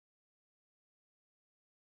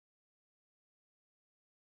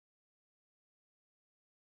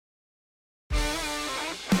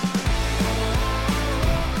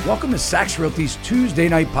Welcome to Sachs Realty's Tuesday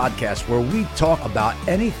Night Podcast, where we talk about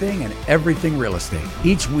anything and everything real estate.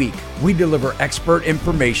 Each week, we deliver expert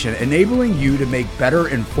information enabling you to make better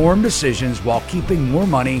informed decisions while keeping more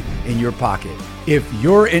money in your pocket. If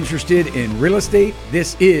you're interested in real estate,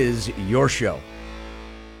 this is your show.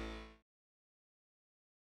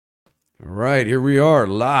 All right, here we are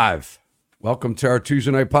live. Welcome to our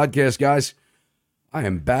Tuesday Night Podcast, guys. I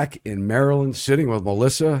am back in Maryland sitting with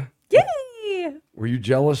Melissa. Yay! Were you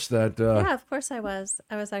jealous that... Yeah, of course I was.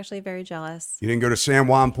 I was actually very jealous. You didn't go to San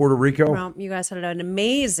Juan, Puerto Rico? Well, you guys had an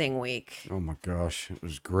amazing week. Oh my gosh, it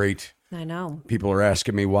was great. I know. People are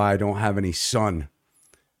asking me why I don't have any sun.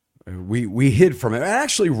 We hid from it. It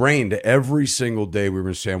actually rained every single day we were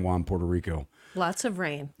in San Juan, Puerto Rico. Lots of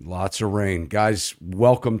rain. Lots of rain. Guys,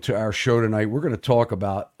 welcome to our show tonight. We're going to talk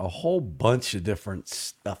about a whole bunch of different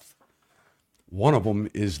stuff. One of them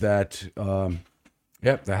is that,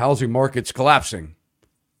 the housing market's collapsing.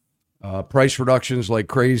 Price reductions like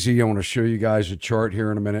crazy. I want to show you guys a chart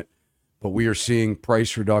here in a minute. But we are seeing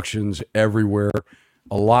price reductions everywhere.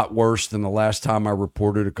 A lot worse than the last time I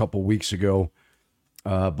reported a couple weeks ago.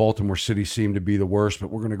 Baltimore City seemed to be the worst, but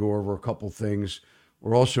we're going to go over a couple things. We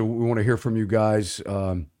want to hear from you guys.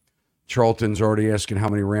 Charlton's already asking how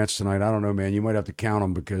many rants tonight. I don't know, man. You might have to count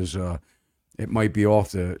them because it might be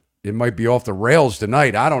off the rails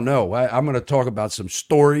tonight. I don't know. I'm going to talk about some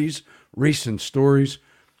stories, recent stories,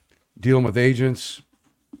 dealing with agents,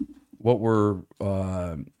 what we're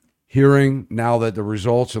hearing now that the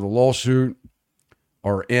results of the lawsuit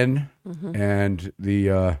are in, and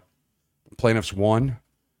the plaintiffs won,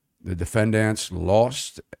 the defendants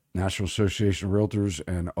lost, National Association of Realtors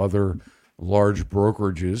and other large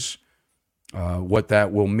brokerages, what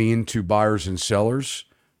that will mean to buyers and sellers.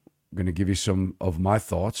 I'm going to give you some of my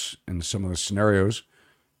thoughts and some of the scenarios.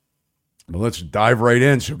 But let's dive right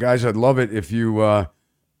in. So, guys, I'd love it if you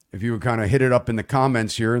would kind of hit it up in the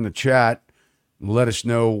comments here in the chat. Let us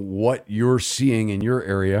know what you're seeing in your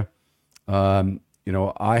area.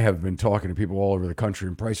 I have been talking to people all over the country,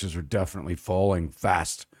 and prices are definitely falling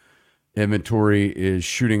fast. Inventory is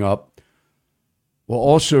shooting up. We'll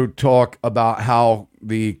also talk about how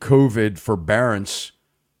the COVID forbearance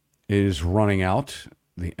is running out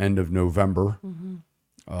the end of November.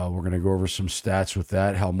 We're going to go over some stats with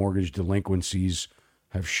that, how mortgage delinquencies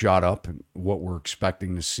have shot up and what we're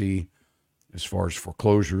expecting to see as far as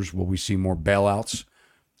foreclosures. Will we see more bailouts,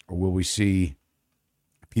 or will we see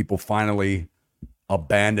people finally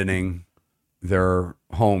abandoning their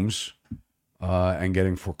homes and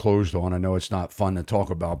getting foreclosed on? I know it's not fun to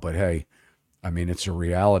talk about, but hey, I mean, it's a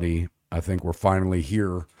reality. I think we're finally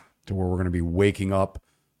here to where we're going to be waking up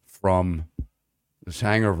from this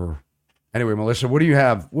hangover. Anyway, Melissa, what do you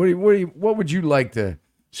have? What would you like to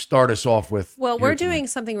start us off with? Well, we're doing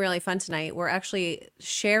something really fun tonight. We're actually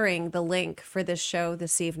sharing the link for this show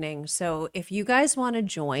this evening. So if you guys want to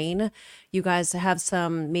join, you guys have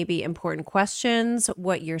some maybe important questions,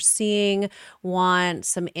 what you're seeing, want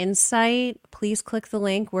some insight, please click the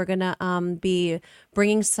link. We're going to be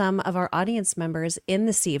bringing some of our audience members in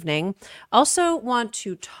this evening. Also want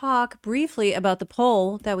to talk briefly about the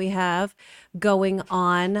poll that we have going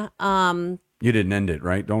on. You didn't end it,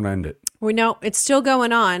 right? Don't end it. We know it's still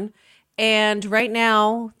going on. And right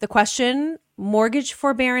now, the question, mortgage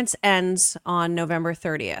forbearance ends on November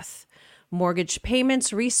 30th. Mortgage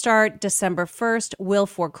payments restart December 1st. Will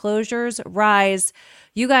foreclosures rise?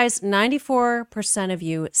 You guys, 94% of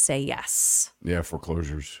you say yes. Yeah,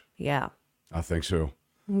 foreclosures. Yeah. I think so.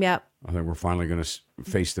 Yep. I think we're finally going to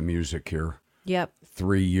face the music here. Yep.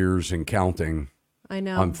 3 years and counting. I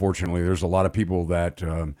know. Unfortunately, there's a lot of people that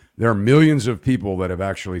there are millions of people that have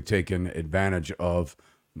actually taken advantage of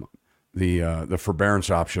the forbearance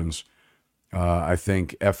options. I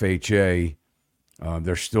think FHA,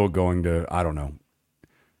 they're still going to, I don't know,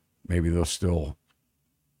 maybe they'll still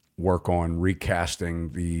work on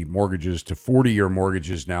recasting the mortgages to 40-year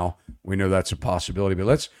mortgages now. We know that's a possibility,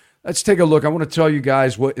 but let's take a look. I want to tell you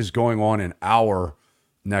guys what is going on in our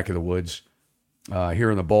neck of the woods. Here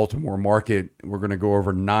in the Baltimore market, we're going to go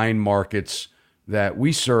over 9 markets that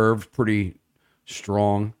we serve pretty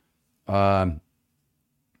strong.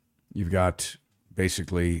 You've got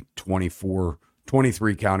basically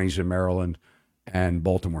 23 counties in Maryland and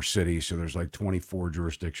Baltimore City. So there's like 24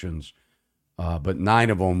 jurisdictions. But 9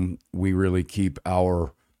 of them, we really keep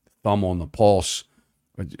our thumb on the pulse.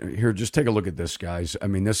 But here, just take a look at this, guys. I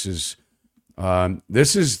mean, this is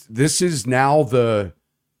now the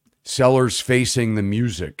sellers facing the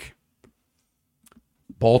music.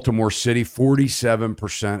 Baltimore City,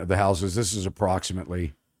 47% of the houses. This is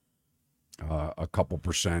approximately a couple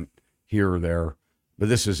percent here or there, but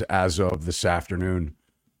this is as of this afternoon.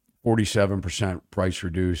 47% price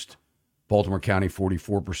reduced. Baltimore County,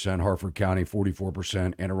 44%. Harford County,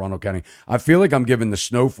 44%. Anne Arundel County. I feel like I'm giving the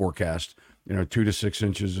snow forecast, 2 to 6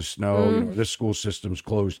 inches of snow. This school system's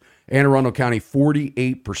closed. Anne Arundel County,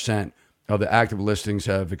 48% of the active listings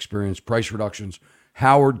have experienced price reductions.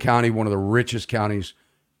 Howard County, one of the richest counties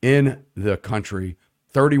in the country,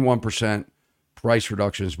 31% price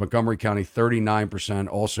reductions. Montgomery County, 39%,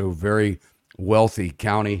 also very wealthy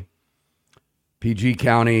county. PG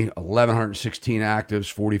County, 1,116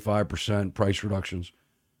 actives, 45% price reductions.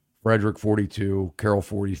 Frederick, 42. Carroll,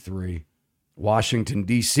 43. Washington,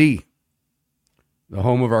 D.C., the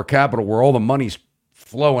home of our capital, where all the money's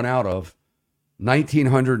flowing out of,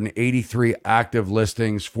 1,983 active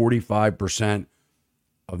listings, 45%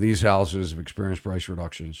 of these houses have experienced price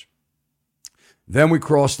reductions. Then we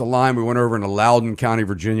crossed the line. We went over into Loudoun County,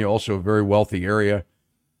 Virginia, also a very wealthy area.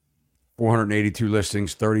 482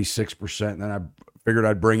 listings, 36%. And then I figured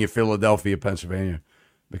I'd bring you Philadelphia, Pennsylvania,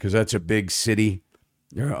 because that's a big city.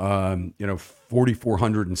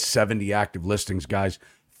 4,470 active listings, guys.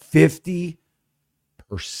 50%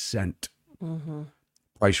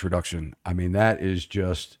 price reduction. I mean, that is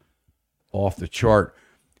just off the chart.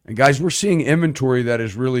 And guys, we're seeing inventory that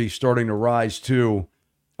is really starting to rise too.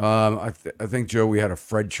 I think, Joe, we had a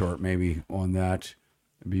Fred chart maybe on that.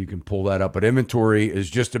 Maybe you can pull that up. But inventory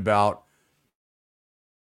is just about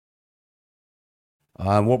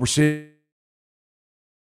what we're seeing.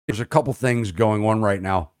 There's a couple things going on right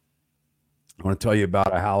now. I want to tell you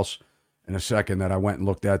about a house in a second that I went and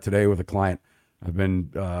looked at today with a client. I've been,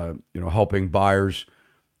 helping buyers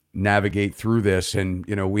navigate through this. And,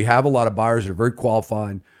 we have a lot of buyers that are very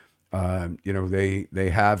qualified. They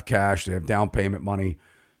have cash, they have down payment money.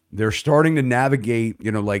 They're starting to navigate,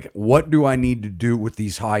 what do I need to do with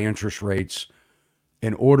these high interest rates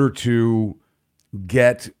in order to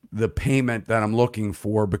get the payment that I'm looking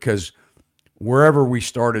for? Because wherever we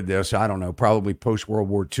started this, I don't know, probably post-World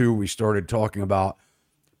War II, we started talking about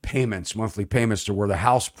payments, monthly payments, to where the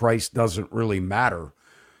house price doesn't really matter.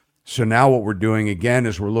 So now what we're doing again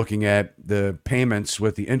is we're looking at the payments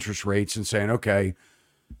with the interest rates and saying, okay,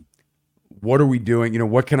 what are we doing?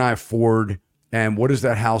 What can I afford? And what does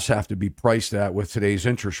that house have to be priced at with today's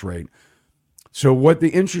interest rate? So what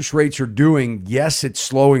the interest rates are doing, yes, it's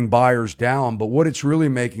slowing buyers down, but what it's really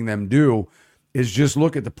making them do is just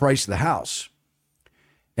look at the price of the house.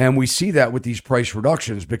 And we see that with these price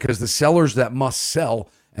reductions, because the sellers that must sell,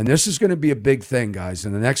 and this is going to be a big thing, guys,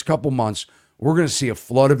 in the next couple months, we're going to see a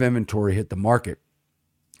flood of inventory hit the market.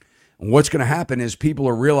 And what's going to happen is people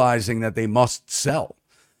are realizing that they must sell.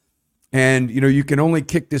 And, you can only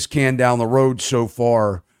kick this can down the road so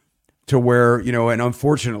far to where, and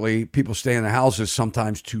unfortunately, people stay in the houses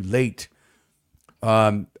sometimes too late.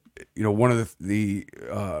 One of the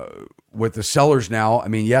with the sellers now, I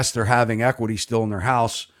mean, yes, they're having equity still in their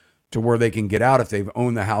house to where they can get out if they've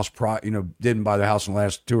owned the house, didn't buy the house in the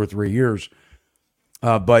last 2 or 3 years.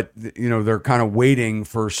 But, they're kind of waiting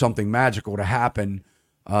for something magical to happen.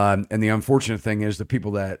 And the unfortunate thing is the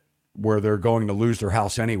people where they're going to lose their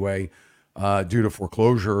house anyway due to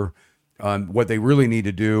foreclosure, what they really need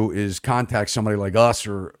to do is contact somebody like us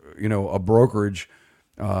or, a brokerage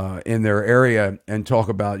in their area and talk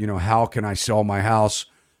about, how can I sell my house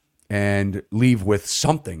and leave with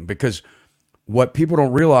something? Because what people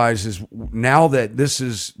don't realize is now that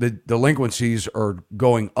the delinquencies are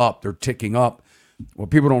going up, they're ticking up. What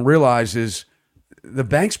people don't realize is the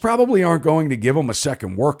banks probably aren't going to give them a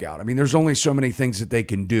second workout. I mean, there's only so many things that they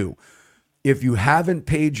can do. If you haven't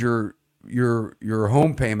paid your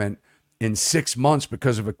home payment in 6 months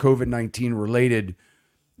because of a COVID-19 related,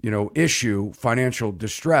 issue, financial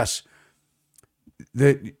distress,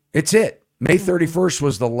 it's it. May 31st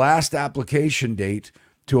was the last application date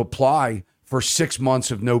to apply for 6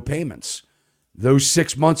 months of no payments. Those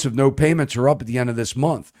 6 months of no payments are up at the end of this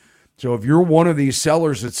month. So if you're one of these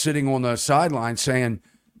sellers that's sitting on the sideline saying,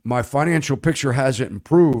 my financial picture hasn't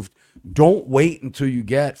improved, don't wait until you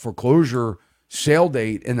get foreclosure sale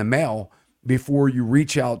date in the mail before you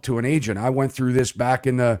reach out to an agent. I went through this back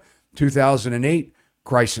in the 2008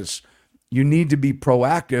 crisis. You need to be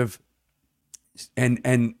proactive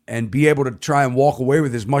and be able to try and walk away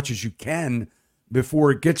with as much as you can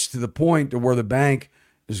before it gets to the point to where the bank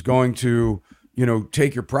is going to,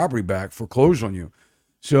 take your property back, foreclose on you.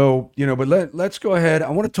 So, but let's go ahead.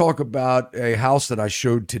 I want to talk about a house that I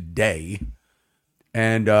showed today.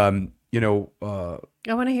 And, I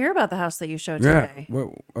want to hear about the house that you showed today.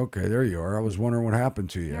 Well, okay, there you are. I was wondering what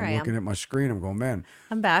happened to you. I'm looking at my screen. I'm going, man.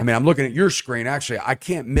 I'm back. I mean, I'm looking at your screen. Actually, I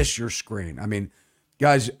can't miss your screen. I mean,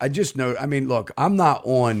 guys, I just know. I mean, look, I'm not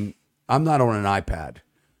on an iPad.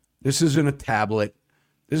 This isn't a tablet.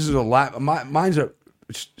 This is a mine's a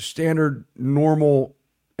standard, normal,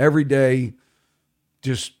 everyday,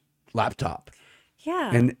 just laptop.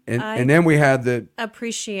 Yeah. And then we had the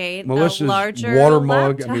appreciate Melissa's a larger water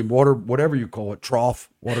mug. laptop. I mean, water, whatever you call it,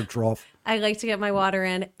 water trough. I like to get my water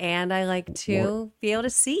in, and I like to be able to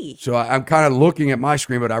see. So I'm kind of looking at my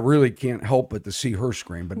screen, but I really can't help but to see her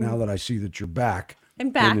screen. But now that I see that you're back,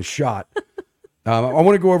 I'm back in the shot, I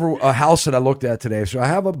want to go over a house that I looked at today. So I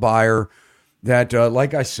have a buyer that,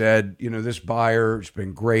 like I said, this buyer has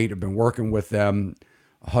been great. I've been working with them,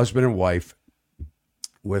 a husband and wife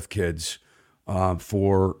with kids,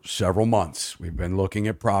 for several months. We've been looking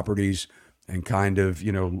at properties and kind of,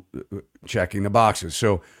 checking the boxes.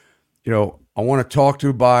 So, I want to talk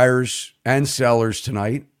to buyers and sellers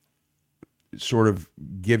tonight, sort of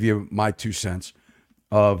give you my 2 cents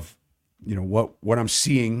of, what I'm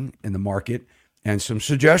seeing in the market and some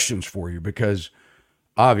suggestions for you, because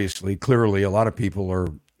obviously, clearly, a lot of people are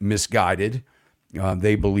misguided.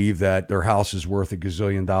 They believe that their house is worth $1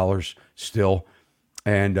 gazillion still.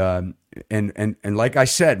 And like I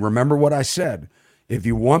said, remember what I said. If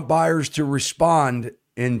you want buyers to respond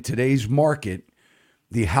in today's market,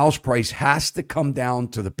 the house price has to come down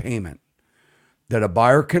to the payment that a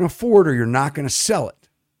buyer can afford, or you're not going to sell it.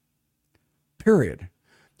 Period.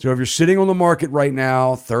 So if you're sitting on the market right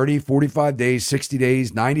now, 30, 45 days, 60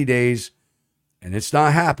 days, 90 days, and it's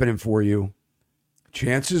not happening for you,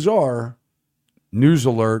 chances are, news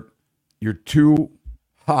alert, you're too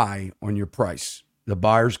high on your price. The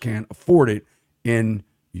buyers can't afford it in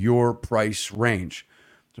your price range.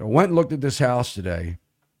 So I went and looked at this house today.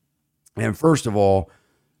 And first of all,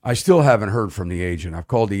 I still haven't heard from the agent. I've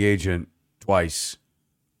called the agent twice.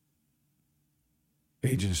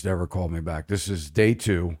 Agents never called me back. This is day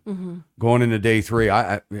 2. Mm-hmm. Going into day 3.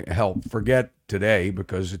 Forget today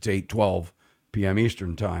because it's 8:12 p.m.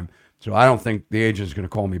 Eastern time. So I don't think the agent's going to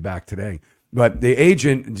call me back today. But the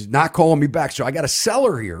agent is not calling me back. So I got a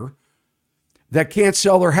seller here that can't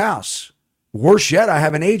sell their house. Worse yet, I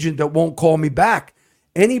have an agent that won't call me back.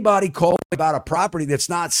 Anybody call me about a property that's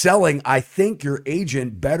not selling, I think your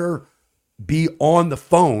agent better be on the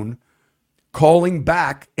phone calling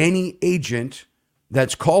back any agent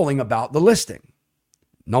that's calling about the listing.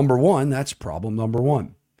 Number one, that's problem number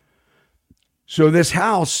one. So this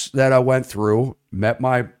house that I went through, met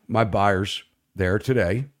my buyers there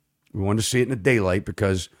today. We wanted to see it in the daylight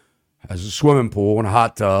because it has a swimming pool and a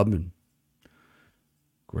hot tub, and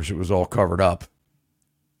of course, it was all covered up.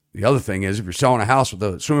 The other thing is, if you're selling a house with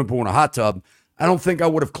a swimming pool and a hot tub, I don't think I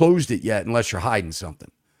would have closed it yet unless you're hiding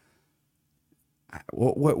something.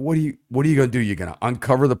 What are you going to do? You're going to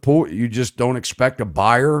uncover the pool? You just don't expect a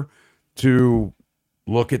buyer to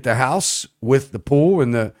look at the house with the pool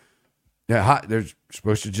and they're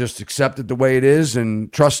supposed to just accept it the way it is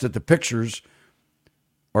and trust that the pictures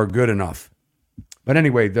are good enough. But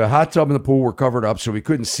anyway, the hot tub and the pool were covered up, so we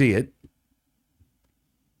couldn't see it.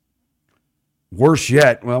 Worse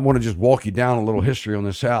yet, I want to just walk you down a little history on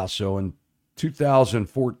this house. So in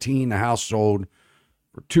 2014, the house sold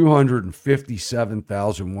for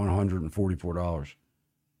 $257,144.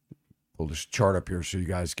 Pull this chart up here so you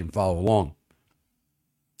guys can follow along.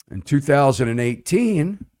 In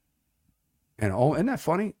 2018, isn't that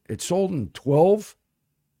funny? It sold in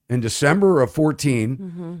December of 14.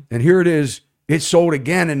 Mm-hmm. And here it is. It sold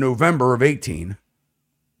again in November of 18.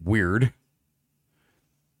 Weird.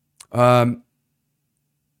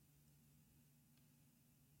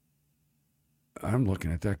 I'm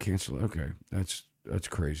looking at that cancel. Okay, that's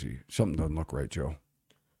crazy. Something doesn't look right, Joe.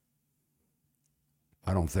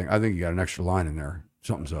 I think you got an extra line in there.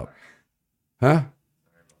 Something's up. Huh?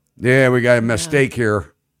 Yeah, we got a mistake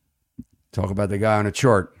here. Talk about the guy on the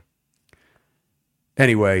chart.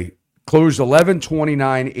 Anyway, closed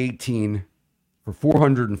 11/29/18 for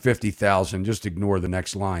 $450,000. Just ignore the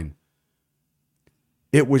next line.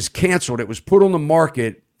 It was canceled. It was put on the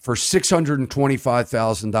market for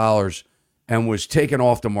 $625,000 and was taken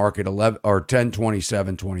off the market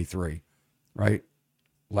 10/27/23, right?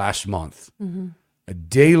 Last month. Mm-hmm. A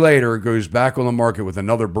day later, it goes back on the market with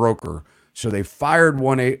another broker. So they fired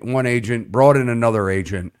one agent, brought in another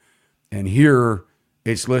agent, and here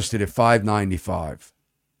it's listed at $595,000.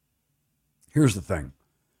 Here's the thing.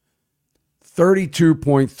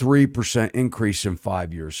 32.3% increase in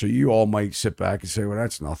 5 years. So you all might sit back and say, well,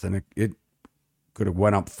 that's nothing. It could have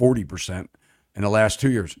went up 40% in the last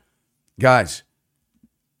 2 years. Guys,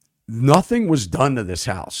 nothing was done to this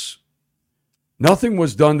house. Nothing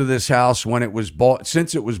was done to this house when it was bought,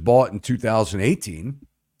 since it was bought in 2018.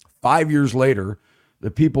 5 years later,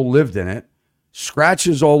 the people lived in it.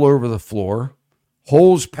 Scratches all over the floor,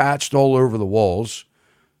 holes patched all over the walls.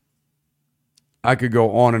 I could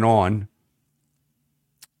go on and on.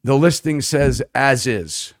 The listing says as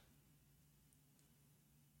is.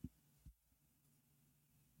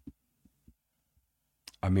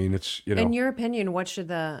 I mean, it's, In your opinion, what should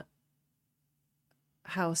the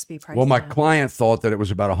house be priced well, my at? client thought that it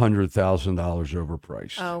was about $100,000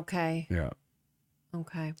 overpriced. Okay. Yeah.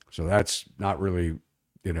 Okay. So that's not really,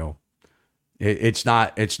 it's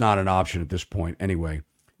not an option at this point anyway.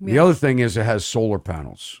 The other thing is it has solar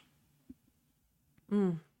panels.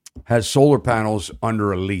 Has solar panels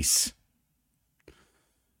under a lease.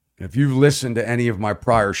 If you've listened to any of my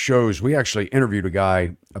prior shows, we actually interviewed a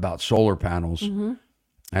guy about solar panels. Mm-hmm.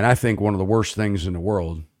 And I think one of the worst things in the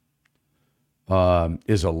world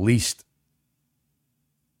is leased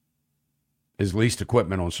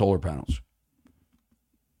equipment on solar panels.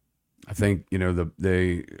 I think,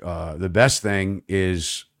 the best thing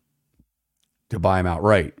is to buy them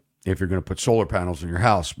outright if you're going to put solar panels in your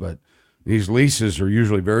house. But these leases are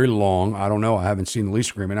usually very long. I don't know. I haven't seen the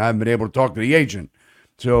lease agreement. I haven't been able to talk to the agent.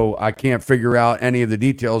 So I can't figure out any of the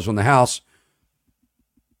details on the house.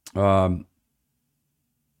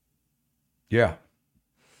 Yeah.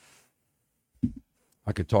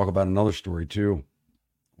 I could talk about another story too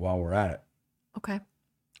while we're at it. Okay.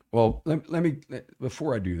 Well, let me,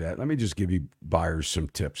 before I do that, let me just give you buyers some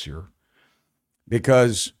tips here.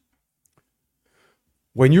 Because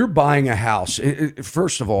when you're buying a house,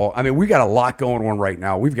 first of all, I mean, we got a lot going on right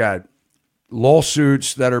now. We've got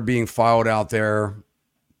lawsuits that are being filed out there.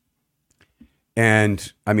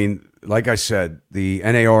 And I mean, like I said, the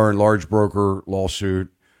NAR and large broker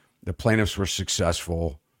lawsuit, the plaintiffs were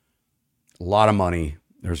successful. A lot of money.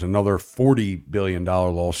 There's another $40 billion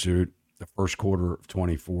lawsuit the first quarter of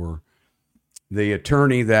 24. The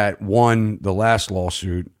attorney that won the last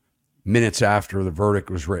lawsuit, minutes after the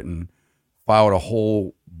verdict was written, filed a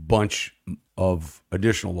whole bunch of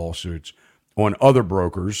additional lawsuits on other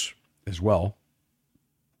brokers as well.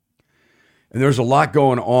 And there's a lot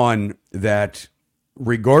going on that,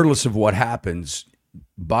 regardless of what happens,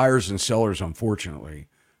 buyers and sellers, unfortunately,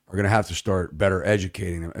 are going to have to start better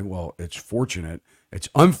educating them. And well, it's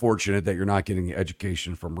unfortunate that you're not getting the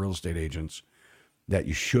education from real estate agents that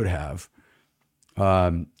you should have.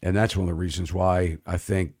 And that's one of the reasons why I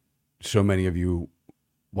think so many of you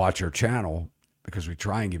watch our channel, because we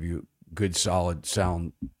try and give you good, solid,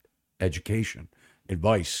 sound education,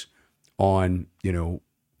 advice on,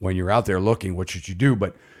 when you're out there looking, what should you do?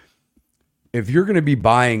 But if you're going to be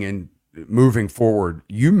buying and moving forward,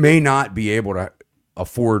 you may not be able to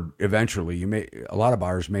afford eventually. A lot of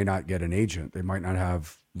buyers may not get an agent. They might not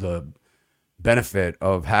have the benefit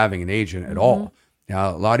of having an agent at all. Now,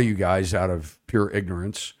 a lot of you guys, out of pure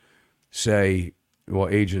ignorance, say, well,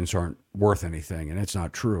 agents aren't worth anything, and it's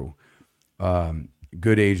not true.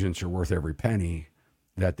 Good agents are worth every penny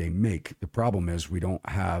that they make. The problem is we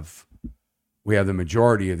have the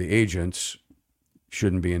majority of the agents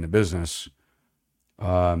shouldn't be in the business.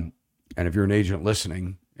 And if you're an agent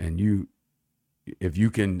listening and if you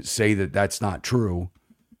can say that that's not true,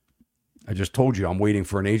 I just told you I'm waiting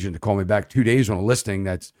for an agent to call me back 2 days on a listing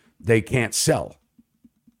that they can't sell.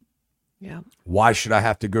 Yeah. Why should I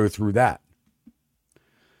have to go through that?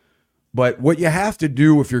 But what you have to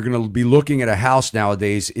do if you're going to be looking at a house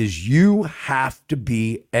nowadays is you have to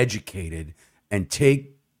be educated and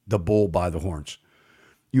take the bull by the horns.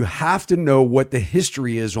 You have to know what the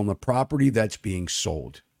history is on the property that's being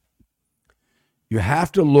sold. You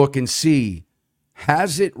have to look and see,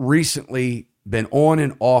 has it recently been on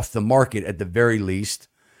and off the market at the very least?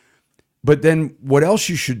 But then what else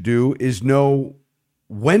you should do is know,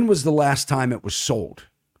 when was the last time it was sold?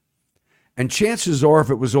 And chances are, if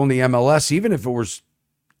it was on the MLS, even if it was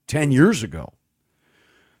 10 years ago,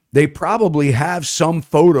 they probably have some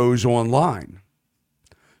photos online.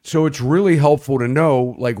 So it's really helpful to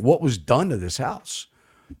know, like, what was done to this house.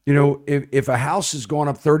 If a house has gone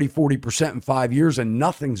up 30, 40% in 5 years and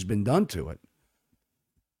nothing's been done to it,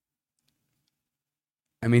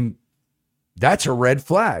 I mean, that's a red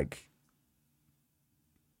flag.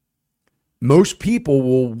 Most people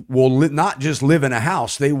will not just live in a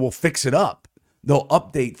house, they will fix it up. They'll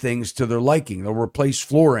update things to their liking. They'll replace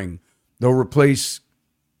flooring. They'll replace,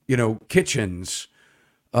 kitchens.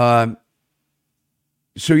 So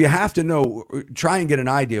you have to know, try and get an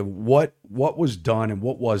idea of what was done and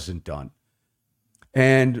what wasn't done.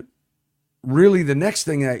 And really, the next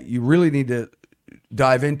thing that you really need to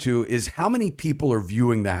dive into is how many people are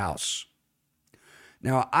viewing the house.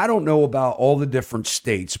 Now, I don't know about all the different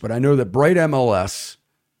states, but I know that Bright MLS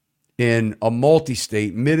in a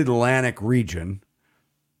multi-state mid-Atlantic region,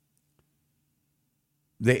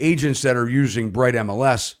 the agents that are using Bright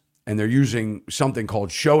MLS and they're using something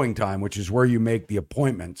called showing time, which is where you make the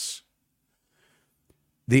appointments,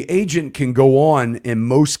 the agent can go on in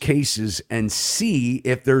most cases and see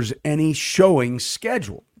if there's any showing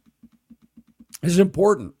scheduled. This is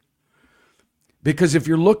important because if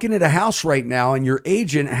you're looking at a house right now and your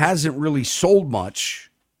agent hasn't really sold much,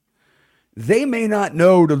 they may not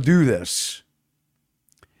know to do this.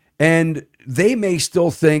 And they may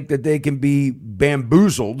still think that they can be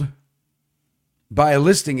bamboozled by a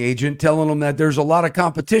listing agent telling them that there's a lot of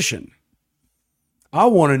competition. I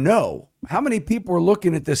want to know how many people are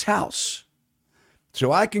looking at this house.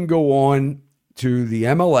 So I can go on to the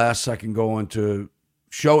MLS. I can go on to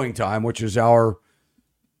Showing Time, which is our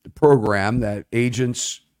program that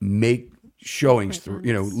agents make showings through,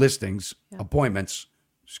 listings, appointments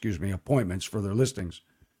for their listings.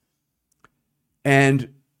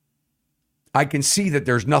 And I can see that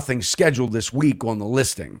there's nothing scheduled this week on the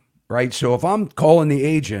listing, right? So if I'm calling the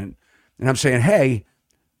agent and I'm saying, hey,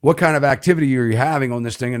 what kind of activity are you having on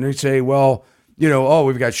this thing? And they say, well,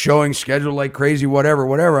 we've got showings scheduled like crazy,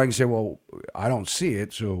 whatever. I can say, well, I don't see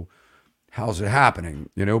it. So how's it happening?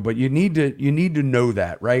 But you need to know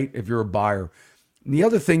that, right? If you're a buyer. And the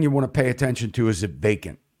other thing you want to pay attention to is it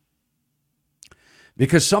vacant?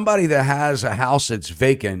 Because somebody that has a house that's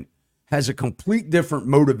vacant has a complete different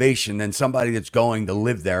motivation than somebody that's going to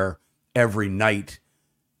live there every night,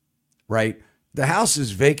 right? The house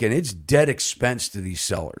is vacant. It's dead expense to these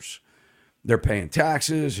sellers. They're paying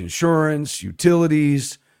taxes, insurance,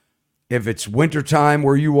 utilities. If it's wintertime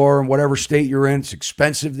where you are in whatever state you're in, it's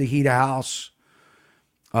expensive to heat a house.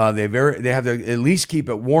 They have to at least keep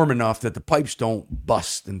it warm enough that the pipes don't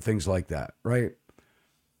bust and things like that, right?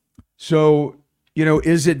 So,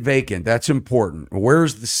 is it vacant? That's important.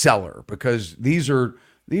 Where's the seller? Because these are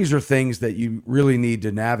things that you really need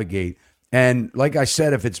to navigate. And like I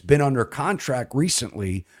said, if it's been under contract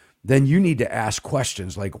recently, then you need to ask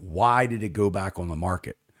questions like, why did it go back on the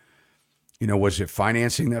market? Was it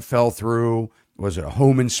financing that fell through? Was it a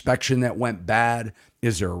home inspection that went bad?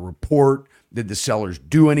 Is there a report? Did the sellers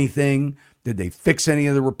do anything? Did they fix any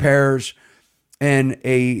of the repairs? And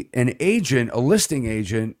a listing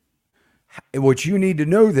agent, what you need to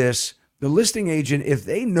know this, the listing agent, if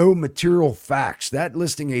they know material facts, that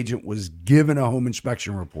listing agent was given a home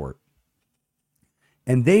inspection report.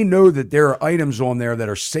 And they know that there are items on there that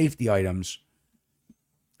are safety items,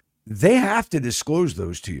 they have to disclose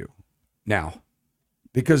those to you now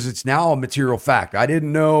because it's now a material fact. I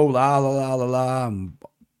didn't know, la, la, la, la, la.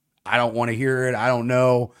 I don't want to hear it. I don't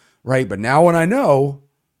know, right? But now when I know,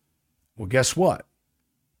 well, guess what?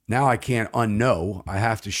 Now I can't unknow. I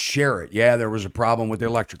have to share it. Yeah, there was a problem with the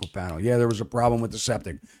electrical panel. Yeah, there was a problem with the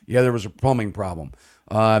septic. Yeah, there was a plumbing problem.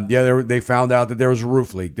 They found out that there was a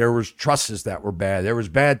roof leak. There was trusses that were bad. There was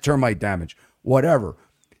bad termite damage. Whatever.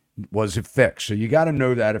 Was it fixed? So you got to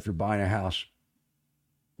know that if you're buying a house.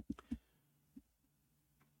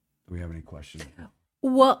 Do we have any questions?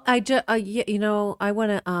 Well, I just, I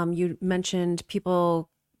want to, you mentioned people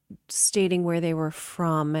stating where they were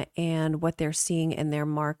from and what they're seeing in their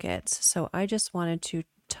markets. So I just wanted to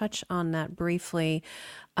touch on that briefly.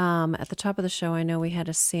 At the top of the show, I know we had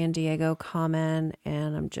a San Diego comment,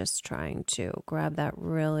 and I'm just trying to grab that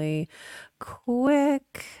really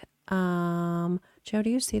quick. Joe, do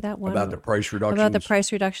you see that one? About the price reductions? About the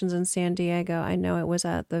price reductions in San Diego. I know it was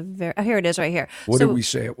at the very... Oh, here it is right here. What did we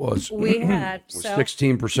say it was? We had...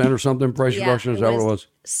 16% or something price reduction? Is that what it was?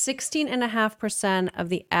 16.5% of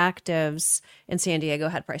the actives in San Diego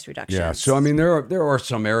had price reductions. Yeah, so I mean, there are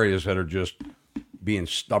some areas that are just being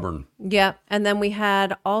stubborn. Yeah. And then we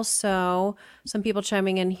had also some people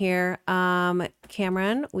chiming in here.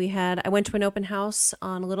 Cameron, I went to an open house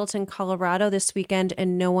on Littleton, Colorado this weekend,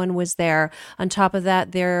 and no one was there. On top of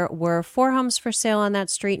that, there were 4 homes for sale on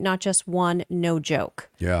that street, not just one, no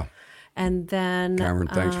joke. Yeah. And then Cameron,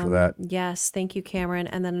 thanks for that. Yes. Thank you, Cameron.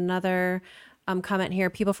 And then another comment here.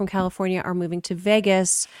 People from California are moving to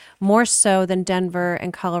Vegas more so than Denver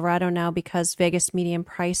and Colorado now because Vegas median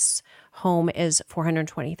price home is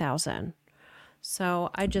 $420,000. So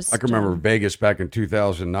I can remember Vegas back in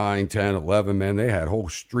 2009, 10, 11, man, they had whole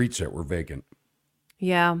streets that were vacant.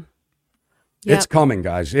 Yeah. It's coming,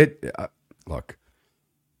 guys. Look,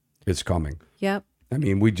 it's coming. Yep. I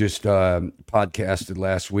mean, we just podcasted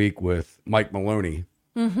last week with Mike Maloney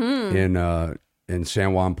in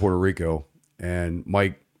San Juan, Puerto Rico. And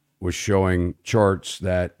Mike was showing charts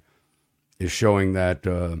that is showing that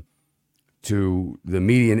to the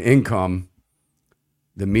median income,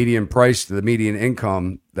 the median price to the median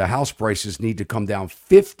income, the house prices need to come down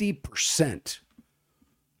 50%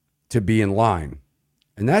 to be in line.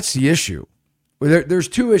 And that's the issue. There's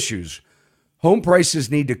 2 issues. Home prices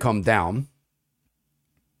need to come down.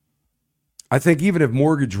 I think even if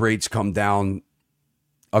mortgage rates come down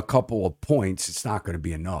a couple of points, it's not going to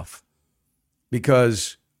be enough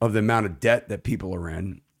because of the amount of debt that people are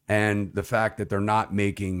in and the fact that they're not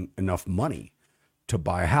making enough money to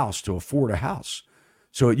buy a house, to afford a house.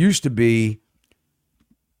 So it used to be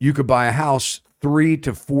you could buy a house 3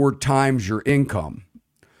 to 4 times your income.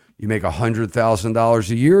 You make $100,000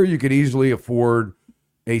 a year, you could easily afford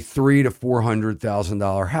a $300,000 to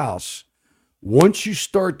 $400,000 house. Once you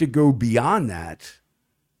start to go beyond that,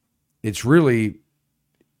 it's way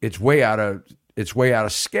out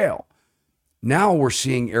of scale. Now we're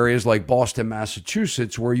seeing areas like Boston,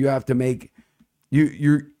 Massachusetts, where you have to make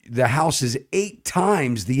the house is 8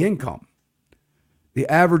 times the income. The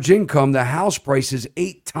average income, the house price is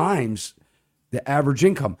 8 times the average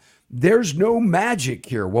income. There's no magic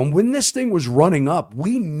here. When this thing was running up,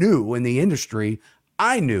 we knew in the industry,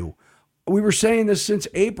 I knew. We were saying this since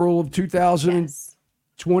April of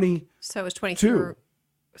 2020. So it was 22.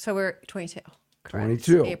 So we're 22. Correct.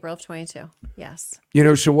 22. April of 22. Yes.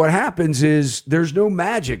 So what happens is there's no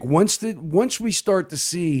magic. Once we start to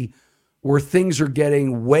see where things are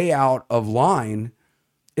getting way out of line,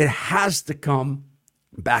 it has to come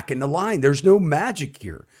back into line. There's no magic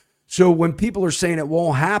here. So when people are saying it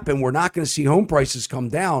won't happen, we're not going to see home prices come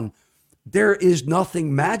down, there is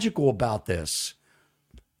nothing magical about this.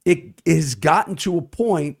 It has gotten to a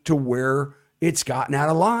point to where it's gotten out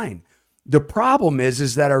of line. The problem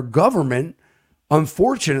is that our government,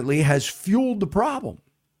 unfortunately, has fueled the problem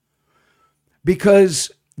because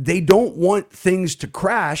they don't want things to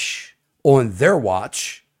crash on their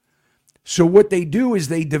watch. So what they do is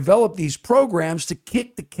they develop these programs to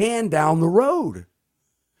kick the can down the road.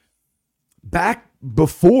 Back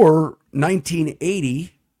before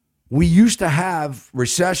 1980, we used to have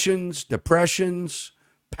recessions, depressions,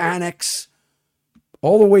 panics,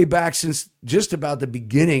 all the way back since just about the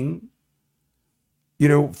beginning,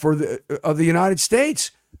 of the United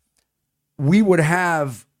States. We would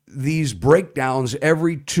have these breakdowns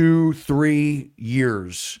every 2-3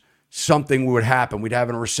 years. Something would happen. We'd have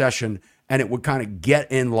a recession and it would kind of get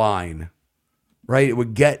in line, right? It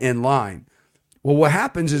would get in line. Well, what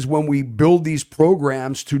happens is when we build these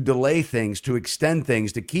programs to delay things, to extend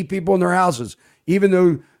things, to keep people in their houses, even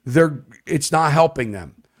though it's not helping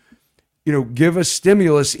them. Give us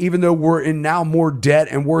stimulus, even though we're in now more debt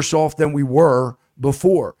and worse off than we were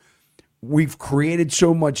before. We've created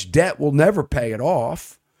so much debt, we'll never pay it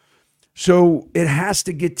off. So it has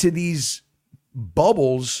to get to these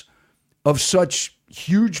bubbles of such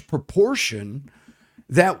huge proportion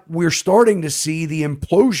that we're starting to see the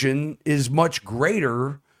implosion is much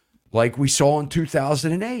greater, like we saw in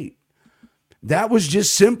 2008. That was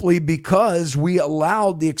just simply because we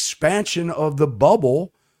allowed the expansion of the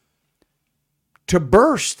bubble to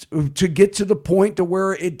burst, to get to the point to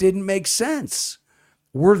where it didn't make sense.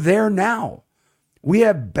 We're there now. We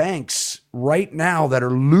have banks right now that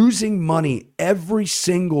are losing money every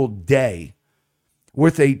single day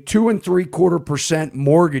with a 2.75%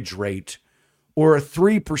 mortgage rate or a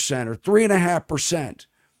 3% or 3.5%,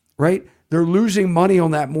 right? They're losing money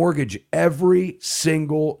on that mortgage every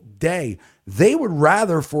single day. They would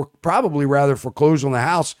probably rather foreclose on the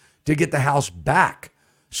house to get the house back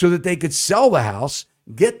so that they could sell the house,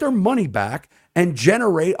 get their money back, and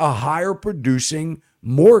generate a higher producing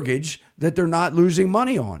mortgage that they're not losing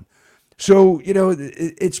money on. So,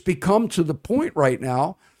 it's become to the point right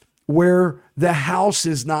now where the house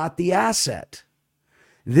is not the asset.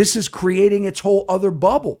 This is creating its whole other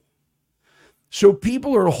bubble. So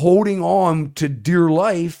people are holding on to dear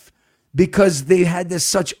life because they had this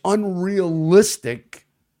such unrealistic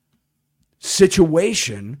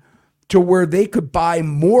situation to where they could buy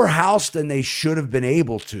more house than they should have been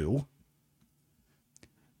able to,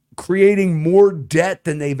 creating more debt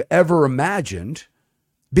than they've ever imagined,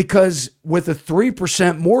 because with a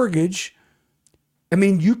 3% mortgage,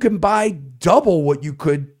 you can buy double what you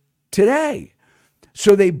could today.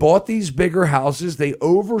 So they bought these bigger houses, they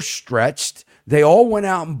overstretched, they all went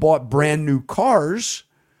out and bought brand new cars,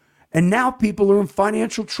 and now people are in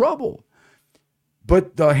financial trouble.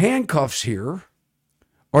 But the handcuffs here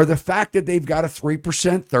are the fact that they've got a 3%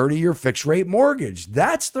 30-year fixed rate mortgage.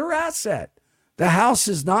 That's their asset. The house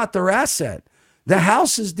is not their asset. The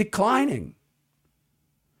house is declining.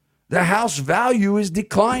 The house value is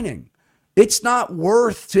declining. It's not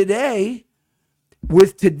worth today,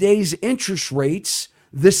 with today's interest rates,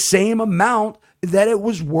 the same amount that it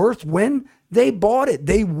was worth when they bought it.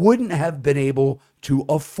 They wouldn't have been able to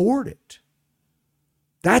afford it.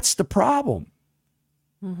 That's the problem.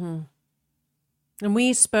 Mm-hmm. And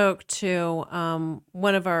we spoke to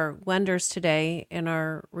one of our lenders today in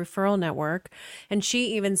our referral network, and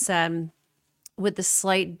she even said, with the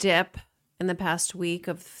slight dip in the past week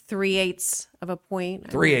of 3/8 of a point,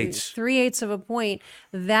 3/8. 3/8 of a point,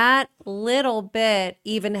 that little bit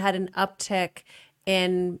even had an uptick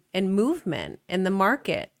in movement in the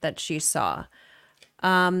market that she saw.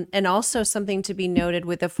 And also something to be noted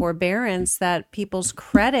with the forbearance, that people's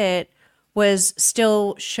credit was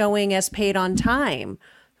still showing as paid on time,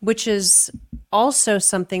 which is also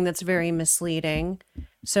something that's very misleading.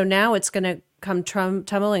 So now it's going to come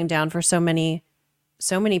tumbling down for so many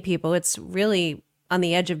people. It's really on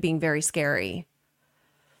the edge of being very scary.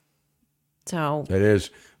 So it is.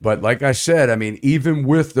 But like I said, I mean, even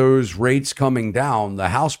with those rates coming down, the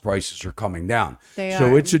house prices are coming down. They so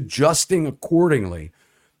are. it's adjusting accordingly.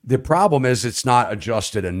 The problem is it's not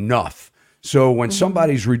adjusted enough. So when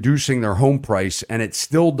somebody's reducing their home price and it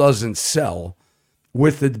still doesn't sell,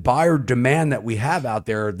 with the buyer demand that we have out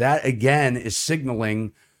there, that again is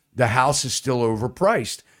signaling the house is still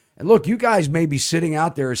overpriced. And look, you guys may be sitting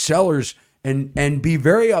out there as sellers and be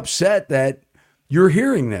very upset that you're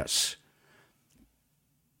hearing this.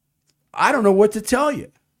 I don't know what to tell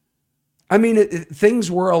you. I mean,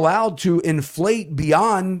 things were allowed to inflate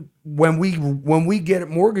beyond when we get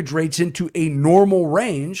mortgage rates into a normal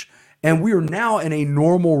range, and we are now in a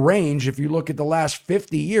normal range. If you look at the last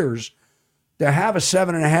 50 years, to have a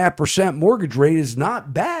 7.5% mortgage rate is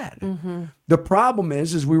not bad. Mm-hmm. The problem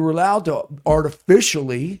is we were allowed to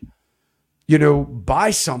artificially,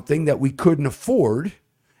 buy something that we couldn't afford,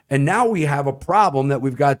 and now we have a problem that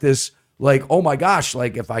we've got this. Like, oh my gosh,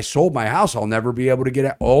 like if I sold my house, I'll never be able to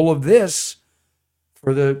get all of this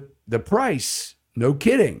for the price. No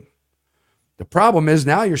kidding. The problem is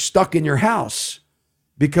now you're stuck in your house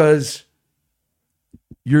because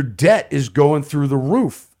your debt is going through the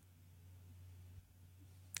roof.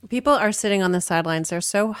 People are sitting on the sidelines. They're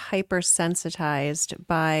so hypersensitized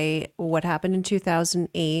by what happened in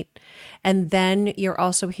 2008. And then you're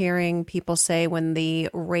also hearing people say when the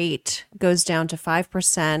rate goes down to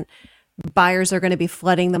 5%, buyers are going to be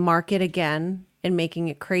flooding the market again and making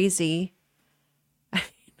it crazy.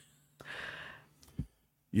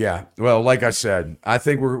 Yeah. Well, like I said, I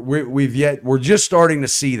think we're just starting to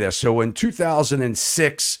see this. So in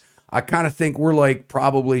 2006, I kind of think we're like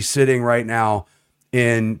probably sitting right now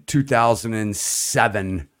in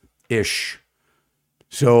 2007-ish.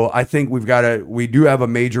 So I think we do have a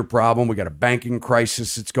major problem. We got a banking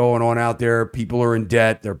crisis that's going on out there. People are in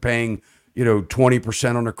debt. They're paying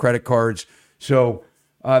 20% on their credit cards. So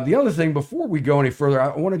the other thing, before we go any further,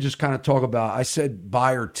 I want to just kind of talk about, I said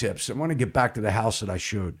buyer tips. I want to get back to the house that I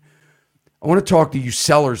showed. I want to talk to you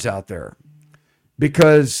sellers out there,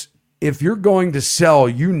 because if you're going to sell,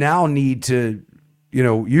 you now need to,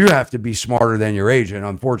 you have to be smarter than your agent,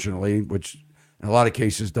 unfortunately, which in a lot of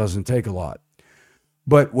cases doesn't take a lot.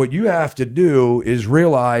 But what you have to do is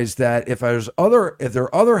realize that if there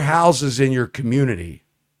are other houses in your community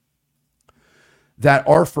that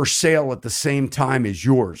are for sale at the same time as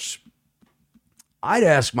yours, I'd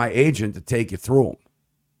ask my agent to take you through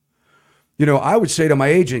them. I would say to my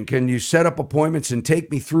agent, can you set up appointments and take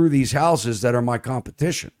me through these houses that are my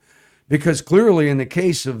competition? Because clearly in the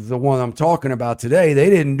case of the one I'm talking about today, they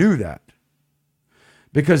didn't do that,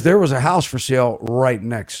 because there was a house for sale right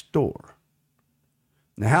next door.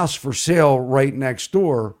 The house for sale right next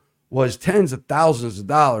door was tens of thousands of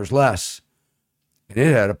dollars less, and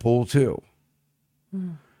it had a pool too.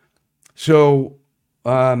 So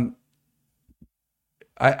I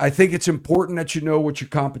think it's important that you know what your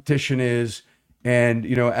competition is, and,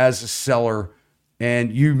 as a seller,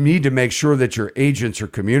 and you need to make sure that your agents are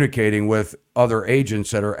communicating with other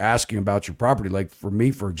agents that are asking about your property. Like for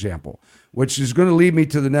me, for example, which is going to lead me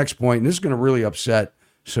to the next point. And this is going to really upset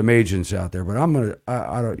some agents out there, but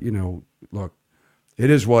I don't, look,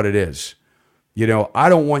 it is what it is. I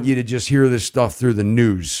don't want you to just hear this stuff through the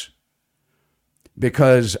news,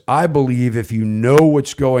 because I believe if you know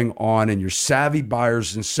what's going on and you're savvy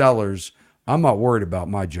buyers and sellers, I'm not worried about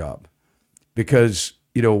my job, because,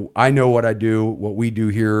 I know what I do, what we do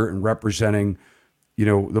here in representing,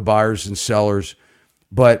 the buyers and sellers.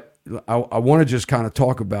 But I want to just kind of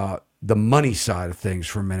talk about the money side of things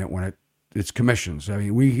for a minute when it's commissions. I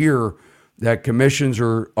mean, we hear that commissions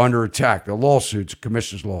are under attack. The lawsuit's a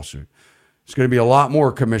commissions lawsuit. It's going to be a lot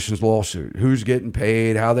more commissions lawsuit. Who's getting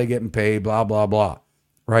paid, how they getting paid, blah, blah, blah,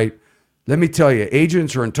 right? Let me tell you,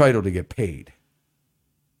 agents are entitled to get paid.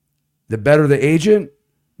 The better the agent,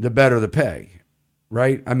 the better the pay,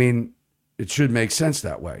 right? I mean, it should make sense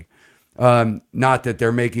that way. Not that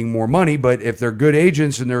they're making more money, but if they're good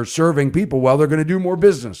agents and they're serving people well, they're going to do more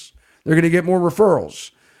business. They're going to get more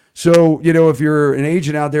referrals. So, if you're an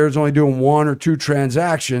agent out there that's only doing 1 or 2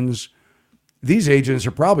 transactions, these agents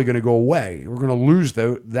are probably going to go away. We're going to lose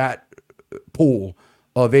that pool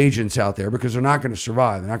of agents out there because they're not going to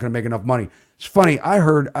survive. They're not going to make enough money. It's funny. I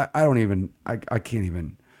heard, I can't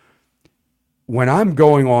even, when I'm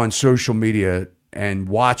going on social media and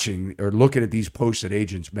watching or looking at these posts that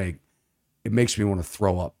agents make, it makes me want to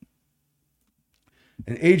throw up.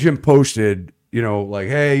 An agent posted, like,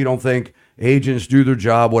 hey, you don't think agents do their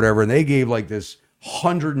job, whatever. And they gave like this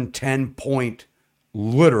 110 point,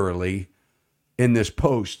 literally, in this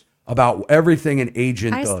post about everything an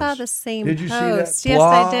agent does. I saw the same Did you post. see that? Yes,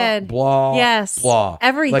 Blah, I did. Blah, yes. blah.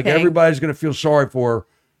 Everything. Like everybody's going to feel sorry for her.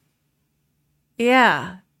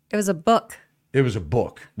 Yeah. It was a book. It was a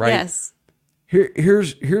book, right? Yes.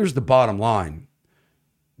 Here's the bottom line.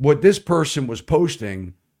 What this person was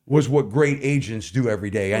posting was what great agents do every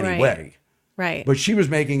day anyway. Right. But she was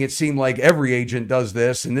making it seem like every agent does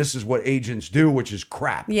this, and this is what agents do, which is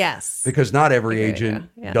crap. Yes. Because not every agent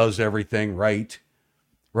does everything right.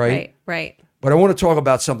 Right. But I want to talk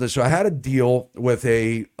about something. So I had a deal with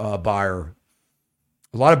a buyer.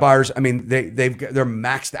 A lot of buyers, I mean, they're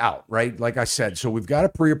maxed out, right? Like I said, so we've got a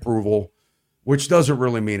pre-approval, which doesn't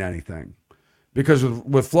really mean anything. Because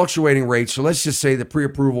with fluctuating rates, so let's just say the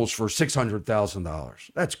pre-approval is for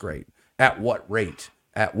 $600,000. That's great. At what rate?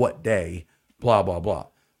 At what day? Blah, blah, blah.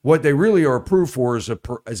 What they really are approved for is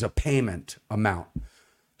a payment amount.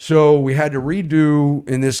 So we had to redo,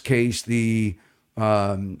 in this case, the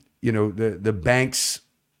bank's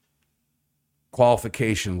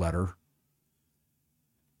qualification letter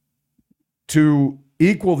to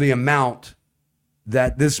equal the amount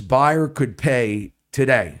that this buyer could pay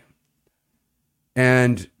today.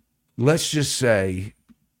 And let's just say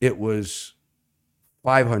it was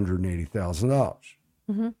 $580,000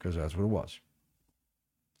 because that's what it was.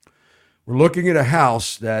 We're looking at a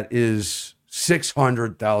house that is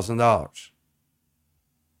 $600,000.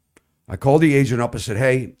 I called the agent up and said,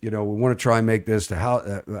 hey, we want to try and make this.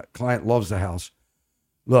 The client loves the house.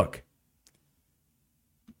 Look,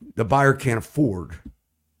 the buyer can't afford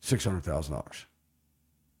 $600,000.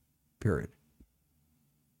 Period.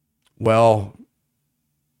 Well,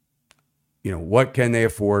 what can they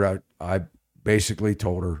afford? I basically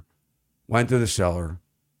told her, went to the seller.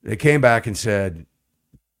 They came back and said,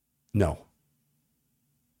 no.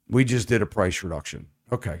 We just did a price reduction.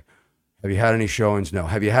 Okay. Have you had any showings? No.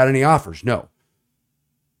 Have you had any offers? No.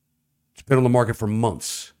 It's been on the market for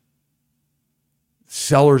months.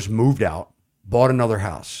 Sellers moved out, bought another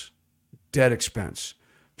house. Dead expense.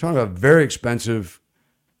 I'm talking about very expensive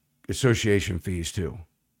association fees too.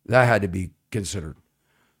 That had to be considered.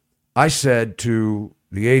 I said to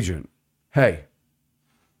the agent, hey,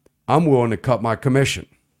 I'm willing to cut my commission.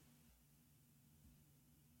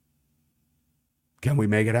 Can we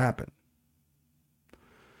make it happen?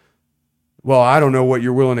 Well, I don't know what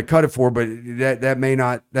you're willing to cut it for, but that may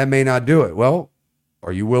not do it. Well,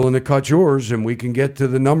 are you willing to cut yours and we can get to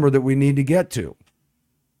the number that we need to get to?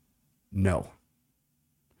 No.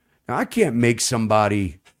 Now, I can't make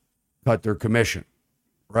somebody cut their commission,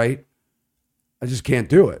 right? I just can't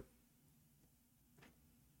do it.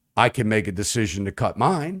 I can make a decision to cut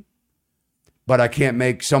mine, but I can't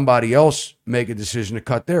make somebody else make a decision to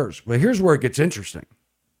cut theirs. But here's where it gets interesting.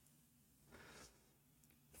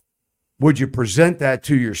 Would you present that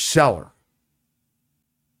to your seller?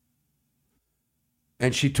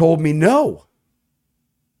 And she told me no.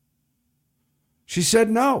 She said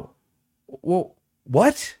no. Well,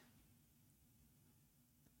 what?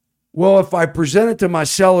 Well, if I present it to my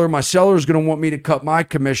seller is going to want me to cut my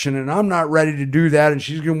commission, and I'm not ready to do that, and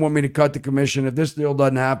she's going to want me to cut the commission if this deal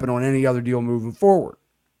doesn't happen on any other deal moving forward.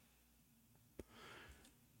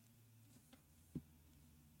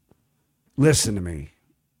 Listen to me.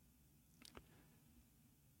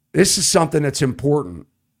 This is something that's important.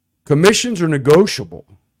 Commissions are negotiable,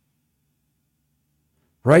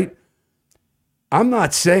 right? I'm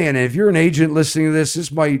not saying, if you're an agent listening to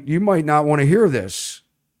this, you might not want to hear this.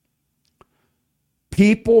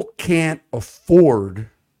 People can't afford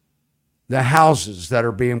the houses that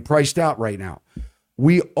are being priced out right now.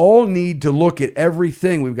 We all need to look at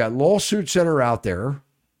everything. We've got lawsuits that are out there.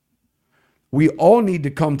 We all need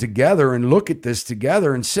to come together and look at this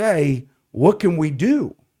together and say, what can we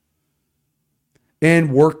do?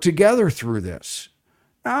 And work together through this.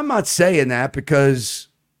 Now, I'm not saying that because,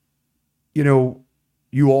 you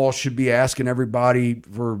all should be asking everybody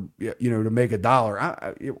for, to make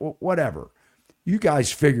 $1. Whatever. You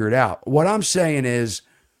guys figure it out. What I'm saying is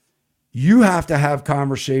you have to have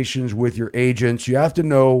conversations with your agents. You have to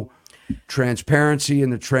know transparency in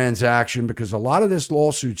the transaction, because a lot of this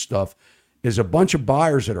lawsuit stuff is a bunch of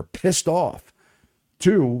buyers that are pissed off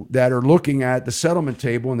too, that are looking at the settlement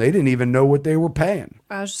table and they didn't even know what they were paying.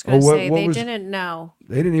 I was just going to say, they didn't know.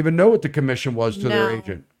 They didn't even know what the commission was to their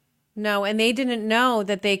agent. No, and they didn't know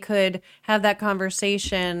that they could have that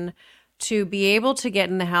conversation to be able to get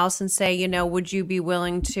in the house and say, you know, would you be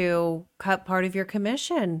willing to cut part of your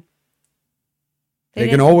commission? They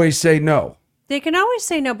can always say no. They can always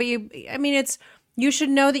say no, but you should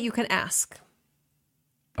know that you can ask.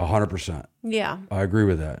 100%. Yeah. I agree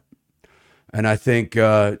with that. And I think,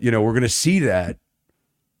 we're going to see that.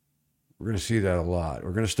 We're going to see that a lot.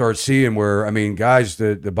 We're going to start seeing where, guys,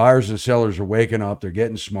 the buyers and sellers are waking up. They're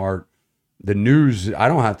getting smart. The news, I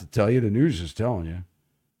don't have to tell you. The news is telling you.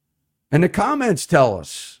 And the comments tell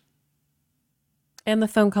us. And the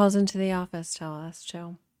phone calls into the office tell us,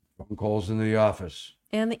 Joe. Phone calls into the office.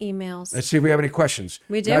 And the emails. Let's see if we have any questions.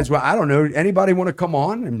 We do. Guys, well, I don't know. Anybody want to come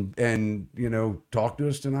on and talk to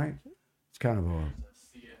us tonight? It's kind of a...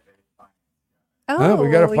 Oh,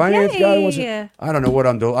 we got a finance yay. guy. I don't know what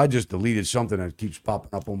I'm doing. I just deleted something that keeps popping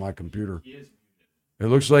up on my computer. It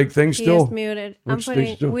looks like things He still... is muted.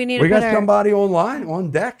 We got somebody online,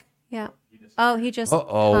 on deck. Yeah. Oh, he just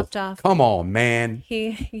popped off. Come on, man.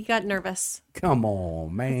 He got nervous. Come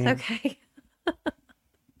on, man. It's okay.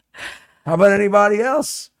 How about anybody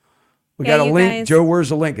else? We got a link. Guys. Joe, where's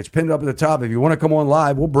the link? It's pinned up at the top. If you want to come on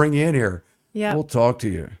live, we'll bring you in here. Yeah. We'll talk to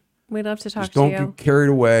you. We'd love to talk Just to don't you. get carried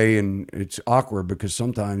away, and it's awkward because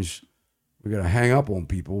sometimes we got to hang up on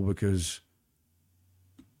people because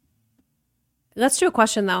Let's do a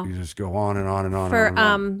question though. you just go on and on and on. For and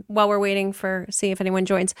on. while we're waiting for see if anyone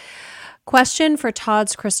joins. Question for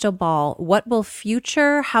Todd's crystal ball. What will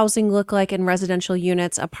future housing look like in residential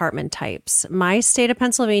units, apartment types? My state of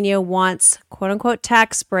Pennsylvania wants quote unquote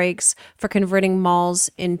tax breaks for converting malls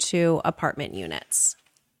into apartment units.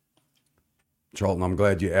 Charlton, I'm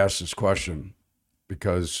glad you asked this question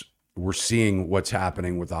because we're seeing what's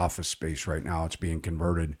happening with office space right now. It's being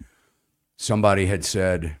converted. Somebody had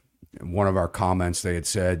said, in one of our comments, they had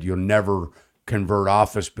said, you'll never convert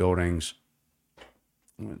office buildings.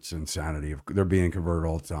 It's insanity. They're being converted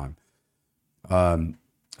all the time. I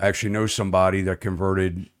actually know somebody that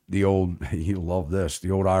converted the old, you'll love this,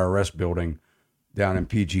 the old IRS building down in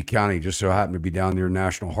PG County, just so happened to be down near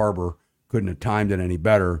National Harbor. Couldn't have timed it any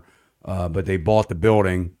better. But they bought the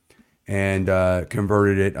building and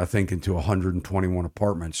converted it, I think, into 121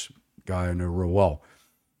 apartments. Guy I know real well.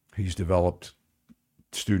 He's developed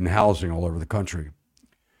student housing all over the country.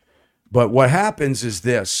 But what happens is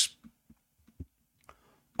this.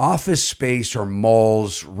 Office space or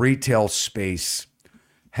malls, retail space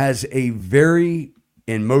has in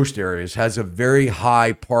most areas, has a very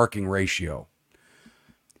high parking ratio.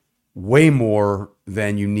 Way more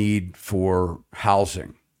than you need for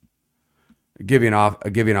housing. I'll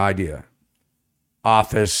give you an idea.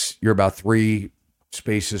 Office, you're about 3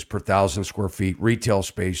 spaces per 1,000 square feet. Retail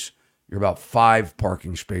space, you're about 5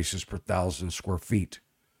 parking spaces per 1,000 square feet.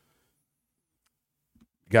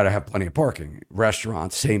 You got to have plenty of parking.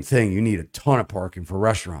 Restaurants, same thing. You need a ton of parking for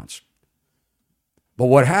restaurants. But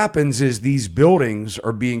what happens is these buildings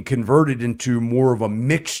are being converted into more of a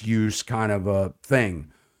mixed use kind of a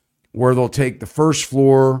thing where they'll take the first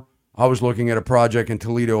floor. I was looking at a project in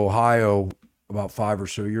Toledo, Ohio about 5 or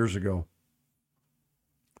so years ago.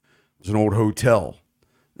 It was an old hotel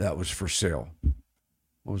that was for sale.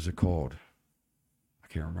 What was it called? I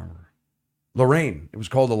can't remember. Lorraine. It was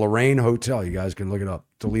called the Lorraine Hotel. You guys can look it up.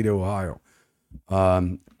 Toledo, Ohio.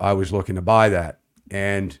 I was looking to buy that.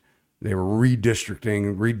 And they were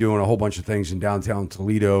redistricting, redoing a whole bunch of things in downtown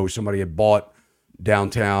Toledo. Somebody had bought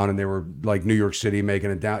downtown and they were like New York City,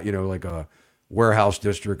 making it down, like a warehouse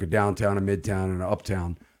district, a downtown, a midtown, and an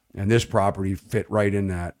uptown. And this property fit right in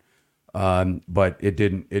that. But it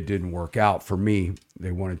didn't work out for me.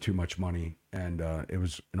 They wanted too much money and it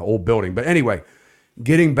was an old building. But anyway,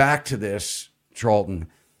 getting back to this, Charlton,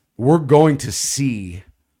 we're going to see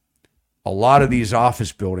a lot of these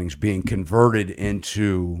office buildings being converted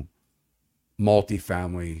into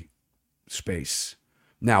multifamily space.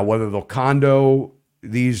 Now, whether they'll condo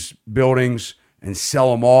these buildings and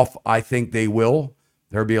sell them off, I think they will.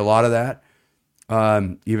 There'll be a lot of that,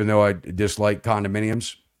 even though I dislike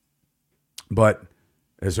condominiums, but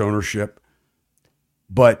as ownership.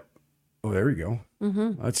 But, oh, there you go.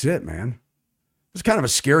 Mm-hmm. That's it, man. It's kind of a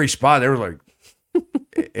scary spot. They were like,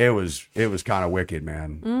 it was kind of wicked,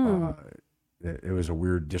 man. It was a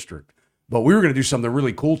weird district, but we were going to do something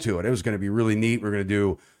really cool to it. It was going to be really neat. We were going to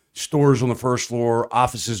do stores on the first floor,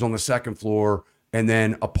 offices on the second floor, and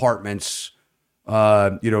then apartments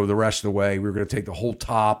the rest of the way. We were going to take the whole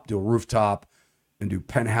top, do a rooftop, and do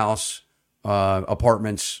penthouse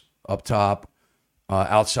apartments up top,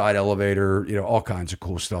 outside elevator, all kinds of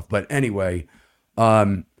cool stuff. But anyway,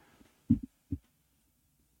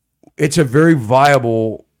 it's a very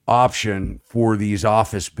viable option for these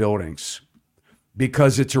office buildings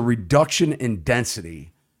because it's a reduction in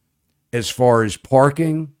density as far as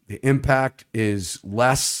parking. The impact is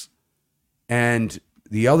less. And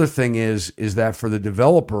the other thing is that for the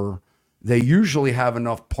developer, they usually have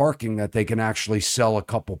enough parking that they can actually sell a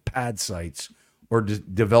couple pad sites or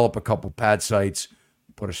develop a couple pad sites,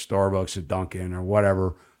 put a Starbucks, a Dunkin', or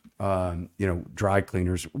whatever, dry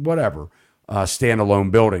cleaners, whatever,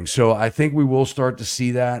 standalone buildings. So I think we will start to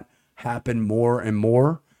see that happen more and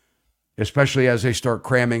more, especially as they start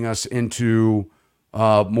cramming us into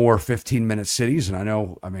more 15-minute cities. And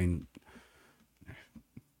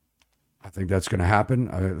I think that's going to happen.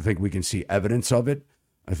 I think we can see evidence of it.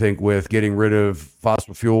 I think with getting rid of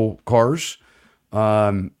fossil fuel cars,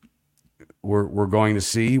 we're going to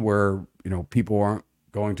see where people aren't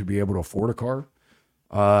going to be able to afford a car,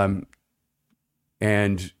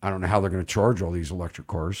 and I don't know how they're going to charge all these electric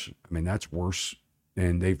cars. That's worse,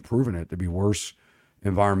 and they've proven it to be worse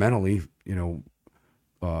environmentally.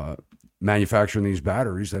 Manufacturing these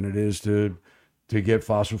batteries than it is to get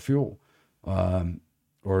fossil fuel.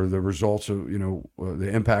 Or the results of the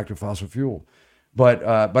impact of fossil fuel, but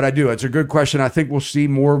I do. It's a good question. I think we'll see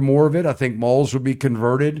more and more of it. I think malls will be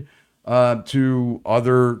converted to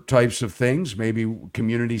other types of things, maybe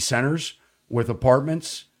community centers with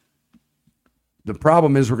apartments. The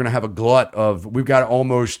problem is we're going to have a glut of. We've got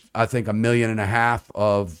almost, I think, 1.5 million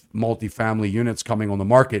of multifamily units coming on the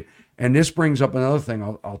market, and this brings up another thing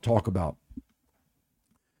I'll talk about.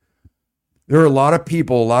 There are a lot of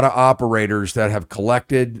people, a lot of operators that have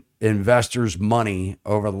collected investors' money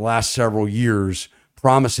over the last several years,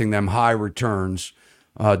 promising them high returns,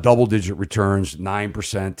 double-digit returns,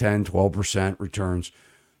 9%, 10, 12% returns.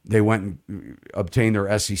 They went and obtained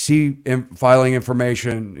their SEC filing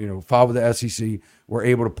information, filed with the SEC, were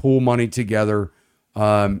able to pool money together,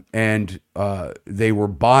 and they were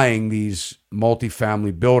buying these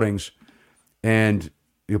multifamily buildings and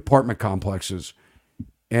the apartment complexes.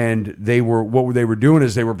 And what they were doing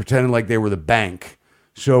is they were pretending like they were the bank.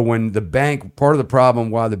 So when the bank, part of the problem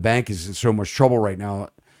why the bank is in so much trouble right now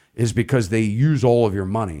is because they use all of your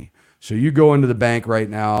money. So you go into the bank right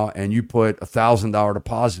now and you put $1,000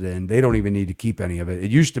 deposit in, they don't even need to keep any of it.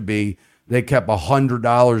 It used to be they kept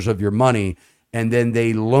 $100 of your money and then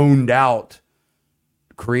they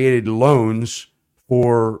created loans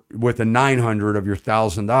with the $900 of your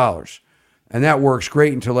 $1,000. And that works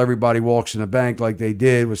great until everybody walks in the bank like they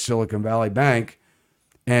did with Silicon Valley Bank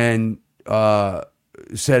and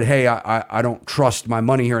said, hey, I don't trust my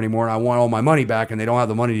money here anymore and I want all my money back, and they don't have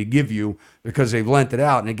the money to give you because they've lent it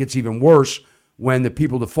out. And it gets even worse when the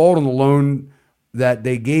people default on the loan that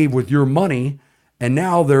they gave with your money, and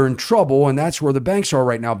now they're in trouble, and that's where the banks are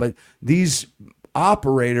right now. But these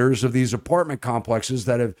operators of these apartment complexes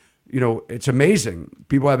that have, it's amazing.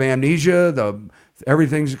 People have amnesia,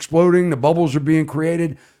 everything's exploding, the bubbles are being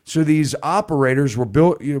created. So these operators were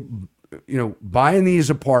built, buying these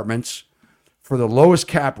apartments for the lowest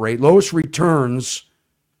cap rate, lowest returns,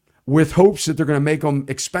 with hopes that they're going to make them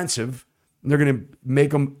expensive and they're going to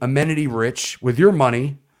make them amenity rich with your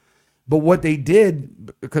money. But what they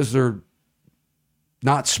did, because they're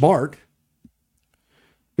not smart,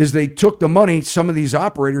 is they took the money. Some of these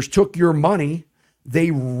operators took your money. They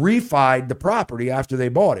refied the property after they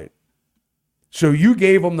bought it. So you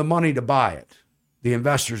gave them the money to buy it. The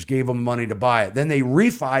investors gave them money to buy it. Then they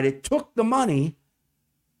refied it, took the money,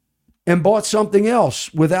 and bought something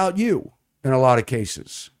else without you in a lot of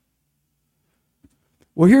cases.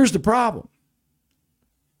 Well, here's the problem.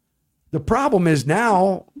 The problem is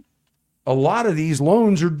now a lot of these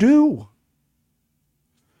loans are due.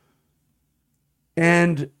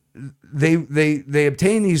 And they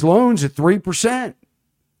obtain these loans at 3%.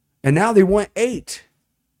 And now they want 8%.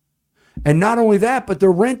 And not only that, but the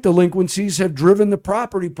rent delinquencies have driven the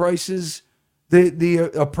property prices,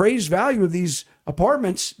 the appraised value of these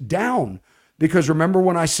apartments down. Because remember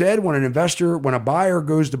when I said when a buyer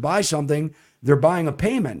goes to buy something, they're buying a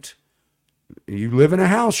payment. You live in a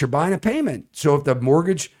house, you're buying a payment. So if the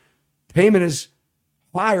mortgage payment is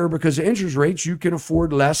higher because of interest rates, you can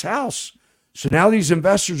afford less house. So now these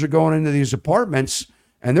investors are going into these apartments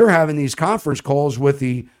and they're having these conference calls with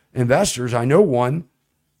the investors. I know one.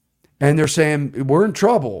 And they're saying, we're in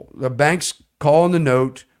trouble. The bank's calling the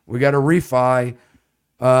note. We got to refi.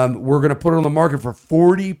 We're going to put it on the market for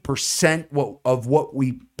 40% of what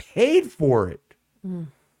we paid for it. Mm.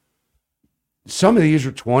 Some of these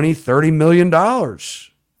are 20, $30 million,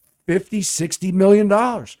 50, $60 million.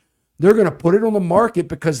 They're going to put it on the market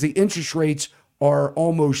because the interest rates are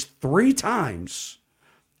almost 3 times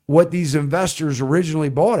what these investors originally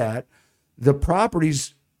bought at. The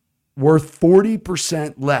property's worth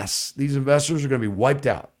 40% less. These investors are going to be wiped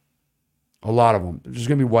out. A lot of them. They're just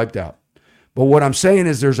going to be wiped out. But what I'm saying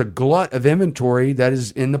is there's a glut of inventory that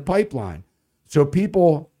is in the pipeline. So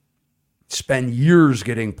people spend years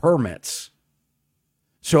getting permits.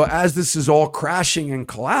 So as this is all crashing and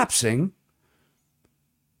collapsing,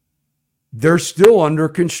 they're still under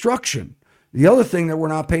construction. The other thing that we're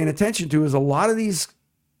not paying attention to is a lot of these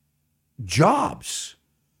jobs,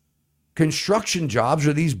 construction jobs,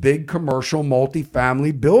 are these big commercial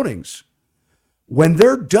multifamily buildings. When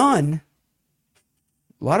they're done,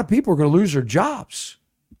 a lot of people are going to lose their jobs.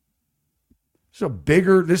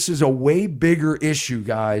 This is a way bigger issue,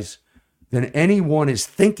 guys, than anyone is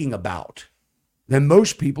thinking about, than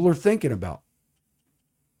most people are thinking about.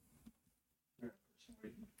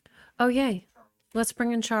 Oh, yay. Let's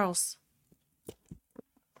bring in Charles.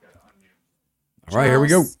 All right, here we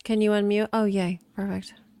go. Can you unmute? Oh, yay.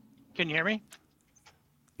 Perfect. Can you hear me?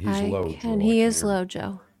 He's low. And he is low,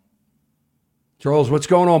 Joe. Charles, what's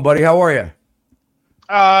going on, buddy? How are you?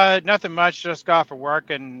 Nothing much. Just got off for work,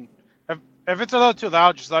 and if it's a little too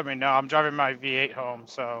loud, just let me know. I'm driving my V8 home,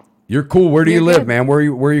 so. You're cool. Where do you live, good. man? Where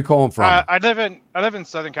are you calling from? I live in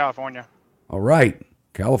Southern California. All right,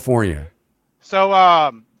 California. So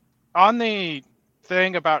on the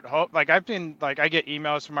thing about home, like I get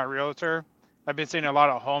emails from my realtor. I've been seeing a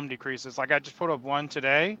lot of home decreases. Like I just put up one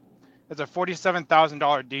today. It's a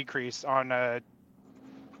 $47,000 decrease on a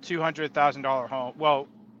 $200,000 home. Well,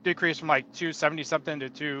 decrease from like 270 something to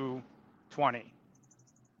 220.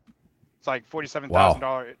 It's like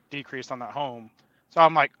 $47,000 decrease on that home. So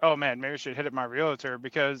I'm like, oh man, maybe I should hit up my realtor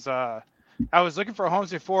because I was looking for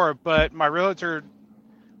homes before, but my realtor,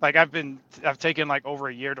 like I've taken like over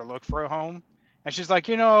a year to look for a home, and she's like,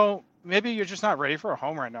 maybe you're just not ready for a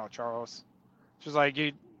home right now, Charles. She's like,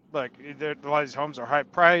 a lot of these homes are high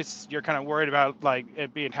price. You're kind of worried about like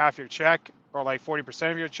it being half your check or like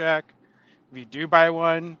 40% of your check if you do buy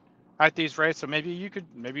one at these rates. So maybe you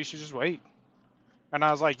should just wait. And I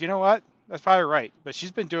was like, you know what? That's probably right. But she's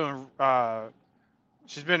been a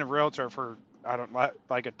realtor for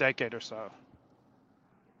like a decade or so.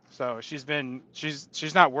 So she's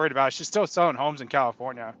not worried about it. She's still selling homes in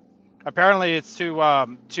California. Apparently it's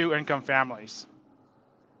to two income families.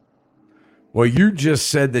 Well, you just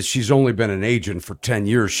said that she's only been an agent for 10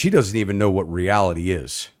 years. She doesn't even know what reality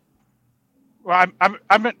is. Well,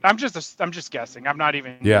 I'm just guessing. I'm not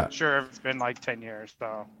even sure if it's been like 10 years.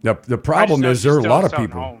 So the problem is there are a lot of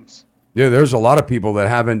people. Homes. Yeah, there's a lot of people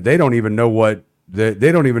that they don't even know what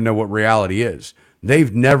reality is.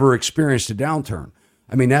 They've never experienced a downturn.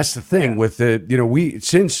 I mean, that's the thing with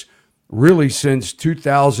since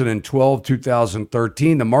 2012,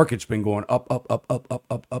 2013, the market's been going up, up, up, up, up,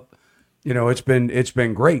 up, up. It's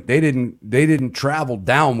been great. They didn't travel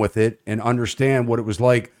down with it and understand what it was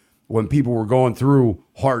like when people were going through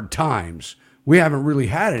hard times. We haven't really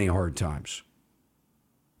had any hard times.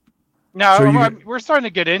 No, so we're starting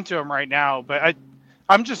to get into them right now, but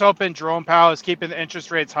I'm just hoping Jerome Powell is keeping the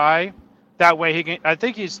interest rates high. That way I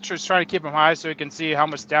think he's just trying to keep them high so he can see how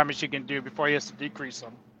much damage he can do before he has to decrease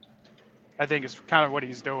them. I think it's kind of what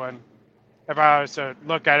he's doing. If I was to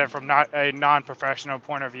look at it from not a non-professional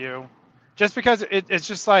point of view, just because it's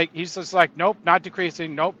just like, he's just like, nope, not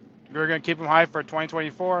decreasing. Nope. We're going to keep them high for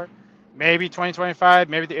 2024, maybe 2025,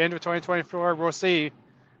 maybe the end of 2024. We'll see.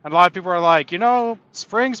 And a lot of people are like,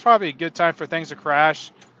 spring's probably a good time for things to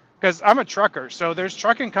crash. Because I'm a trucker, so there's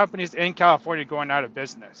trucking companies in California going out of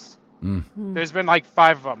business. There's been like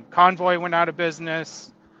 5 of them. Convoy went out of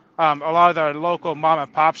business. A lot of the local mom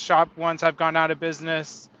and pop shop ones have gone out of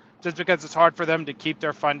business just because it's hard for them to keep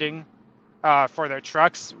their funding for their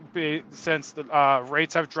trucks since the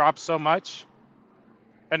rates have dropped so much.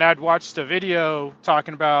 And I'd watched a video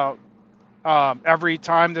talking about every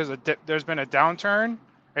time there's been a downturn,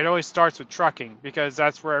 it always starts with trucking because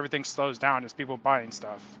that's where everything slows down is people buying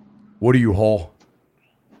stuff. What do you haul?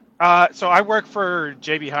 So I work for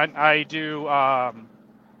JB Hunt. I do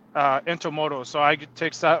intermodal, so I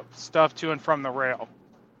take stuff to and from the rail.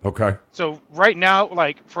 Okay. So right now,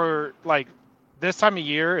 like for like this time of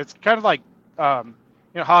year, it's kind of like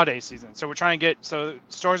holiday season. So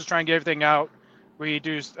stores are trying to get everything out. We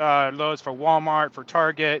do loads for Walmart, for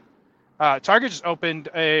Target. Target just opened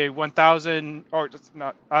a 1,000 or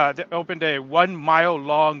not. They opened a 1 mile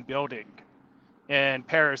long building in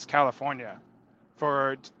Paris, California,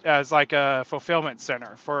 as like a fulfillment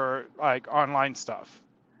center for like online stuff.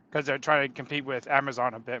 because they're trying to compete with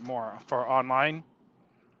Amazon a bit more for online.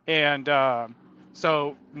 And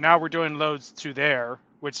so now we're doing loads to there,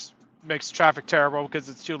 which makes traffic terrible because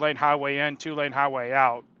it's 2-lane highway in, 2-lane highway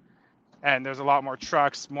out. And there's a lot more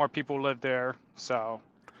trucks, more people live there. So,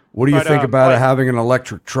 What do you but, think about but- having an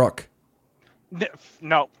electric truck?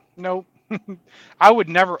 no. I would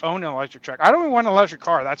never own an electric truck. I don't even want an electric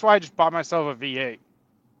car. That's why I just bought myself a V8.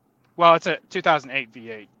 Well, it's a 2008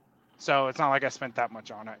 V8. So it's not like I spent that much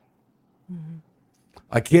on it.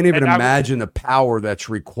 I can't even And I would- imagine the power that's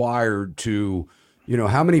required to,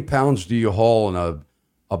 how many pounds do you haul in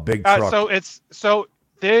a big truck?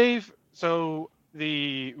 So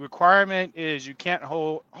the requirement is you can't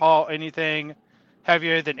haul anything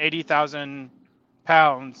heavier than 80,000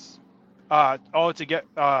 pounds all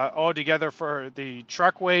together for the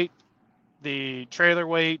truck weight, the trailer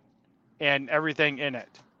weight, and everything in it.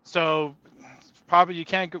 So probably you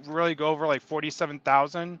can't really go over like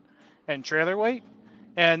 47,000 in trailer weight.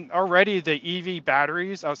 And already the EV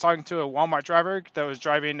batteries, I was talking to a Walmart driver that was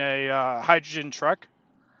driving a hydrogen truck,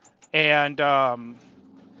 and I'm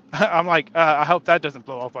like, I hope that doesn't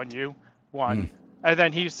blow up on you. One. And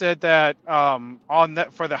then he said that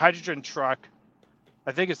for the hydrogen truck,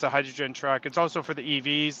 I think it's the hydrogen truck. It's also for the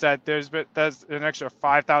EVs that there's an extra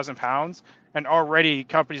 5,000 pounds, and already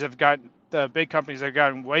the big companies have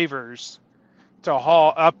gotten waivers to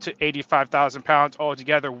haul up to 85,000 pounds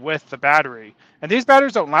altogether with the battery. And these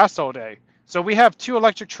batteries don't last all day. So we have 2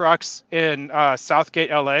 electric trucks in Southgate,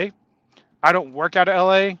 LA. I don't work out of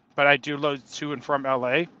LA, but I do load to and from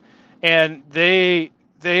LA. And they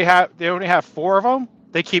only have 4 of them.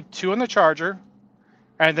 They keep 2 in the charger.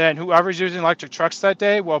 And then whoever's using electric trucks that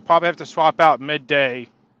day will probably have to swap out midday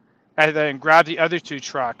and then grab the other 2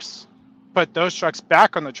 trucks, put those trucks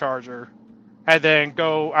back on the charger, and then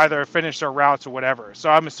go either finish their routes or whatever.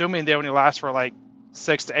 So I'm assuming they only last for like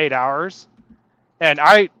 6 to 8 hours. And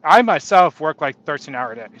I myself work like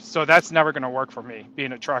 13-hour days. So that's never going to work for me,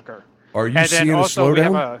 being a trucker. Are you And seeing then a also we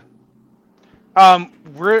slowdown? have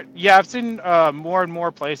I've seen more and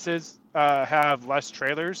more places have less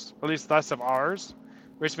trailers, at least less of ours,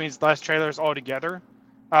 which means less trailers altogether.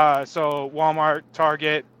 So Walmart,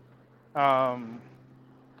 Target,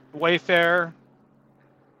 Wayfair,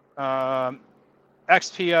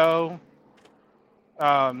 XPO,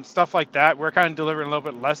 stuff like that. We're kind of delivering a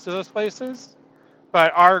little bit less to those places,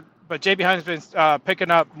 but JB Hunt's been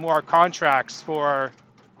picking up more contracts for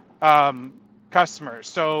customers.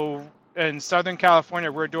 So in Southern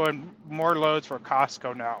California, we're doing more loads for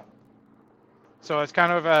Costco now. So it's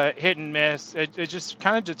kind of a hit and miss. It just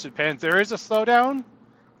kind of just depends. There is a slowdown,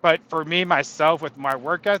 but for me, myself, with my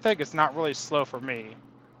work ethic, it's not really slow for me.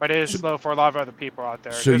 But it is slow for a lot of other people out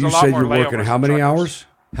there. So There's you a lot said more you're working layovers how than many truckers. hours?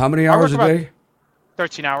 How many I hours a work about day?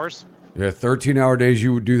 13 hours, Yeah, 13-hour days.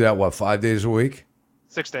 You would do that, what, 5 days a week?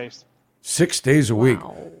 6 days. 6 days a week.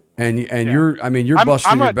 Wow. And Yeah. you're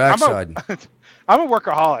busting your backside. I'm a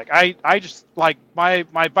workaholic. I just like my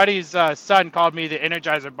buddy's son called me the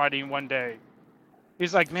Energizer Bunny one day.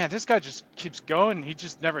 He's like, man, this guy just keeps going. He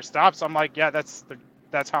just never stops. I'm like, yeah, that's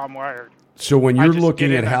how I'm wired. So when I you're just looking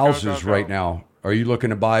get at in and go, houses go, right go. now, are you looking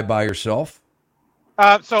to buy by yourself?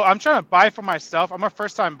 So I'm trying to buy for myself. I'm a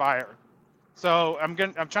first-time buyer, so I'm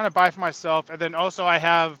trying to buy for myself, and then also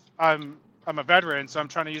I'm a veteran, so I'm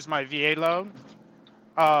trying to use my VA loan.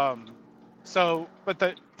 But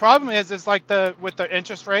the problem is like with the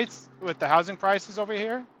interest rates, with the housing prices over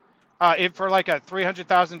here, for like a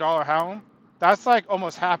 $300,000 home, that's like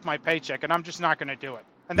almost half my paycheck, and I'm just not going to do it.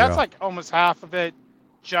 And that's Yeah. like almost half of it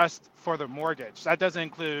just for the mortgage. That doesn't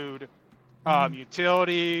include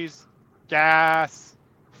utilities, gas,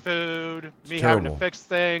 food, me having to terrible. fix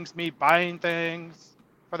things, me buying things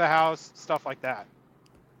for the house, stuff like that.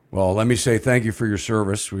 Well, let me say thank you for your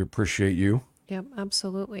service. We appreciate you. Yep,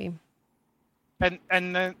 absolutely. And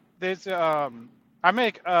then there's I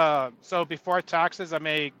make so before taxes I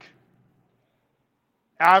make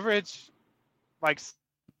average like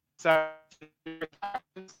 7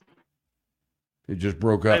 taxes. It just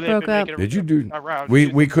broke up. They've been Broke up. making Did you do? around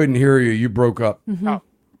We couldn't hear you. You broke up. Mhm.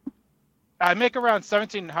 I make around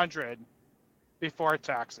 1,700 before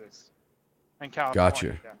taxes in California.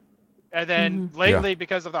 Gotcha. And then lately,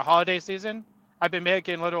 because of the holiday season, I've been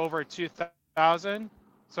making a little over 2,000.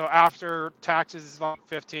 So after taxes is like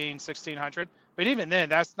 1,600. But even then,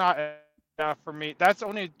 that's not enough for me. That's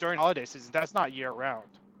only during holiday season. That's not year round.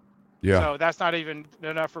 Yeah. So that's not even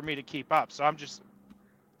enough for me to keep up. So I'm just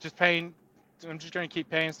paying. I'm just going to keep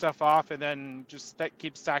paying stuff off and then just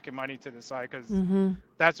keep stacking money to the side because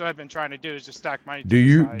that's what I've been trying to do is just stack money. Do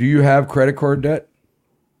you have credit card debt?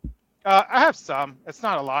 I have some. It's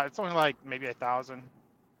not a lot. It's only like maybe 1,000.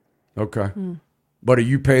 Okay. But do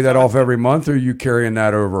you pay that off every month, or are you carrying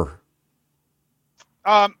that over?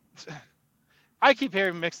 Um, I keep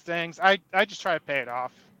hearing mixed things. I just try to pay it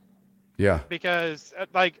off Yeah. because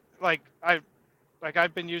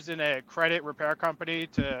I've been using a credit repair company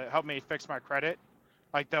to help me fix my credit.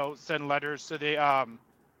 Like they'll send letters to the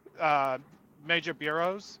uh, major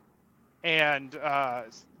bureaus, and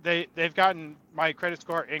they've gotten my credit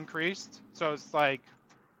score increased. So it's like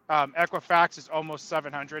Equifax is almost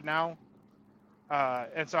 700 now,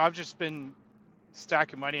 and so I've just been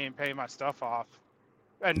stacking money and paying my stuff off.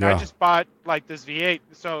 And I Yeah. just bought like this V8,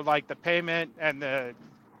 so like the payment and the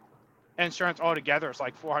insurance all together is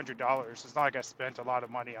like $400. It's not like I spent a lot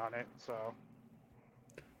of money on it. So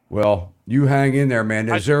Well, you hang in there,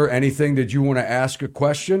 man. I, Is there anything that you want to ask a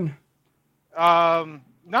question?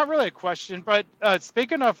 not really a question, but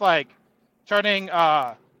speaking of like turning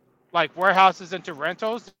like warehouses into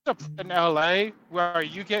rentals, there's a place in LA where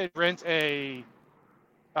you can rent a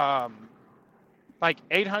um like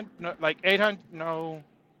 800 no, like 800 no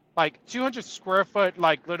like 200 square foot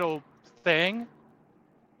like little thing,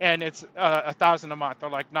 and it's 1,000 a month or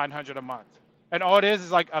like 900 a month, and all it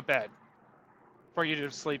is like a bed for you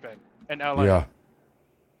to sleep in LA. Yeah.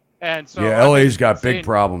 And so Yeah, I've LA's been got big seeing,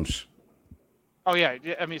 problems. oh yeah,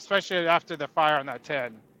 I mean especially after the fire on that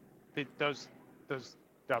 10, those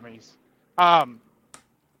dummies. Um,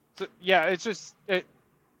 so yeah, it's just it.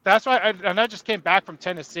 That's why and I just came back from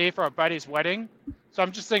Tennessee for a buddy's wedding, so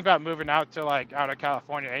I'm just thinking about moving out of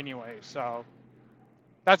California anyway. So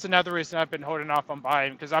that's another reason I've been holding off on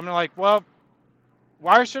buying, because I'm like, well,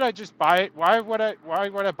 why should I just buy it? Why would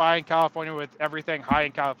I buy in California with everything high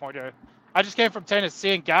in California? I just came from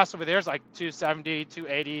Tennessee, and gas over there is like 270,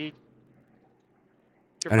 280.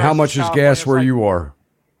 And how much is gas where you are?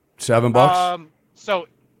 $7? So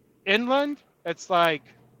inland it's like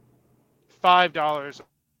 $5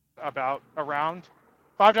 around.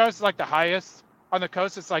 $5 is like the highest. On the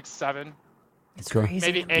coast it's like 7, It's Okay. crazy.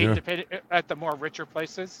 maybe 8 Yeah. depending at the more richer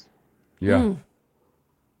places. Yeah.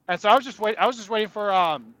 And so I was just waiting for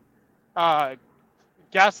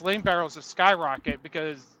gasoline barrels to skyrocket,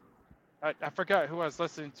 because I forgot who I was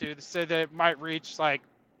listening to. They said that it might reach like,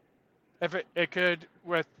 if it could,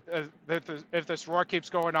 with if this war keeps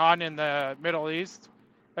going on in the Middle East,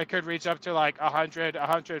 it could reach up to like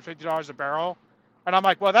 $150 a barrel. And I'm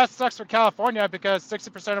like, well, that sucks for California, because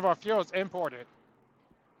 60% of our fuel is imported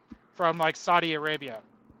from like Saudi Arabia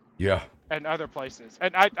Yeah. and other places.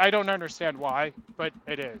 And I don't understand why, but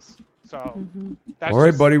it is. So that's All right,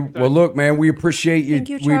 just buddy. the- Well, look, man, we appreciate you. Thank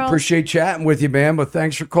you, We Charles. appreciate chatting with you, man. But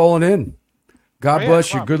thanks for calling in. God Oh, yeah,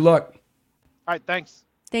 bless no you. problem. Good luck. All right, thanks.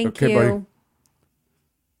 Thank Okay, you. buddy.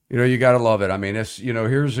 You know, you got to love it. I mean, it's,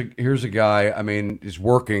 here's a guy. I mean, is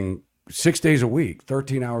working 6 days a week,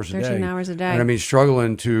 13 hours a day. 13 hours a day. And I mean,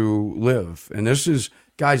 struggling to live. And this is,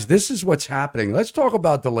 guys, this is what's happening. Let's talk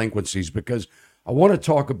about delinquencies, because I want to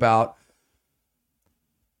talk about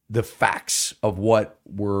the facts of what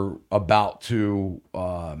we're about to,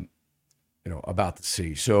 about to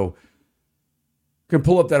see. So you can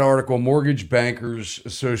pull up that article,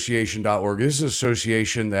 mortgagebankersassociation.org. This is an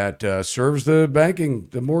association that serves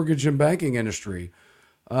the mortgage and banking industry.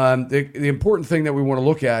 The important thing that we want to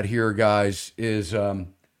look at here, guys, is I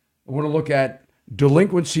want to look at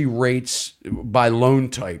delinquency rates by loan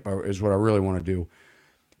type, is what I really want to do.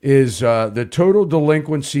 Is the total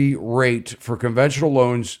delinquency rate for conventional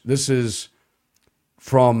loans. This is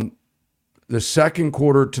from the second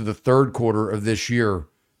quarter to the third quarter of this year.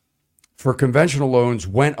 For conventional loans,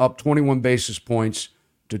 went up 21 basis points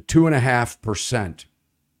to 2.5%.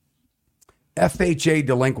 FHA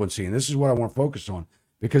delinquency, and this is what I want to focus on,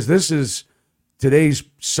 because this is today's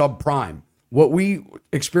subprime. What we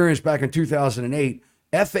experienced back in 2008,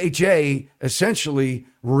 FHA essentially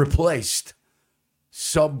replaced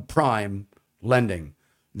subprime lending.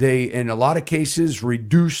 They, in a lot of cases,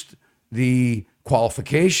 reduced the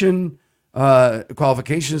qualifications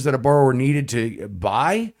that a borrower needed to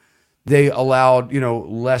buy. They allowed,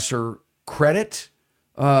 lesser credit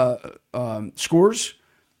scores,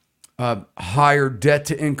 higher debt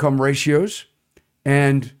to income ratios,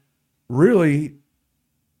 and really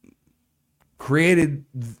created,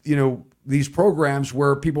 these programs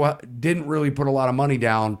where people didn't really put a lot of money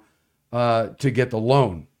down to get the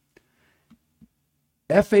loan.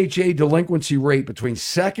 FHA delinquency rate between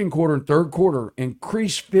second quarter and third quarter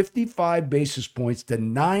increased 55 basis points to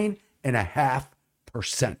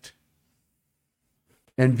 9.5%.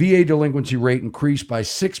 And VA delinquency rate increased by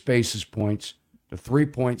 6 basis points to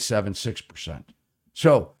 3.76%.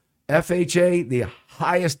 So FHA, the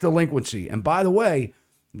highest delinquency. And by the way,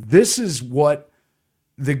 this is what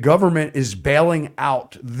the government is bailing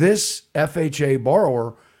out. This FHA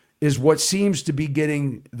borrower is what seems to be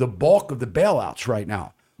getting the bulk of the bailouts right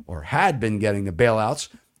now, or had been getting the bailouts,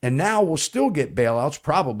 and now will still get bailouts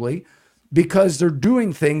probably because they're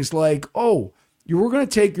doing things like, oh, we're going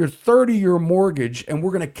to take your 30-year mortgage and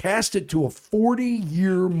we're going to cast it to a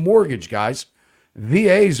 40-year mortgage, guys.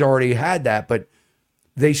 VA's already had that, but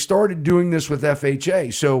they started doing this with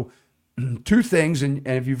FHA. So two things, and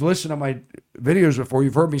if you've listened to my videos before,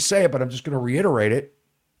 you've heard me say it, but I'm just going to reiterate it.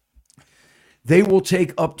 They will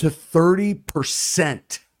take up to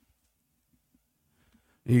 30%.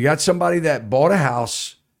 You got somebody that bought a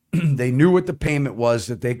house, they knew what the payment was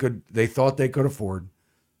that they thought they could afford.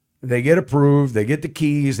 They get approved, they get the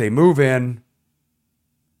keys, they move in.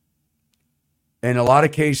 In a lot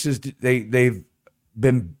of cases, they've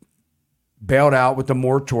been bailed out with the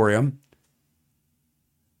moratorium.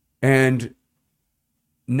 And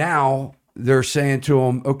now they're saying to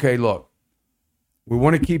them, okay, look, we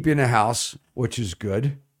want to keep you in the house, which is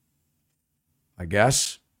good, I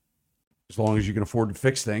guess, as long as you can afford to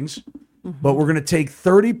fix things. Mm-hmm. But we're going to take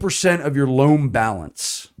 30% of your loan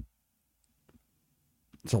balance.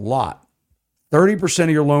 It's a lot. 30% of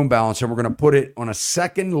your loan balance, and we're going to put it on a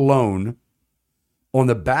second loan on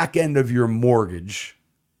the back end of your mortgage.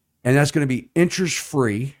 And that's going to be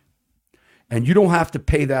interest-free. And you don't have to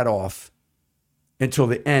pay that off until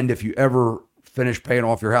the end if you ever finish paying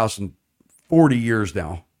off your house in 40 years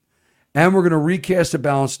now. And we're going to recast the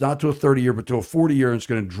balance not to a 30-year, but to a 40-year, and it's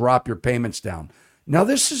going to drop your payments down. Now,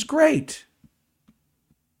 this is great.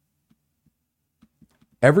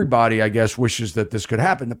 Everybody, I guess, wishes that this could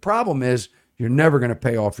happen. The problem is you're never going to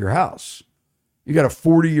pay off your house. You got a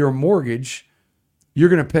 40-year mortgage. You're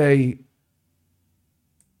going to pay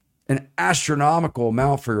an astronomical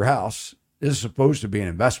amount for your house. This is supposed to be an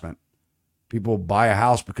investment. People buy a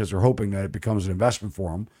house because they're hoping that it becomes an investment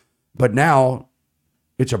for them. But now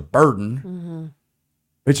it's a burden. Mm-hmm.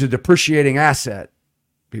 It's a depreciating asset.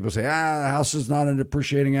 People say, the house is not a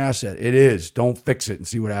depreciating asset. It is. Don't fix it and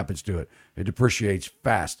see what happens to it. It depreciates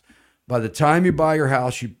fast. By the time you buy your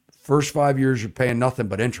house, first 5 years, you're paying nothing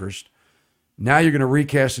but interest. Now you're going to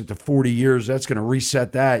recast it to 40 years. That's going to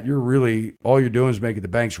reset that. All you're doing is making the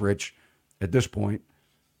banks rich at this point.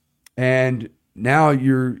 And now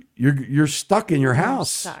you're stuck in your house.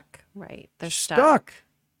 Stuck, right. They're stuck.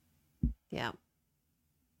 Yeah.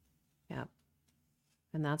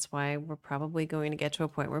 And that's why we're probably going to get to a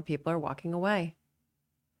point where people are walking away.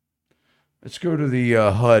 Let's go to the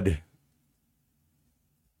HUD,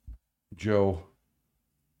 Joe.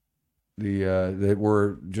 That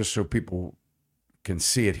we're just so people can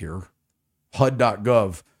see it here.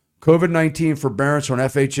 HUD.gov. COVID-19 forbearance on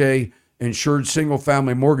FHA insured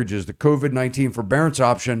single-family mortgages. The COVID-19 forbearance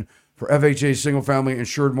option for FHA single-family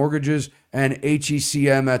insured mortgages, and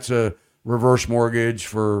HECM, that's a reverse mortgage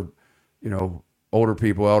for, older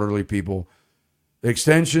people, elderly people. The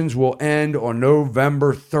extensions will end on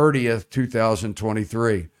November 30th,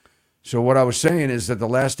 2023. So what I was saying is that the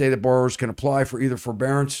last day that borrowers can apply for either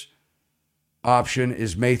forbearance option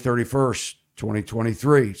is May 31st,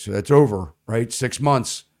 2023. So that's over, right? 6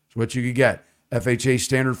 months is what you could get. FHA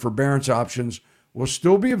standard forbearance options will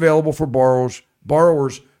still be available for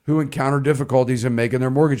borrowers who encounter difficulties in making their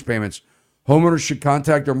mortgage payments. Homeowners should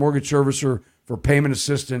contact their mortgage servicer for payment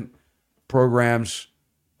assistance programs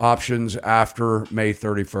options after May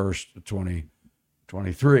 31st,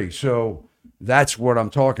 2023. So that's what I'm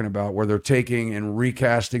talking about, where they're taking and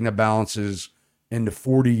recasting the balances into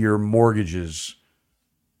 40-year mortgages.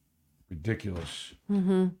 Ridiculous.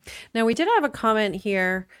 Mm-hmm. Now, we did have a comment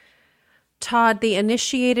here. Todd, they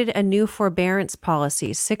initiated a new forbearance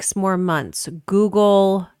policy, 6 more months.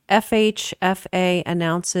 Google FHFA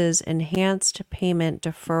announces enhanced payment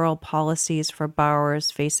deferral policies for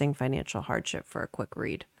borrowers facing financial hardship, for a quick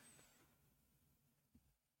read.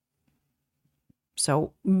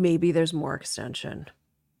 So maybe there's more extension.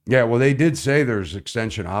 Yeah, well, they did say there's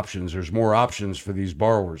extension options. There's more options for these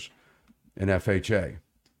borrowers in FHA.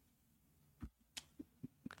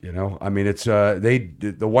 It's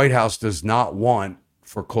the White House does not want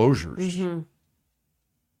foreclosures. Mm-hmm.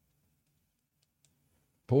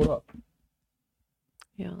 Pull it up.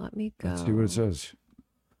 Yeah, let me go. Let's see what it says.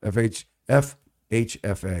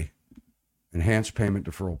 FHFA, enhanced payment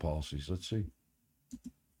deferral policies. Let's see.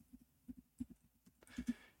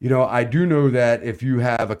 I do know that if you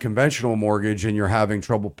have a conventional mortgage and you're having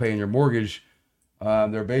trouble paying your mortgage,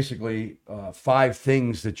 there are basically 5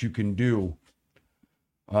 things that you can do.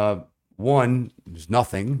 One is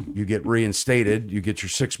nothing. You get reinstated. You get your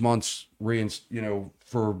 6 months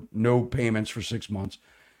for no payments for 6 months.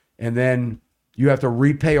 And then You have to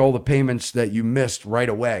repay all the payments that you missed right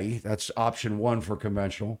away. That's option 1 for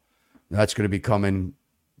conventional. That's going to be coming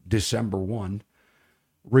December 1.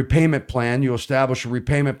 Repayment plan. You establish a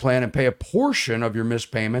repayment plan and pay a portion of your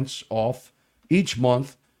missed payments off each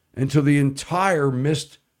month until the entire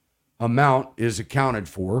missed amount is accounted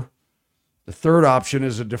for. The third option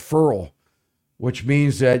is a deferral, which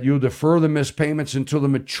means that you'll defer the missed payments until the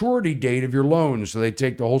maturity date of your loan. So they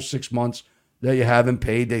take the whole 6 months that you haven't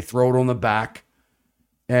paid, they throw it on the back,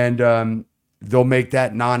 and they'll make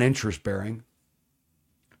that non-interest bearing.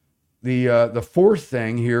 The fourth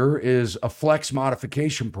thing here is a flex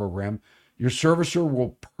modification program. Your servicer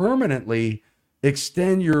will permanently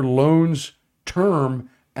extend your loan's term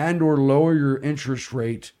and or lower your interest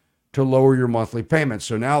rate to lower your monthly payments.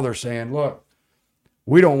 So now they're saying, look,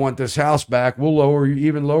 we don't want this house back. We'll lower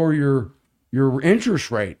your interest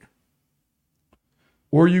rate.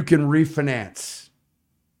 Or you can refinance.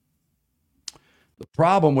 The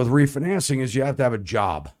problem with refinancing is you have to have a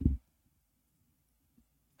job. And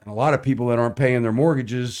a lot of people that aren't paying their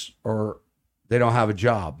mortgages, or they don't have a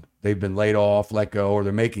job. They've been laid off, let go, or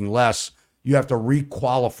they're making less. You have to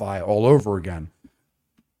requalify all over again.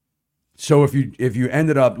 So if you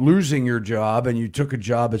ended up losing your job and you took a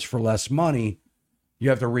job that's for less money, you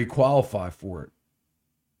have to requalify for it.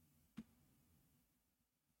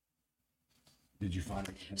 Did you find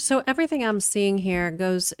it? So everything I'm seeing here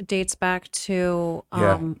dates back to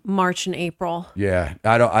March and April. Yeah,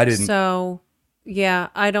 I didn't. So yeah,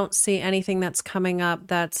 I don't see anything that's coming up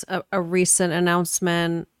that's a recent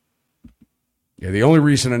announcement. Yeah, the only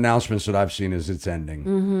recent announcements that I've seen is it's ending.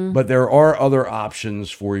 Mm-hmm. But there are other options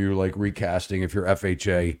for you, like recasting if you're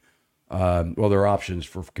FHA. Well, there are options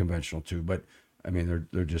for conventional too, but I mean,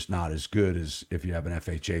 they're just not as good as if you have an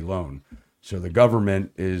FHA loan. So the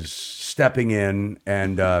government is stepping in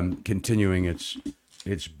and continuing its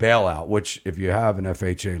bailout, which if you have an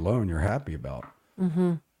FHA loan, you're happy about.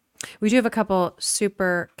 Mm-hmm. We do have a couple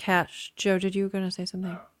super cash. Joe, did you going to say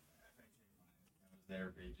something?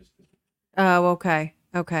 Oh, okay.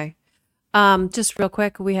 Okay. Just real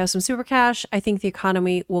quick, we have some super cash. I think the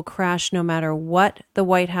economy will crash no matter what the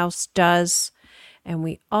White House does. And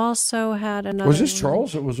we also had another. Was this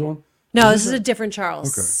Charles that was on? No, this is a different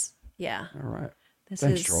Charles. Okay. Yeah. All right.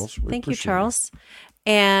 Thanks, Charles. Thank you, Charles.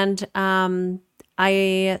 And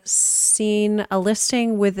I seen a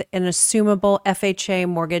listing with an assumable FHA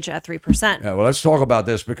mortgage at 3%. Yeah, well, let's talk about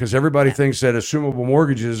this because everybody thinks that assumable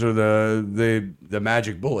mortgages are the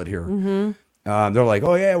magic bullet here. Mm-hmm. They're like,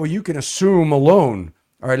 oh, yeah, well, you can assume a loan.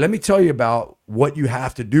 All right, let me tell you about what you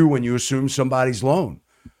have to do when you assume somebody's loan.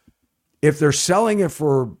 If they're selling it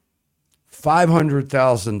for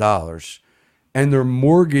 $500,000 and their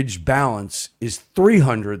mortgage balance is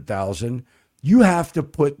 $300,000, you have to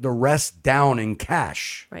put the rest down in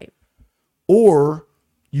cash. Right. Or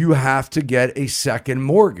you have to get a second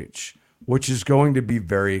mortgage, which is going to be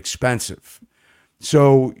very expensive.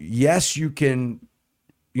 So, yes, you can,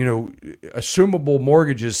 assumable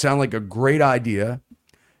mortgages sound like a great idea,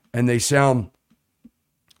 and they sound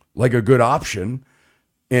like a good option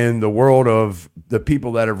in the world of the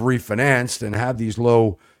people that have refinanced and have these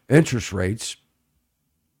low interest rates.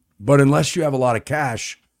 But unless you have a lot of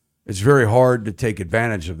cash, it's very hard to take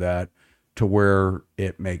advantage of that to where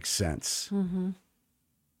it makes sense. Mm-hmm.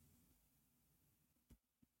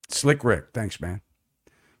 Slick Rick, thanks, man.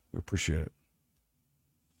 We appreciate it.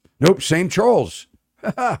 Nope, same Charles.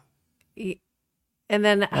 And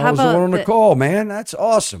then I was the one on the call, man. That's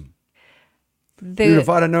awesome. Dude, if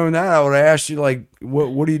I'd have known that, I would have asked you, like,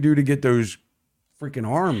 what do you do to get those freaking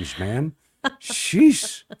arms, man?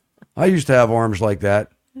 Sheesh. I used to have arms like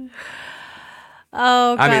that.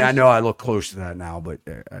 Oh, gosh. I mean, I know I look close to that now, but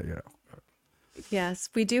Yes,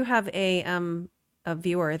 we do have a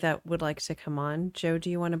viewer that would like to come on. Joe, do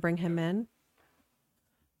you want to bring him in?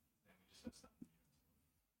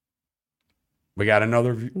 We got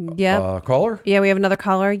another caller? Yeah, we have another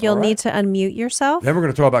caller. You'll need to unmute yourself. Then we're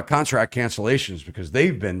going to talk about contract cancellations because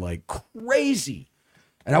they've been like crazy.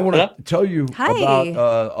 And I want to tell you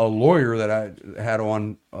about a lawyer that I had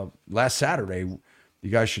on last Saturday. You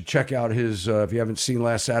guys should check out his, if you haven't seen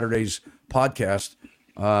last Saturday's podcast,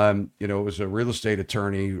 it was a real estate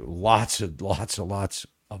attorney, lots of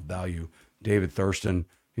value. David Thurston,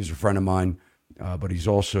 he's a friend of mine, but he's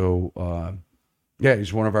also,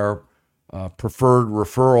 he's one of our preferred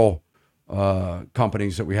referral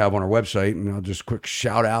companies that we have on our website. And I'll just quick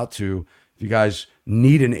shout out to, if you guys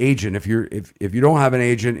need an agent, if you don't have an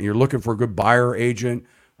agent and you're looking for a good buyer agent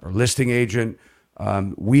or listing agent,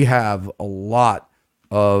 we have a lot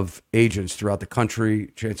of agents throughout the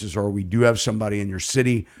country. Chances are we do have somebody in your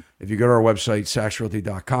city. If you go to our website,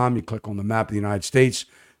 saxrealty.com, you click on the map of the United States.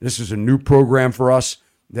 This is a new program for us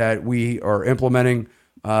that we are implementing.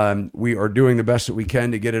 We are doing the best that we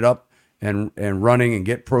can to get it up and running and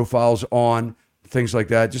get profiles on, things like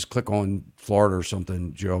that. Just click on Florida or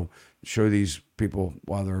something, Joe. Show these people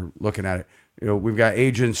while they're looking at it. We've got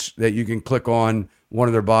agents that you can click on one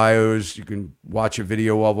of their bios. You can watch a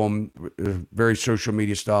video of them, very social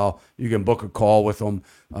media style. You can book a call with them.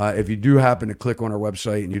 If you do happen to click on our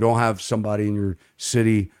website and you don't have somebody in your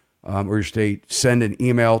city or your state, send an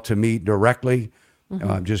email to me directly.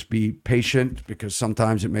 Just be patient, because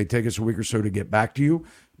sometimes it may take us a week or so to get back to you,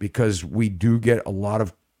 because we do get a lot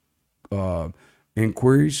of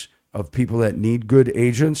inquiries of people that need good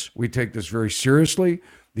agents. We take this very seriously.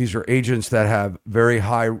 These are agents that have very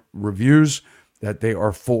high reviews, that they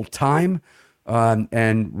are full-time,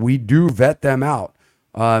 and we do vet them out.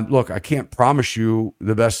 Look, I can't promise you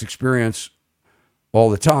the best experience all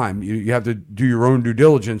the time. You have to do your own due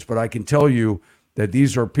diligence, but I can tell you that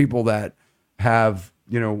these are people that have,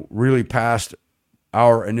 really passed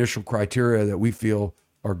our initial criteria that we feel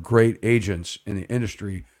are great agents in the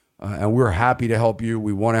industry. And we're happy to help you.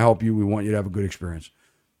 We want to help you. We want you to have a good experience.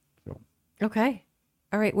 So. Okay.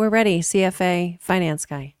 All right. We're ready. CFA finance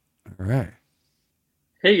guy. All right.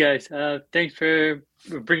 Hey guys. Thanks for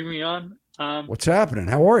bringing me on. What's happening?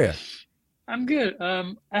 How are you? I'm good.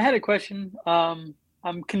 I had a question. I'm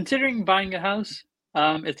considering buying a house.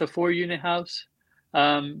 It's a 4-unit house.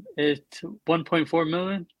 It's 1.4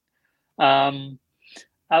 million.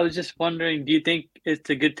 I was just wondering, do you think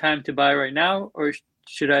it's a good time to buy right now, or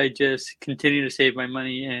should I just continue to save my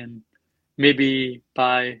money and maybe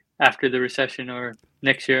buy after the recession or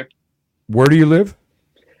next year? Where do you live?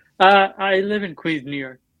 I live in Queens, New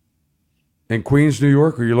York. In Queens, New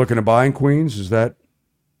York? Are you looking to buy in Queens? Is that?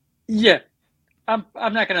 Yeah. I'm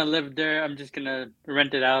not gonna live there. I'm just gonna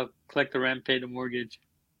rent it out, collect the rent, pay the mortgage,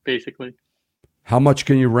 basically. How much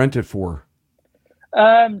can you rent it for?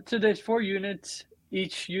 So there's 4 units.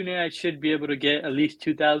 Each unit I should be able to get at least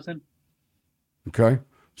 2,000. Okay.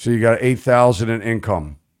 So you got 8,000 in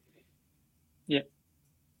income. Yeah.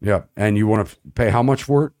 Yeah. And you want to pay how much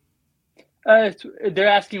for it? They're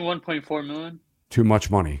asking 1.4 million. Too much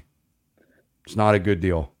money. It's not a good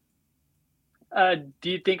deal. Do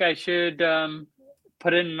you think I should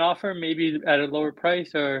put in an offer, maybe at a lower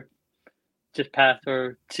price, or just pass,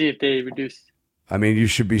 or see if they reduce? I mean, you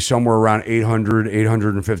should be somewhere around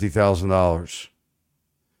 $850,000.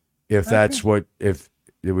 If that's what, if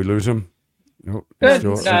did we lose him? No,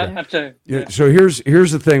 I'm sorry. Yeah. So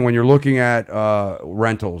here's the thing: when you're looking at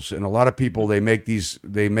rentals, and a lot of people they make this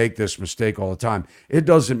mistake all the time. It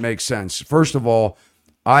doesn't make sense. First of all,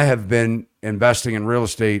 I have been investing in real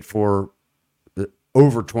estate for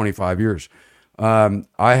over 25 years. I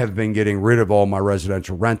have been getting rid of all my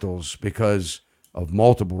residential rentals because of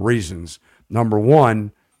multiple reasons. Number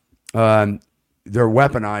one, they're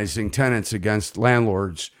weaponizing tenants against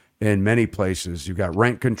landlords in many places. You've got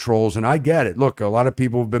rent controls, and I get it. Look, a lot of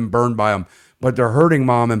people have been burned by them, but they're hurting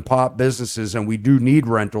mom and pop businesses, and we do need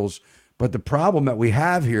rentals. But the problem that we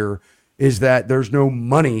have here is that there's no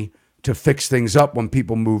money to fix things up when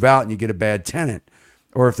people move out and you get a bad tenant,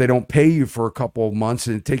 or if they don't pay you for a couple of months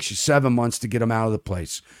and it takes you 7 months to get them out of the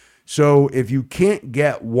place. So if you can't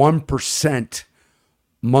get 1%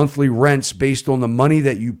 monthly rents based on the money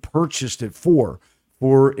that you purchased it for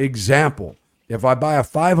example, if I buy a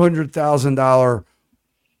 $500,000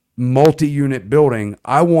 multi-unit building,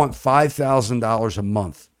 I want $5,000 a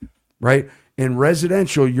month, right? In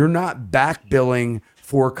residential, you're not back billing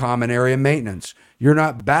for common area maintenance. You're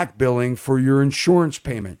not back billing for your insurance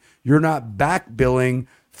payment. You're not back billing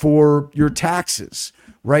for your taxes,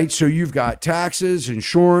 right? So you've got taxes,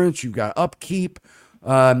 insurance, you've got upkeep.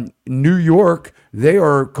 New York, they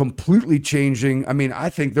are completely changing. I mean, I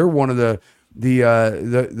think they're one of the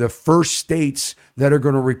first states that are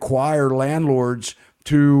going to require landlords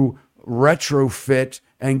to retrofit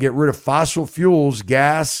and get rid of fossil fuels,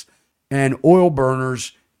 gas, and oil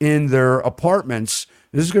burners in their apartments.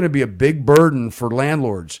 This is going to be a big burden for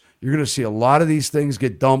landlords. You're going to see a lot of these things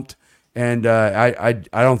get dumped, and I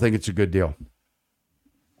don't think it's a good deal.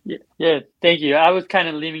 Yeah, thank you. I was kind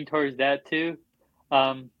of leaning towards that too.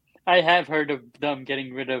 I have heard of them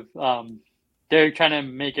getting rid of. They're trying to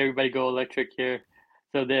make everybody go electric here,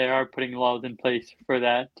 so they are putting laws in place for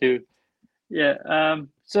that too. Yeah.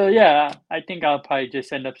 So yeah, I think I'll probably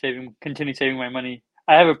just end up continue saving my money.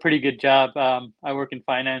 I have a pretty good job. I work in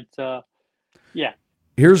finance. Yeah.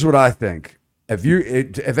 Here's what I think.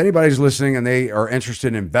 If anybody's listening and they are interested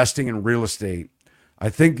in investing in real estate, I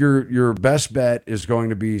think your best bet is going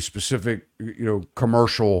to be specific,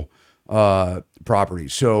 commercial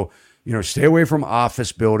properties. So, stay away from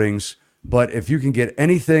office buildings. But if you can get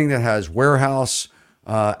anything that has warehouse,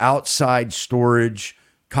 outside storage,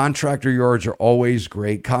 contractor yards are always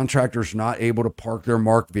great. Contractors not able to park their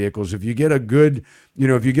marked vehicles. If you get a good,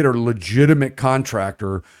 if you get a legitimate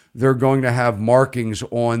contractor, they're going to have markings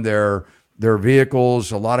on their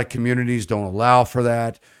vehicles. A lot of communities don't allow for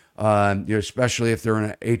that. Especially if they're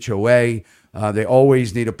in an HOA, they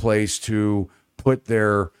always need a place to put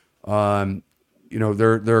their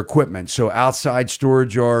equipment. So outside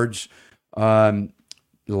storage yards,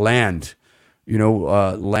 land,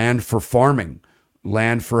 land for farming,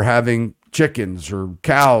 land for having chickens or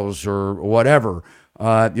cows or whatever.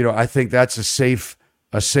 I think that's a safe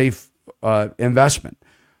investment,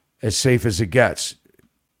 as safe as it gets.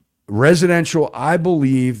 Residential, I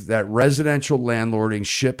believe that residential landlording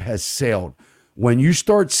ship has sailed. When you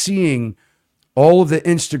start seeing all of the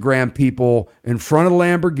Instagram people in front of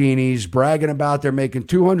Lamborghinis bragging about they're making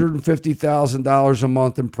 $250,000 a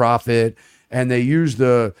month in profit, and they use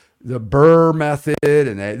the Burr method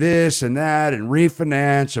and this and that and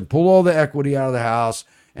refinance and pull all the equity out of the house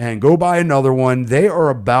and go buy another one, they are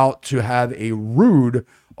about to have a rude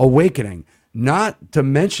awakening. Not to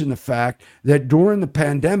mention the fact that during the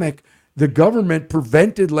pandemic, the government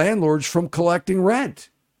prevented landlords from collecting rent.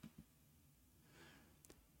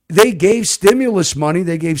 They gave stimulus money.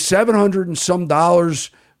 They gave $700 and some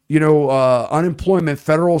dollars, unemployment,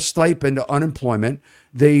 federal stipend to unemployment.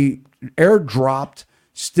 They airdropped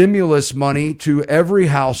stimulus money to every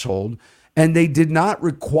household, and they did not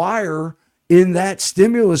require in that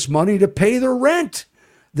stimulus money to pay their rent.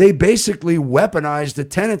 They basically weaponized the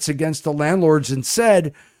tenants against the landlords and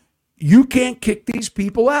said, you can't kick these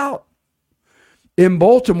people out. In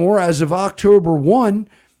Baltimore, as of October 1,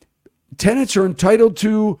 tenants are entitled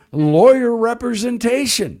to lawyer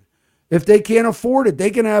representation. If they can't afford it,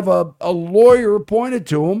 they can have a lawyer appointed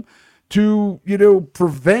to them to,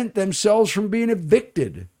 prevent themselves from being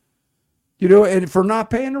evicted, and for not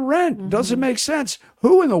paying the rent. Mm-hmm. Doesn't make sense.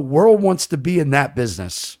 Who in the world wants to be in that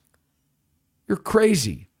business? You're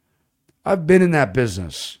crazy. I've been in that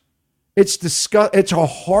business. It's a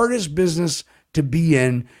hardest business to be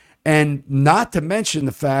in, and not to mention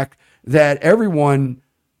the fact that everyone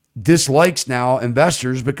dislikes now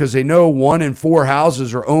investors because they know 1 in 4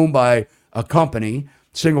 houses are owned by a company,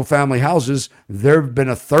 single family houses. There have been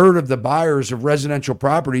a third of the buyers of residential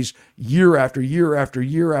properties year after year after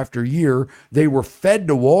year after year. They were fed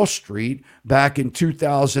to Wall Street back in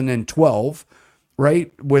 2012.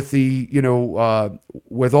 Right, with the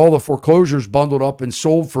with all the foreclosures bundled up and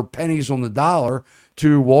sold for pennies on the dollar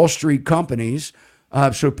to Wall Street companies,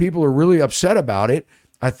 so people are really upset about it.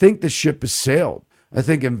 I think the ship has sailed. I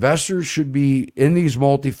think investors should be in these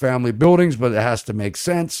multifamily buildings, but it has to make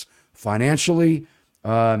sense financially,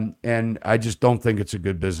 and I just don't think it's a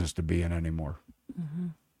good business to be in anymore. Mm-hmm.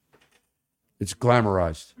 It's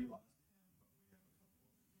glamorized.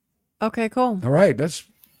 Okay, cool. All right, let's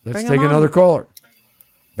take another caller.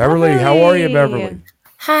 Beverly, how are you, Beverly?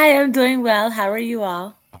 Hi, I'm doing well. How are you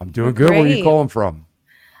all? I'm doing good. Where are you calling from?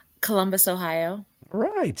 Columbus, Ohio. All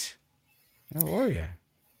right. How are you?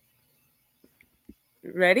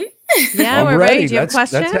 Ready? Yeah, we're ready. Do you have a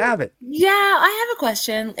question? Let's have it. Yeah, I have a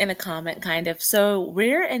question and a comment, kind of. So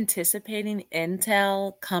we're anticipating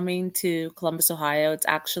Intel coming to Columbus, Ohio. It's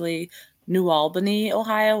actually New Albany,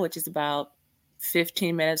 Ohio, which is about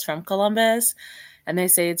 15 minutes from Columbus. And they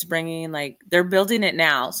say it's bringing, they're building it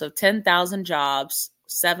now. So 10,000 jobs,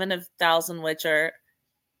 7,000 which are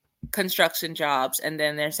construction jobs. And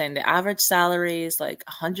then they're saying the average salary is like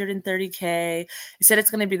 $130K. They said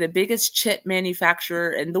it's going to be the biggest chip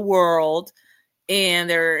manufacturer in the world. And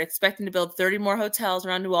they're expecting to build 30 more hotels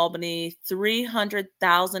around New Albany,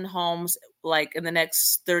 300,000 homes in the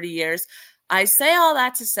next 30 years. I say all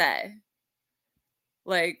that to say,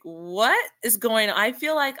 what is going on? I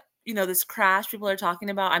feel like, this crash people are talking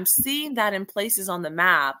about, I'm seeing that in places on the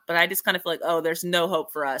map, but I just kind of feel like, there's no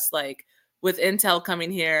hope for us. With Intel coming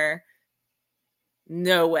here,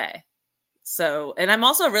 no way. So, and I'm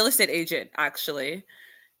also a real estate agent, actually.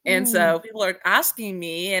 And so people are asking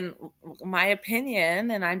me and my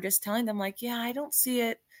opinion, and I'm just telling them I don't see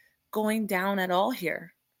it going down at all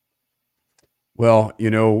here. Well,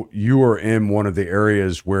 you are in one of the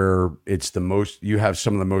areas where you have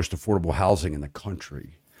some of the most affordable housing in the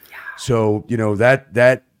country. So,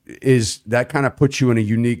 that kind of puts you in a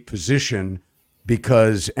unique position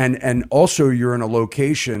because, and also you're in a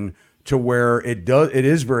location to where it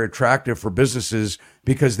is very attractive for businesses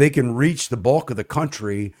because they can reach the bulk of the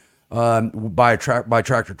country by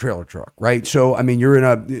tractor trailer truck, right? So, I mean, you're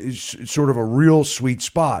in sort of a real sweet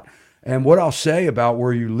spot. And what I'll say about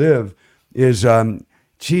where you live is,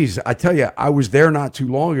 geez, I tell you, I was there not too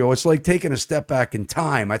long ago. It's like taking a step back in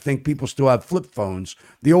time. I think people still have flip phones,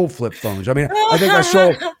 the old flip phones. I mean, I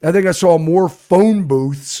think I saw more phone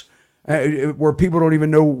booths where people don't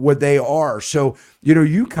even know what they are. So,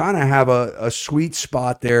 you kind of have a sweet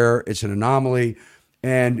spot there. It's an anomaly.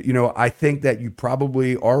 And, I think that you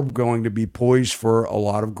probably are going to be poised for a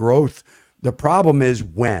lot of growth. The problem is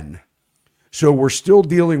when. So we're still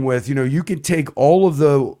dealing with, you can take all of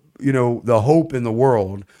the, the hope in the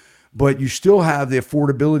world, but you still have the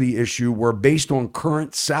affordability issue where based on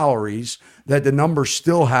current salaries that the numbers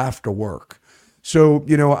still have to work. So,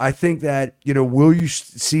 I think that, will you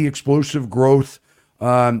see explosive growth,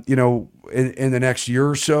 in the next year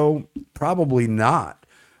or so? Probably not.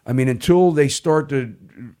 I mean, until they start to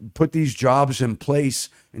put these jobs in place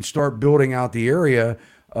and start building out the area,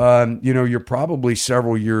 you're probably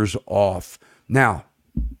several years off. Now,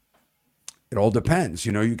 it all depends.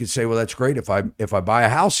 You could say, well, that's great. If I buy a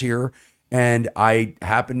house here and I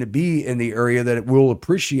happen to be in the area that it will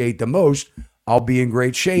appreciate the most, I'll be in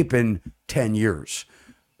great shape in 10 years.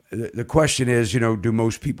 The question is, do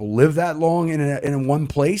most people live that long in one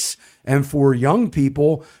place? And for young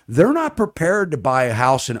people, they're not prepared to buy a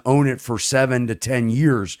house and own it for 7 to 10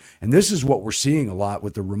 years. And this is what we're seeing a lot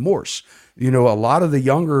with the remorse. A lot of the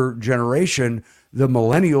younger generation, the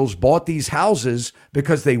millennials, bought these houses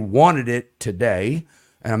because they wanted it today.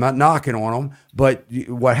 And I'm not knocking on them, but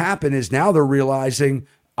what happened is now they're realizing,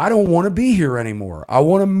 I don't want to be here anymore. I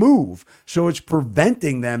want to move. So it's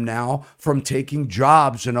preventing them now from taking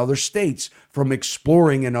jobs in other states, from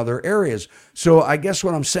exploring in other areas. So I guess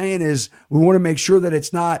what I'm saying is we want to make sure that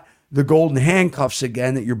it's not the golden handcuffs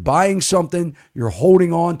again, that you're buying something, you're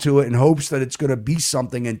holding on to it in hopes that it's going to be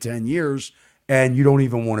something in 10 years, and you don't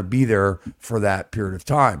even want to be there for that period of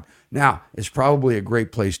time. Now, it's probably a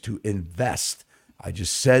great place to invest. I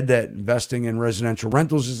just said that investing in residential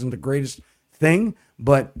rentals isn't the greatest thing,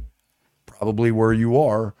 but probably where you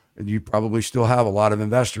are, you probably still have a lot of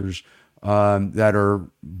investors that are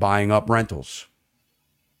buying up rentals.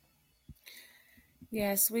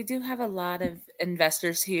 Yes, we do have a lot of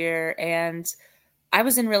investors here. And I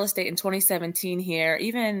was in real estate in 2017 here.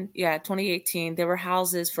 Even, 2018, there were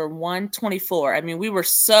houses for $124. I mean, we were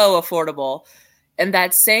so affordable. And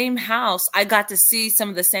that same house, I got to see some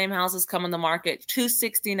of the same houses come on the market,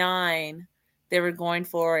 $269 they were going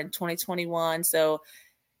for in 2021. So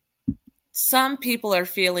some people are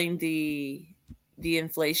feeling the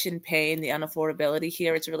inflation pain, the unaffordability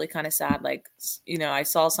here. It's really kind of sad. Like, I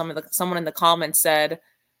saw someone in the comments said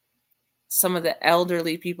some of the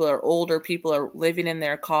elderly people or older people are living in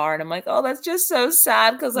their car. And I'm like, oh, that's just so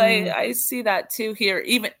sad. Cause I see that too here,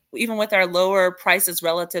 even with our lower prices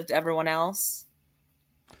relative to everyone else.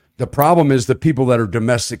 The problem is the people that are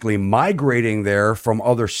domestically migrating there from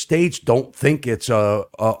other states don't think it's a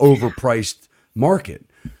overpriced market.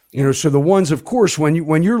 So the ones, of course, when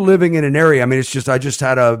you're living in an area, I mean, it's just, I just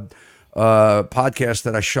had a podcast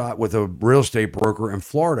that I shot with a real estate broker in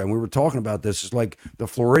Florida, and we were talking about this. It's like the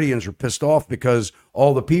Floridians are pissed off because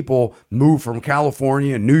all the people moved from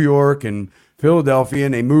California and New York and Philadelphia,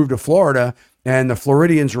 and they moved to Florida, and the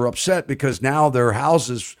Floridians are upset because now their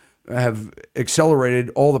houses have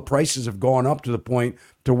accelerated. All the prices have gone up to the point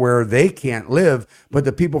to where they can't live. But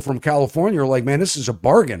the people from California are like, man, this is a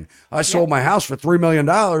bargain. I sold my house for $3 million.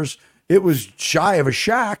 It was shy of a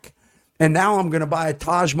shack. And now I'm going to buy a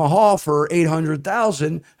Taj Mahal for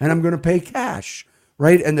 $800,000 and I'm going to pay cash.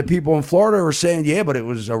 Right. And the people in Florida are saying, yeah, but it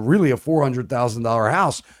was really a $400,000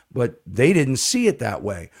 house, but they didn't see it that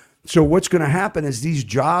way. So what's going to happen is these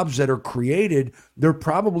jobs that are created, they're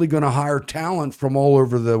probably going to hire talent from all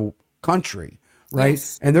over the country, right?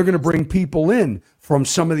 Yes. And they're going to bring people in from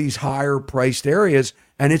some of these higher priced areas,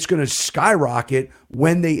 and it's going to skyrocket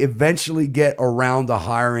when they eventually get around to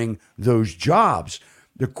hiring those jobs.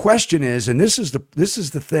 The question is, and this is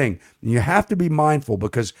the thing, you have to be mindful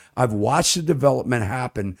because I've watched the development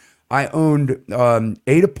happen. I owned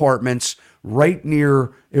 8 apartments right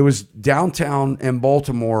near, it was downtown in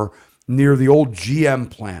Baltimore near the old GM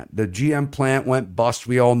plant. The GM plant went bust.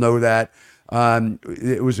 We all know that.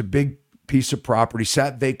 It was a big piece of property,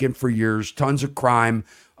 sat vacant for years, tons of crime,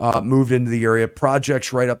 moved into the area,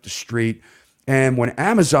 projects right up the street. And when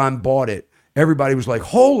Amazon bought it, everybody was like,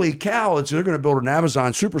 holy cow, they're going to build an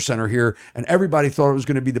Amazon supercenter here. And everybody thought it was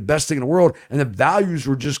going to be the best thing in the world. And the values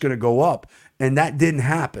were just going to go up. And that didn't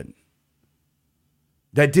happen.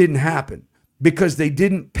 That didn't happen because they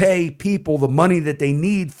didn't pay people the money that they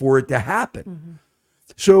need for it to happen. Mm-hmm.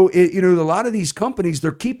 So, a lot of these companies,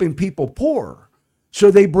 they're keeping people poor. So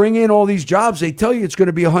they bring in all these jobs. They tell you it's going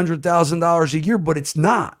to be $100,000 a year, but it's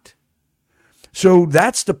not. So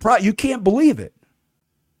that's the you can't believe it.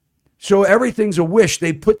 So everything's a wish.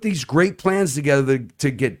 They put these great plans together to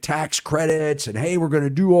get tax credits and, hey, we're going to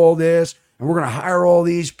do all this and we're going to hire all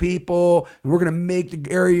these people and we're going to make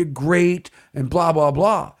the area great and blah, blah,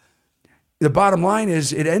 blah. The bottom line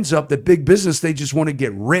is it ends up that big business, they just want to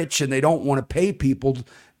get rich and they don't want to pay people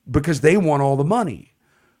because they want all the money.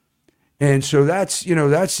 And so that's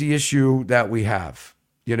the issue that we have,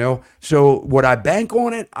 So would I bank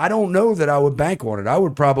on it? I don't know that I would bank on it. I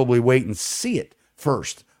would probably wait and see it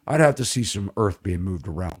first. I'd have to see some earth being moved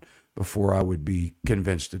around before I would be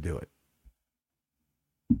convinced to do it.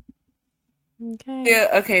 Okay. Yeah.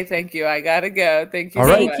 Okay. Thank you. I gotta go. Thank you. All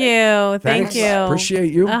right. Thank you. Thanks. Thank you.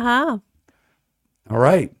 Appreciate you. Uh-huh. All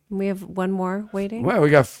right. We have one more waiting. Well, we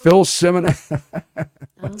got Phil Simmons. All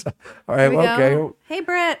right. Here we Okay. go. Hey,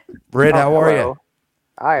 Britt. Britt, how are you?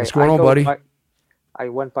 Hi. What's going on, buddy? I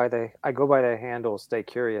go by the handle Stay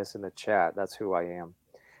Curious in the chat. That's who I am.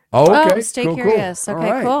 Oh, okay. Stay Cool, curious. cool. Okay,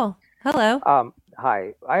 All right. cool. Hello.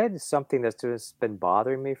 Hi. I had something that's just been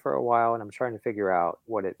bothering me for a while, and I'm trying to figure out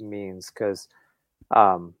what it means because,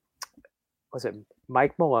 was it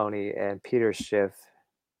Mike Maloney and Peter Schiff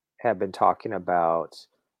have been talking about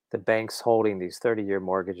the banks holding these 30-year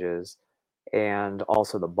mortgages and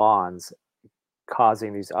also the bonds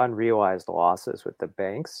causing these unrealized losses with the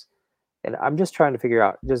banks. And I'm just trying to figure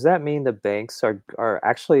out, does that mean the banks are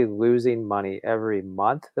actually losing money every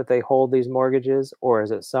month that they hold these mortgages? Or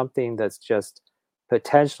is it something that's just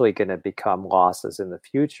potentially going to become losses in the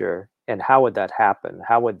future? And how would that happen?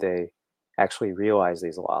 How would they actually realize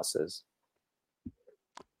these losses?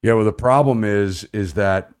 Yeah, well, the problem is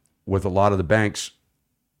that with a lot of the banks,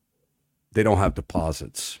 they don't have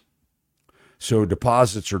deposits. So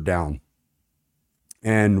deposits are down.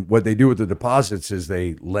 And what they do with the deposits is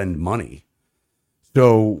they lend money.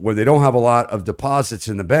 So when they don't have a lot of deposits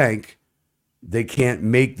in the bank, they can't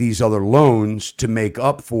make these other loans to make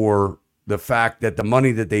up for the fact that the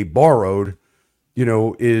money that they borrowed,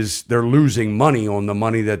 is they're losing money on the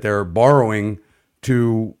money that they're borrowing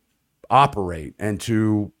to operate and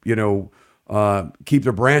to, keep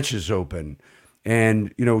their branches open.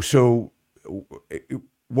 And, so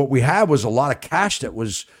what we had was a lot of cash that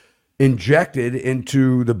was injected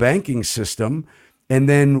into the banking system. And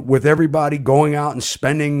then with everybody going out and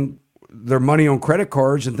spending their money on credit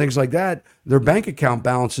cards and things like that, their bank account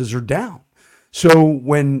balances are down. So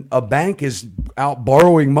when a bank is out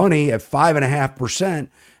borrowing money at 5.5%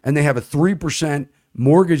 and they have a 3%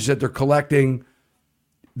 mortgage that they're collecting,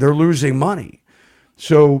 they're losing money.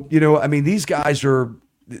 So, these guys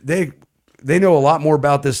they know a lot more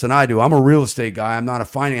about this than I do. I'm a real estate guy. I'm not a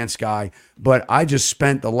finance guy, but I just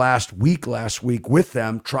spent the last week with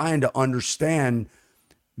them trying to understand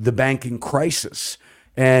the banking crisis.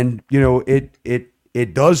 And,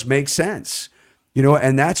 it does make sense,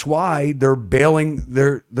 and that's why they're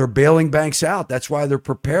bailing banks out. That's why they're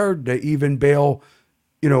prepared to even bail,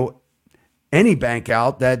 any bank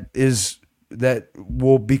out that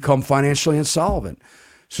will become financially insolvent.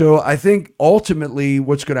 So I think ultimately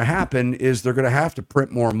what's going to happen is they're going to have to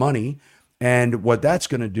print more money. And what that's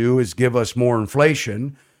going to do is give us more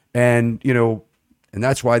inflation. And, and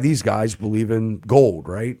that's why these guys believe in gold,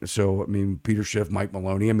 right? So, Peter Schiff, Mike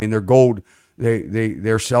Maloney, they're gold.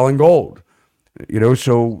 They're selling gold,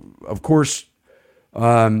 so of course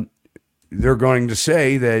they're going to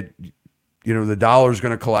say that, the dollar is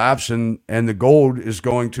going to collapse and the gold is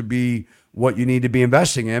going to be what you need to be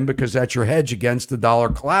investing in because that's your hedge against the dollar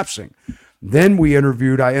collapsing. Then I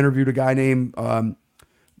interviewed a guy named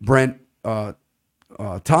Brent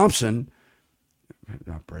Thompson.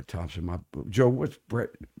 Not Brent Thompson. Joe, what's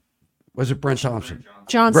Brent? Was it Brent Thompson?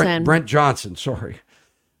 Johnson. Brent Johnson. Sorry.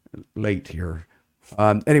 Late here.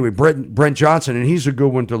 Anyway, Brent Johnson, and he's a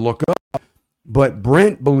good one to look up. But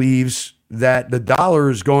Brent believes that the dollar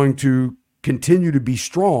is going to continue to be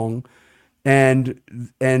strong and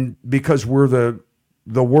because we're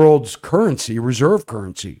the world's currency, reserve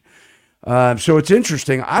currency. So it's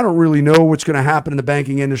interesting. I don't really know what's going to happen in the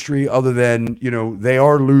banking industry other than, they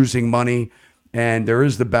are losing money and there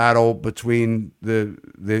is the battle between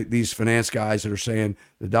these finance guys that are saying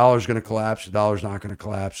the dollar's going to collapse, the dollar's not going to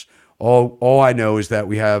collapse. All I know is that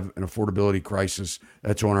we have an affordability crisis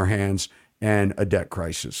that's on our hands and a debt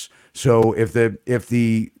crisis. So if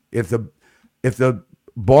the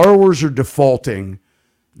borrowers are defaulting,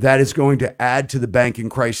 that is going to add to the banking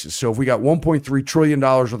crisis. So if we got $1.3 trillion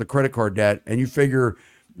worth of credit card debt and you figure,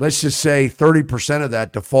 let's just say 30% of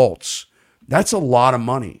that defaults, that's a lot of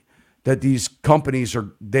money. that these companies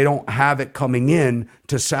they don't have it coming in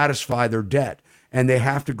to satisfy their debt, and they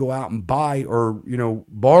have to go out and buy or,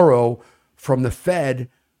 borrow from the Fed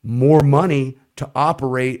more money to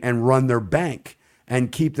operate and run their bank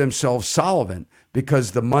and keep themselves solvent,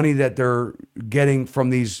 because the money that they're getting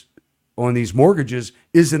from on these mortgages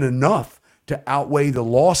isn't enough to outweigh the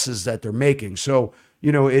losses that they're making. So,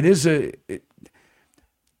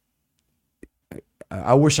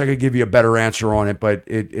 I wish I could give you a better answer on it, but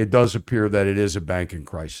it does appear that it is a banking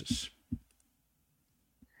crisis.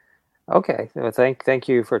 Okay. Well, thank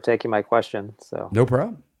you for taking my question. So no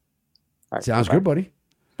problem. All right, Sounds bye-bye. good, buddy.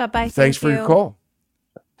 Bye-bye. Thanks for your call.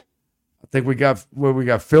 I think we got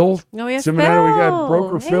Phil. No, we have Simonetta. We got Phil.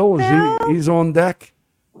 broker Hey, Phil. Phil. He's on deck.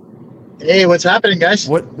 Hey, what's happening, guys?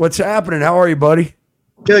 What's happening? How are you, buddy?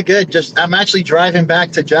 Good. I'm actually driving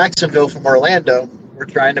back to Jacksonville from Orlando. We're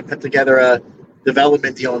trying to put together a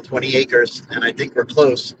development deal on 20 acres, and I think we're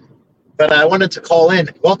close. But I wanted to call in.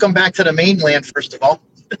 Welcome back to the mainland, first of all.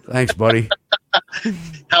 Thanks, buddy.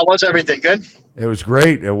 How was everything? Good? It was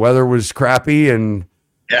great. The weather was crappy, and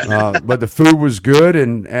Yeah. but the food was good.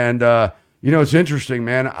 And it's interesting,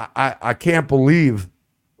 man. I can't believe,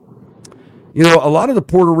 a lot of the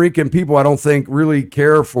Puerto Rican people, I don't think really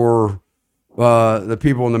care for the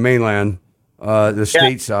people in the mainland, the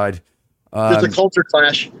stateside. There's a culture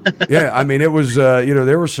clash. Yeah, I mean, it was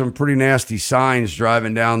there were some pretty nasty signs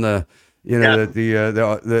driving down that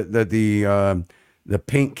the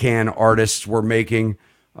paint can artists were making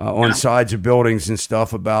on sides of buildings and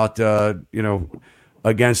stuff about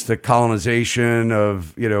against the colonization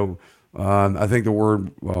of I think the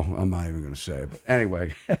word, well, I'm not even going to say it, but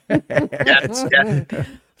anyway.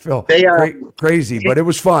 Phil, crazy, but it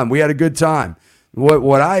was fun. We had a good time.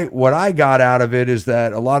 What I got out of it is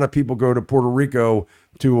that a lot of people go to Puerto Rico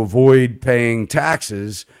to avoid paying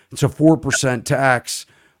taxes. It's a 4% tax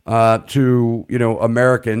to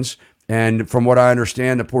Americans, and from what I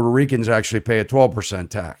understand, the Puerto Ricans actually pay a 12%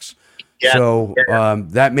 tax. Yeah. So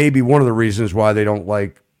that may be one of the reasons why they don't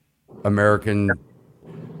like American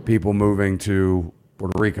people moving to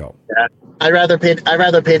Puerto Rico. Yeah. I'd rather pay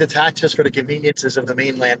the taxes for the conveniences of the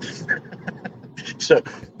mainland. So,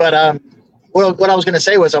 but well, what I was going to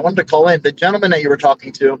say was I wanted to call in the gentleman that you were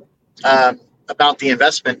talking to about the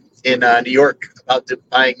investment in New York, about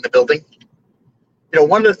buying the building.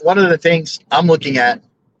 One of the things I'm looking at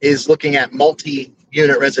is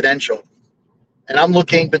multi-unit residential, and I'm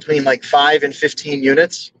looking between like 5 and 15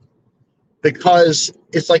 units because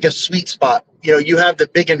it's like a sweet spot. You have the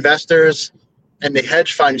big investors and the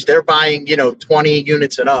hedge funds; they're buying 20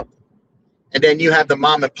 units and up. And then you have the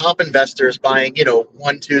mom and pop investors buying,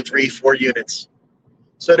 1, 2, 3, 4 units.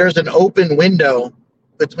 So there's an open window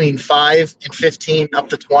between 5 and 15 up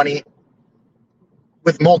to 20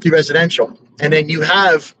 with multi-residential. And then you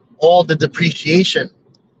have all the depreciation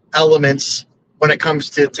elements when it comes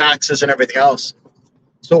to taxes and everything else.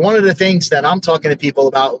 So one of the things that I'm talking to people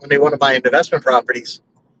about when they want to buy investment properties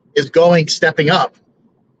is stepping up.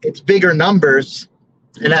 It's bigger numbers,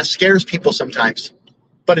 and that scares people sometimes.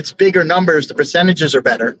 But it's bigger numbers, the percentages are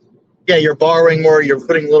better. Yeah, you're borrowing more, you're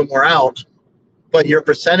putting a little more out, but your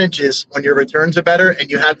percentages when your returns are better and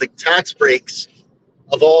you have the tax breaks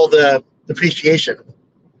of all the depreciation.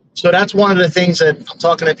 So that's one of the things that I'm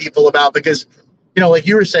talking to people about because, like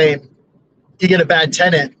you were saying, you get a bad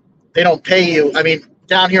tenant, they don't pay you. I mean,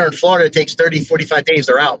 down here in Florida, it takes 30, 45 days,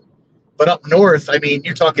 they're out. But up north, I mean,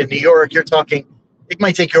 you're talking New York, it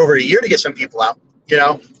might take you over a year to get some people out,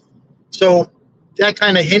 So that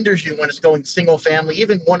kind of hinders you when it's going single family,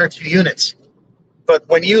 even 1 or 2 units. But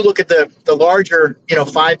when you look at the larger,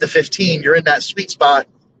 5 to 15, you're in that sweet spot.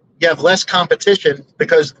 You have less competition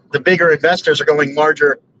because the bigger investors are going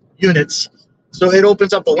larger units. So it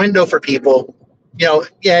opens up a window for people. You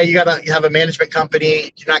got to have a management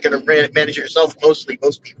company. You're not going to manage it yourself, most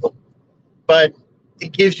people. But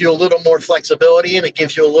it gives you a little more flexibility and it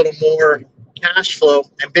gives you a little more cash flow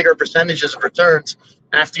and bigger percentages of returns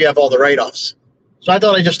after you have all the write-offs. So I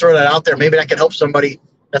thought I'd just throw that out there. Maybe that can help somebody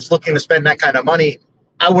that's looking to spend that kind of money.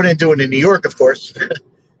 I wouldn't do it in New York, of course,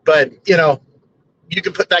 but you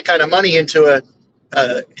can put that kind of money into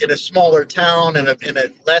in a smaller town in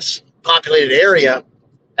a less populated area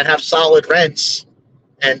and have solid rents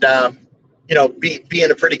and be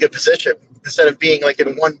in a pretty good position instead of being like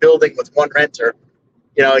in one building with one renter.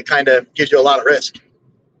 It kind of gives you a lot of risk.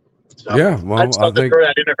 So Yeah, well, I just thought to throw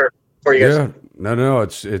that in there for you guys. Yeah, no,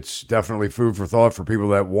 it's definitely food for thought for people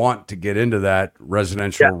that want to get into that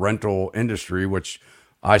residential rental industry, which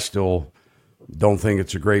I still don't think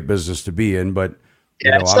it's a great business to be in. But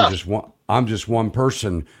I'm just one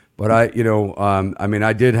person. But I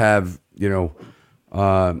did have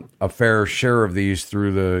a fair share of these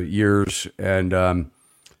through the years, and a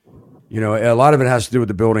lot of it has to do with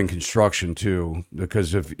the building construction too.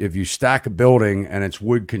 Because if you stack a building and it's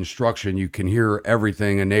wood construction, you can hear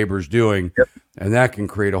everything a neighbor's doing, and that can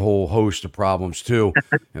create a whole host of problems too.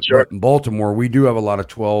 Sure. But in Baltimore, we do have a lot of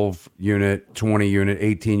 12 unit, 20 unit,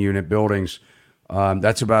 18 unit buildings.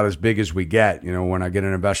 That's about as big as we get. When I get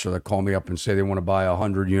an investor that call me up and say they want to buy a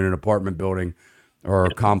 100-unit apartment building or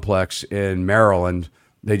a complex in Maryland,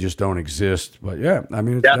 they just don't exist. But yeah, I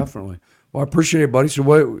mean, it's definitely. Well, I appreciate it, buddy. So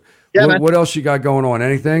what else you got going on?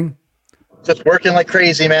 Anything? Just working like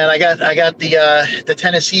crazy, man. I got the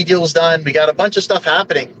Tennessee deals done. We got a bunch of stuff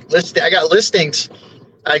happening. I got listings.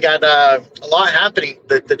 I got a lot happening.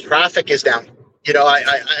 The traffic is down.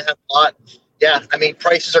 I have a lot. Yeah, I mean,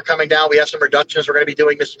 prices are coming down. We have some reductions we're going to be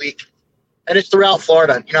doing this week. And it's throughout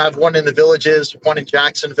Florida. I have one in the Villages, one in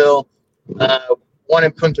Jacksonville, one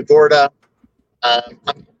in Punta Gorda.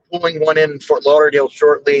 I'm pulling one in Fort Lauderdale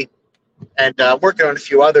shortly, and working on a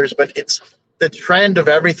few others. But it's the trend of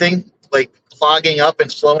everything, like clogging up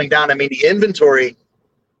and slowing down. I mean, the inventory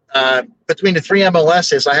between the three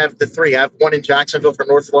MLSs, I have the three. I have one in Jacksonville for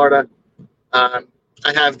North Florida.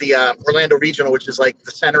 I have the Orlando Regional, which is like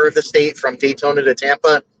the center of the state from Daytona to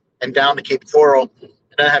Tampa and down to Cape Coral. And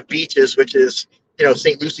I have Beaches, which is,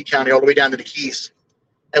 St. Lucie County all the way down to the Keys.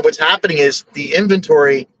 And what's happening is the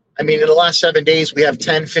inventory, I mean, in the last 7 days, we have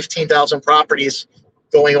 10, 15,000 properties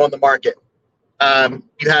going on the market.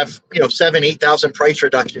 You have, 7,000, 8,000 price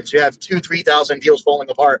reductions. You have 2,000, 3,000 deals falling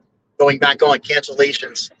apart, going back on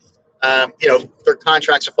cancellations. Their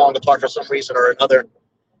contracts are falling apart for some reason or another.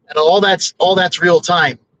 And all that's real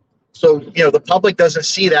time. So, the public doesn't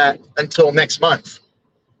see that until next month.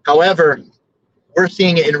 However, we're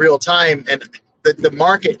seeing it in real time, and the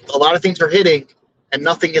market, a lot of things are hitting and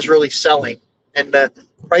nothing is really selling. And the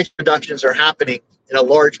price reductions are happening in a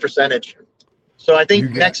large percentage. So I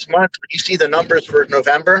think next month, when you see the numbers for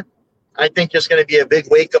November, I think there's going to be a big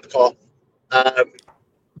wake-up call.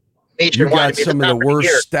 You got some of the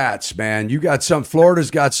worst stats, man. Florida's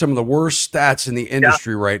got some of the worst stats in the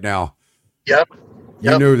industry right now. Yep.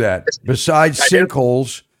 You knew that. Besides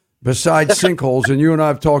sinkholes, and you and I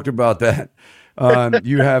have talked about that.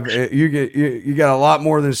 You got a lot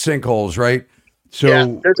more than sinkholes, right?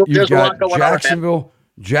 So you got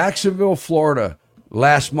Jacksonville, Florida,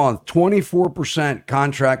 last month, 24%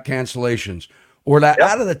 contract cancellations.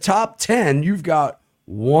 Out of the top 10, you've got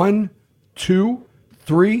 1, 2,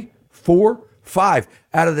 3, 4, 5.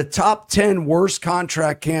 Out of the top 10 worst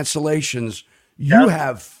contract cancellations, you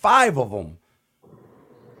have 5 of them.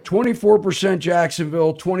 24%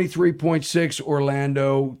 Jacksonville, 23.6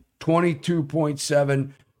 Orlando,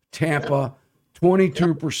 22.7 Tampa,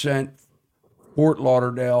 22% Fort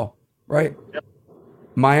Lauderdale, right? Yep.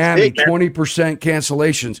 Miami, 20%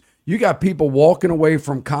 cancellations. You got people walking away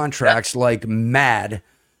from contracts like mad.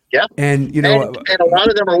 Yeah. And and a lot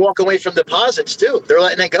of them are walking away from deposits too. They're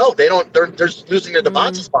letting it go. They're losing the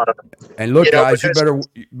deposits on them. And look, guys, you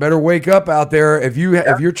better wake up out there. If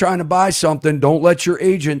you're trying to buy something, don't let your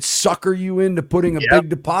agent sucker you into putting a big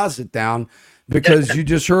deposit down, because you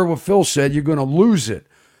just heard what Phil said. You're going to lose it.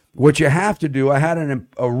 What you have to do, I had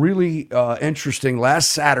a really interesting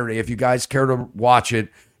last Saturday. If you guys care to watch it,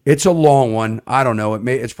 it's a long one. I don't know.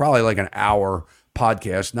 It's probably like an hour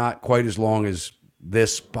podcast, not quite as long as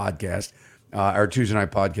this podcast, our Tuesday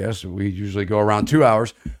night podcast. We usually go around 2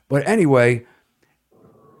 hours. But anyway,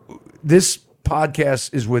 this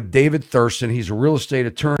podcast is with David Thurston. He's a real estate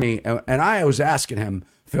attorney. And I was asking him,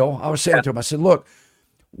 Phil, I was saying to him, I said, look,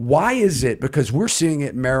 why is it? Because we're seeing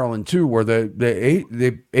it in Maryland too, where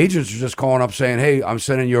the agents are just calling up saying, hey, I'm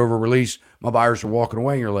sending you over a release. My buyers are walking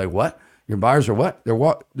away. And you're like, what? Your buyers are what? They're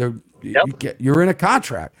what? You're in a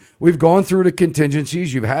contract. We've gone through the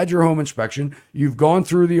contingencies. You've had your home inspection. You've gone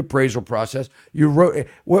through the appraisal process. You wrote.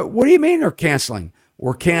 What do you mean they're canceling?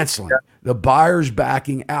 We're canceling. Yeah. The buyer's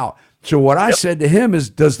backing out. So what I said to him is,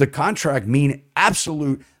 does the contract mean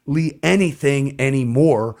absolutely anything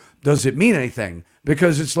anymore? Does it mean anything?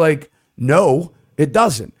 Because it's like, no, it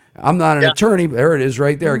doesn't. I'm not an attorney. There it is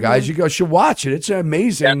right there, guys. You guys should watch it. It's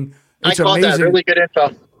amazing. It's amazing. That. Really good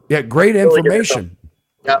info. Yeah, great information.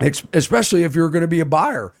 Yeah. Especially if you're going to be a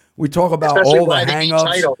buyer. We talk about all the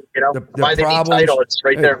hang-ups, the problems. It's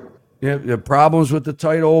right there. Yeah, the problems with the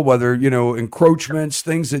title, whether, encroachments,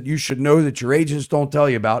 things that you should know that your agents don't tell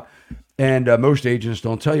you about, and most agents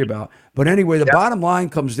don't tell you about. But anyway, the bottom line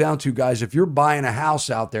comes down to, guys, if you're buying a house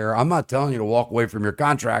out there, I'm not telling you to walk away from your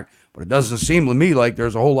contract, but it doesn't seem to me like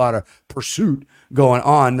there's a whole lot of pursuit going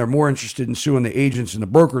on. They're more interested in suing the agents and the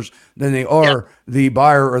brokers than they are the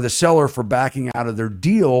buyer or the seller for backing out of their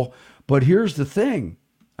deal. But here's the thing.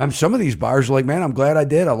 Some of these buyers are like, man, I'm glad I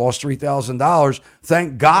did. I lost $3,000.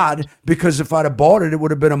 Thank God, because if I'd have bought it, it would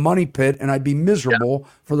have been a money pit and I'd be miserable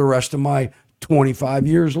for the rest of my 25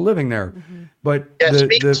 years of living there. But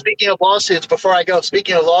speaking of lawsuits, before I go,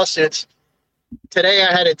 speaking of lawsuits, today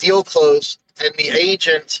I had a deal close and the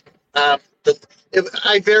agent,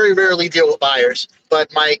 I very rarely deal with buyers,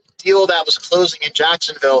 but my deal that was closing in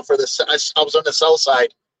Jacksonville I was on the sell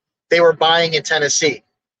side. They were buying in Tennessee.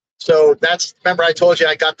 So remember I told you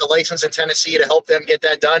I got the license in Tennessee to help them get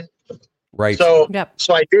that done. Right. So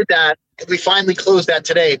I did that. We finally closed that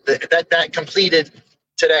today. That completed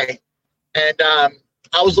today. And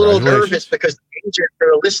I was a little nervous because the agent for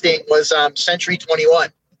the listing was Century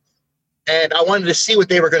 21. And I wanted to see what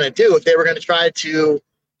they were going to do, if they were going to try to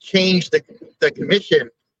change the commission,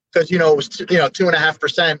 because, it was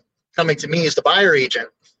 2.5% coming to me as the buyer agent.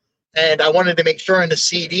 And I wanted to make sure in the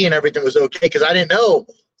CD and everything was okay, because I didn't know,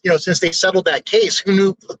 since they settled that case,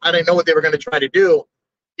 I didn't know what they were going to try to do,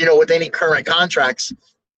 with any current contracts.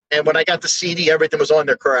 And when I got the CD, everything was on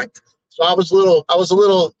there correct. So I was a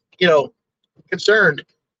little, concerned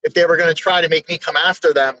if they were going to try to make me come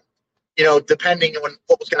after them, depending on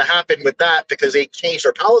what was going to happen with that, because they changed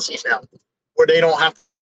their policies now, where they don't have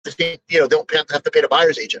to, don't have to pay the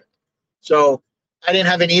buyer's agent. So I didn't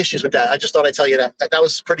have any issues with that. I just thought I'd tell you that. That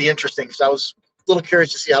was pretty interesting, because I was a little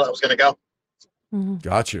curious to see how that was going to go.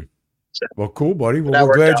 Gotcha. Well, cool, buddy. Well,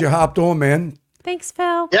 we're glad you hopped on, man. Thanks,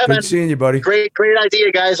 Phil. Yeah, Good seeing you, buddy. Great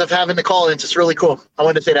idea, guys, of having the call in. It's really cool. I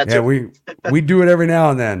wanted to say that too. Yeah, we do it every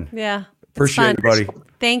now and then. Yeah. Appreciate it, buddy.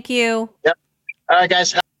 Thank you. Yep. All right,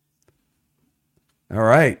 guys. All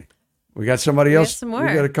right. We got somebody else. Some more.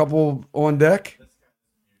 We got a couple on deck.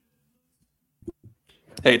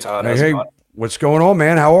 Hey, Todd. Hey, what's going on,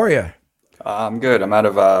 man? How are you? I'm good. I'm out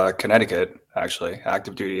of Connecticut, actually,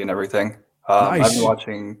 active duty and everything. Nice. I've been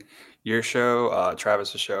watching your show,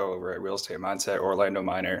 Travis's show over at Real Estate Mindset, Orlando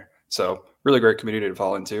Miner. So really great community to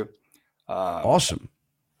fall into. Awesome.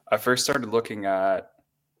 I first started looking at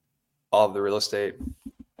all of the real estate,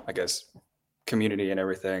 I guess, community and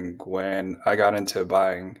everything when I got into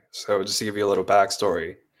buying. So just to give you a little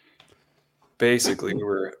backstory, basically we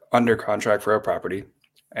were under contract for a property,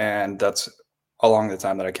 and that's along the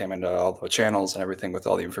time that I came into all the channels and everything with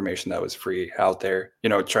all the information that was free out there,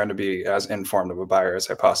 trying to be as informed of a buyer as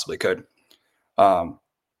I possibly could. I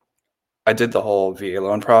did the whole VA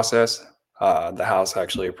loan process. The house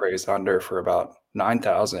actually appraised under for about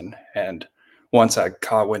 $9,000. And once I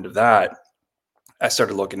caught wind of that, I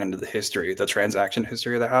started looking into the transaction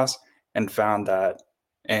history of the house, and found that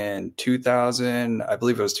in 2000, I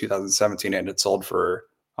believe it was 2017, and it sold for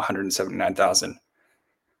 $179,000.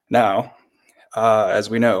 Now, as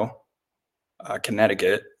we know,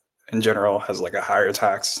 Connecticut in general has like a higher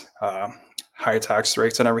tax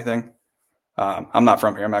rates and everything. I'm not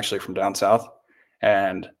from here. I'm actually from down south,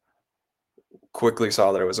 and quickly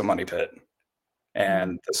saw that it was a money pit,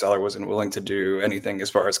 and the seller wasn't willing to do anything as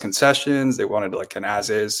far as concessions. They wanted like an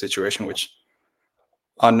as-is situation, which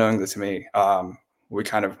unknowingly to me, we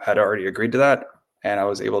kind of had already agreed to that. And I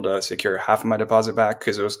was able to secure half of my deposit back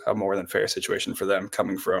because it was a more than fair situation for them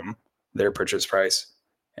coming from their purchase price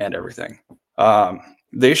and everything. The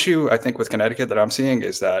issue I think with Connecticut that I'm seeing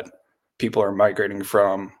is that people are migrating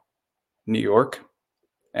from New York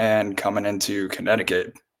and coming into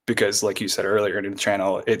Connecticut because, like you said earlier in the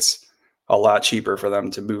channel, it's a lot cheaper for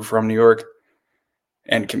them to move from New York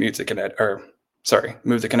and commute to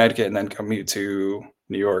move to Connecticut and then commute to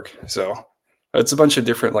New York. So it's a bunch of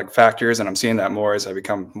different like factors, and I'm seeing that more as I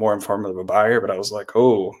become more informed of a buyer. But I was like,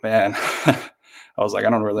 oh man, I was like, I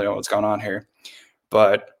don't really know what's going on here.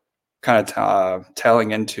 But kind of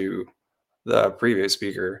telling into the previous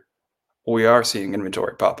speaker, we are seeing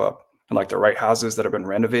inventory pop up, and like the right houses that have been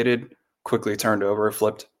renovated quickly turned over,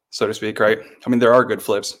 flipped, so to speak, right? I mean, there are good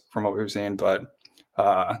flips from what we've seen, but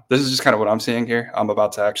this is just kind of what I'm seeing here. I'm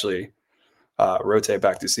about to actually rotate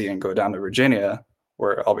back to sea and go down to Virginia,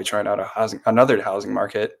 where I'll be trying out another housing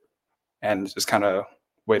market and just kind of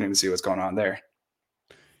waiting to see what's going on there.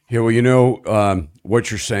 Yeah, well, what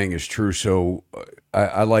you're saying is true. So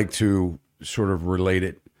I like to sort of relate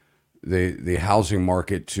it, the housing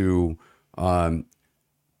market to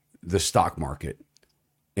the stock market.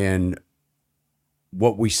 And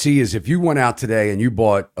what we see is if you went out today and you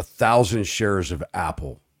bought 1,000 shares of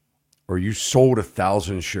Apple, or you sold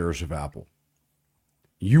 1,000 shares of Apple,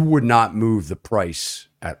 you would not move the price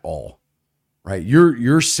at all, right?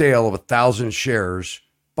 Your sale of 1,000 shares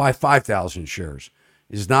by 5,000 shares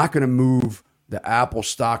is not going to move the Apple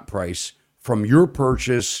stock price from your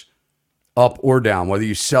purchase up or down, whether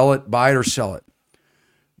you sell it, buy it, or sell it.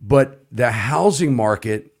 But the housing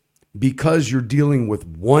market because you're dealing with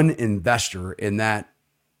one investor in that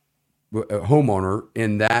homeowner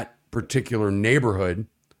in that particular neighborhood,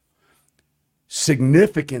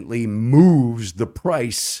 significantly moves the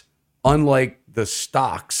price, unlike the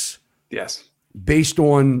stocks. Yes. Based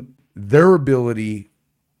on their ability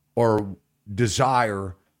or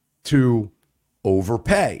desire to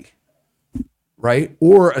overpay, right?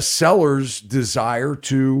 Or a seller's desire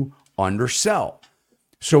to undersell.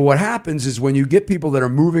 So what happens is when you get people that are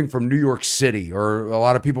moving from New York City, or a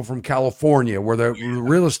lot of people from California, where the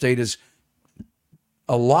real estate is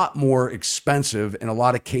a lot more expensive in a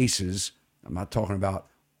lot of cases. I'm not talking about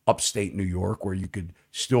upstate New York, where you could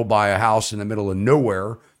still buy a house in the middle of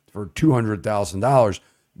nowhere for $200,000.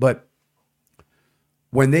 But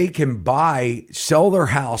when they can sell their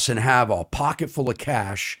house and have a pocket full of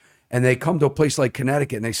cash, and they come to a place like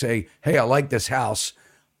Connecticut and they say, hey, I like this house,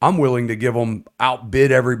 I'm willing to give them,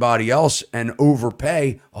 outbid everybody else and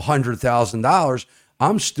overpay $100,000.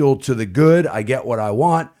 I'm still to the good. I get what I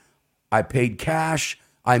want. I paid cash.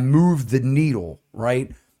 I moved the needle,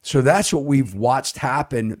 right? So that's what we've watched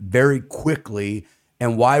happen very quickly,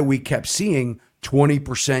 and why we kept seeing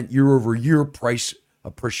 20% year over year price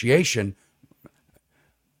appreciation,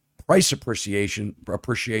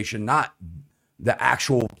 not the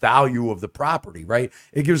actual value of the property, right?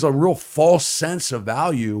 It gives a real false sense of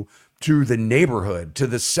value to the neighborhood, to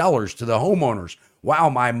the sellers, to the homeowners. Wow,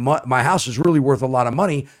 my house is really worth a lot of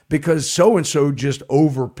money because so-and-so just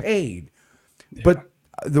overpaid. Yeah. But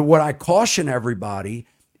what I caution everybody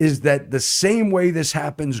is that the same way this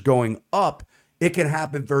happens going up, it can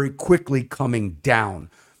happen very quickly coming down.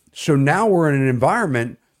 So now we're in an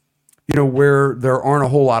environment, where there aren't a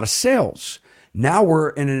whole lot of sales. Now we're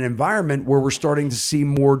in an environment where we're starting to see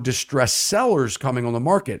more distressed sellers coming on the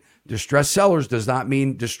market. Distressed sellers does not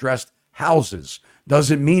mean distressed houses.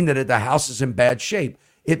 Doesn't mean that the house is in bad shape.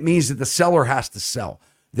 It means that the seller has to sell.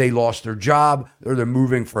 They lost their job, or they're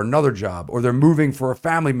moving for another job, or they're moving for a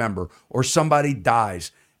family member, or somebody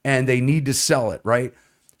dies and they need to sell it, right?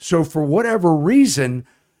 So for whatever reason,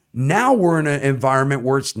 now we're in an environment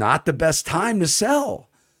where it's not the best time to sell.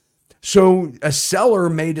 So a seller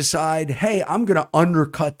may decide, hey, I'm going to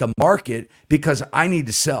undercut the market because I need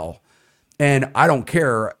to sell. And I don't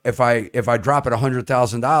care if I drop it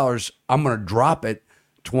 $100,000, I'm going to drop it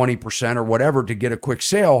 20% or whatever to get a quick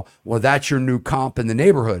sale. Well, that's your new comp in the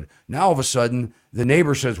neighborhood. Now, all of a sudden, the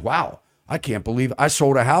neighbor says, wow, I can't believe I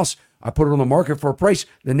sold a house. I put it on the market for a price.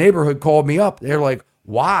 The neighborhood called me up. They're like,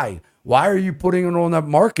 why? Why are you putting it on the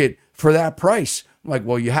market for that price? I'm like,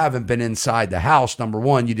 well, you haven't been inside the house. Number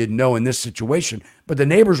one, you didn't know in this situation. But the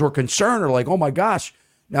neighbors were concerned. They're like, oh my gosh.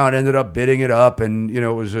 Now it ended up bidding it up, and it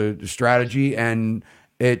was a strategy, and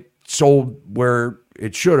it sold where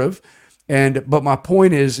it should have. But my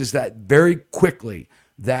point is that very quickly,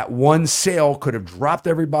 that one sale could have dropped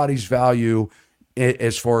everybody's value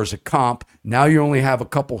as far as a comp. Now you only have a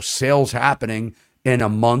couple sales happening in a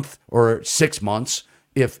month or 6 months,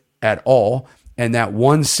 if at all. And that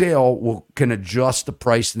one sale can adjust the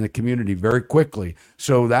price in the community very quickly.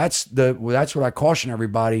 So that's what I caution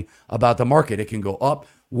everybody about the market. It can go up.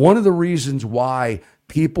 One of the reasons why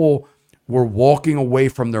people were walking away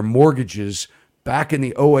from their mortgages back in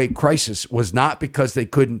the 2008 crisis was not because they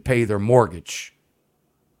couldn't pay their mortgage.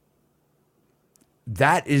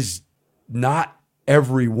 That is not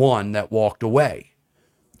everyone that walked away.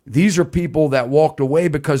 These are people that walked away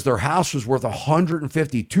because their house was worth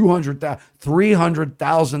 $150,000, $200,000,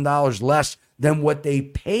 $300,000 less than what they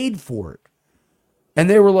paid for it. And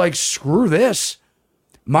they were like, screw this.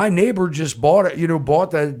 My neighbor just bought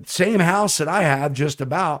the same house that I have just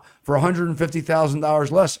about for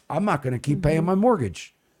 $150,000 less. I'm not going to keep paying my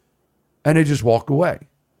mortgage. And they just walked away.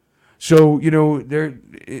 So,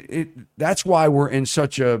 that's why we're in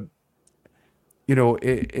such a,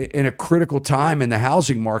 in a critical time in the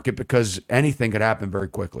housing market, because anything could happen very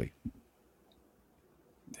quickly.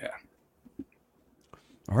 Yeah.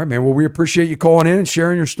 All right, man. Well, we appreciate you calling in and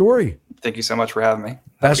sharing your story. Thank you so much for having me.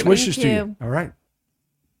 Best wishes to you. All right.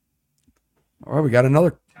 All right, we got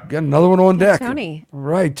another one on deck. Tony. All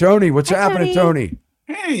right, Tony. What's happening, Tony?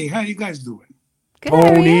 Hey, how you guys doing? Good,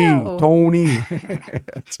 Tony.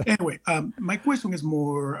 Anyway, my question is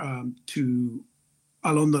more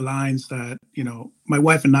along the lines that, my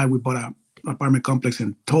wife and I, we bought an apartment complex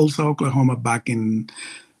in Tulsa, Oklahoma back in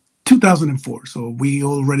 2004. So we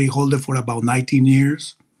already hold it for about 19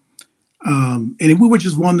 years. And we were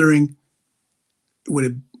just wondering,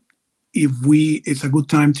 it's a good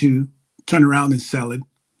time to turn around and sell it,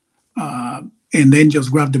 and then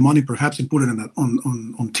just grab the money perhaps and put it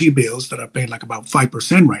on T-bills that are paying like about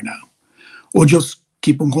 5% right now, or just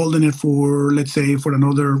keep on holding it for, let's say, for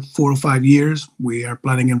another 4 or 5 years. We are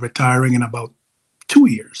planning on retiring in about 2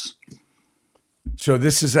 years. So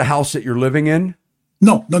this is a house that you're living in?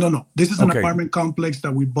 No. This is an Okay. apartment complex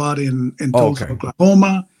that we bought in Oh, Tulsa, okay.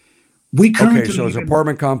 Oklahoma. We currently Okay, so it's an live in-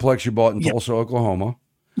 apartment complex you bought in Yeah. Tulsa, Oklahoma.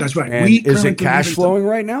 That's right. And We is currently it cash live in- flowing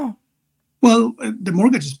right now? Well, the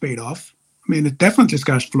mortgage is paid off. I mean, it definitely is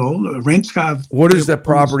cash flow. Rents have. What is that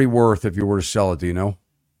property worth if you were to sell it? Do you know?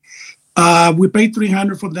 We paid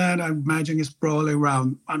 $300 for that. I imagine it's probably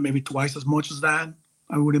around maybe twice as much as that.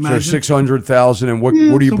 I would So imagine. 600,000. And what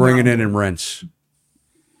Yeah, are you somewhere bringing around in rents?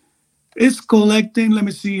 It's collecting. Let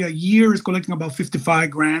me see. A year is collecting about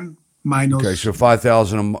 55 grand minus. Okay, so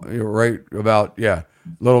 5,000 a month, right? About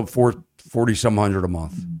little 40 some hundred a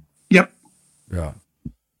month. Yep. Yeah.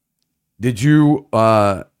 Did you?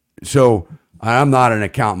 So I'm not an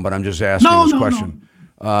accountant, but I'm just asking this question.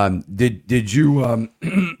 Did you?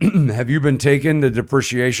 Have you been taking the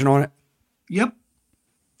depreciation on it? Yep.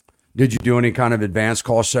 Did you do any kind of advanced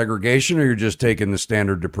cost segregation, or you're just taking the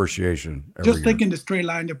standard depreciation? Every Just year? taking the straight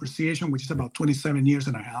line depreciation, which is about 27 years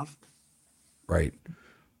and a half. Right.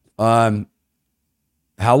 How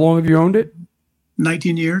long have you owned it?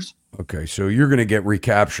 19 years. Okay, so you're going to get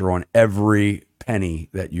recapture on every penny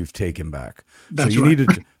that you've taken back. That's so you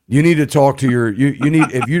right. need to talk to your you need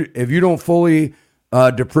if you don't fully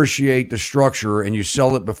depreciate the structure and you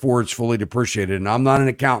sell it before it's fully depreciated. And I'm not an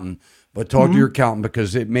accountant, but talk to your accountant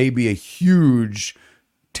because it may be a huge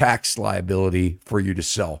tax liability for you to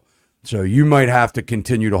sell. So you might have to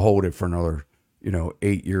continue to hold it for another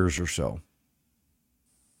 8 years or so.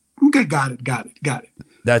 Okay, got it.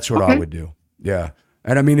 That's what I would do. Yeah.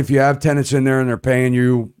 And I mean, if you have tenants in there and they're paying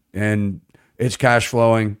you and it's cash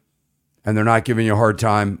flowing and they're not giving you a hard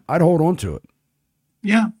time, I'd hold on to it.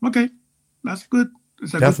 Yeah. Okay, that's good.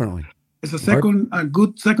 It's a Definitely. It's a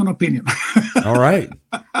good second opinion. All right.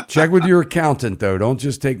 Check with your accountant, though. Don't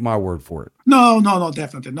just take my word for it. No,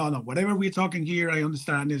 definitely. No. Whatever we're talking here, I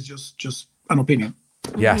understand is just an opinion.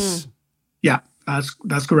 Yes. Yeah,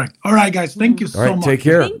 that's correct. All right, guys. Thank you All so right. much. Take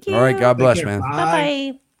care. Thank All right. God Take bless, care. man.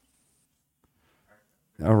 Bye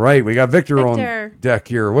bye. All right. We got Victor on Victor. deck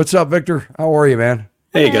here. What's up, Victor? How are you, man?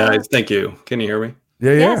 Hey Hello. guys, thank you. Can you hear me?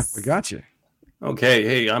 Yeah. Yes. We got you. Okay.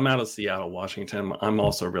 Hey, I'm out of Seattle, Washington. I'm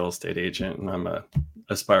also a real estate agent and I'm a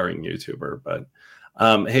aspiring YouTuber. But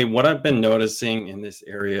hey, what I've been noticing in this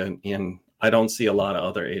area, and I don't see a lot of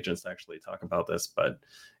other agents actually talk about this, but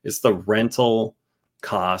it's the rental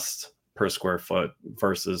cost per square foot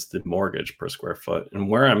versus the mortgage per square foot. And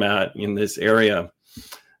where I'm at in this area,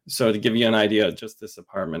 so to give you an idea, just this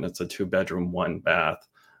apartment, it's a 2-bedroom, 1-bath,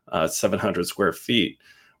 700 square feet.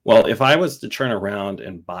 Well, if I was to turn around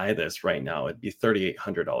and buy this right now, it'd be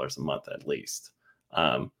 $3,800 a month at least.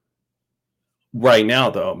 Right now,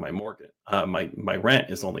 though, my mortgage, my rent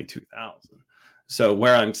is only $2,000. So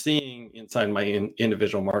where I'm seeing inside my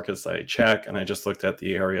individual markets that I check, and I just looked at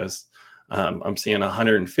the areas, I'm seeing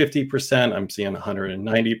 150%, I'm seeing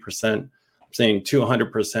 190%, I'm seeing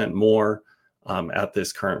 200% more at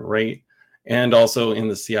this current rate. And also in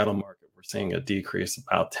the Seattle market, we're seeing a decrease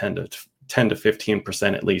about 10 to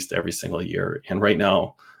 15% at least every single year. And right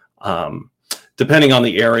now, depending on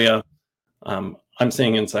the area, I'm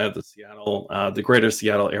seeing inside the Seattle, the greater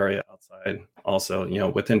Seattle area outside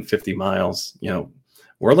also, within 50 miles,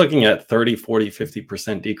 we're looking at 30, 40,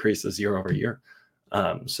 50% decreases year over year.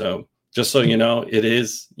 So just so you know, it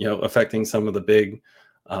is, affecting some of the big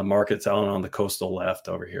markets out on the coastal left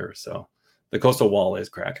over here. So the coastal wall is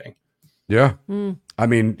cracking. Yeah. I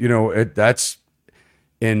mean, that's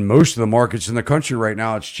in most of the markets in the country right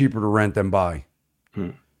now, it's cheaper to rent than buy.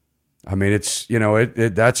 I mean, it's,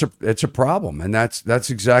 it's a problem. And that's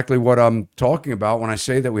exactly what I'm talking about when I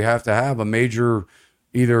say that we have to have a major,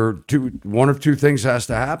 one of two things has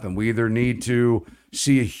to happen. We either need to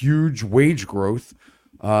see a huge wage growth,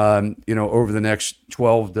 over the next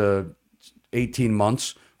 12 to 18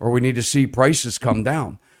 months, or we need to see prices come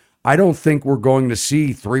down. I don't think we're going to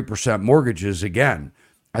see 3% mortgages again.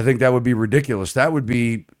 I think that would be ridiculous. That would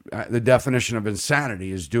be the definition of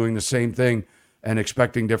insanity, is doing the same thing and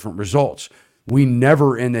expecting different results. We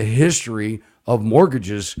never in the history of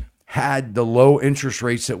mortgages had the low interest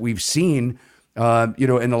rates that we've seen, in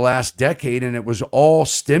the last decade. And it was all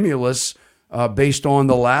stimulus based on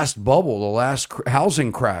the last bubble, the last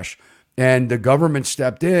housing crash. And the government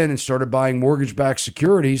stepped in and started buying mortgage-backed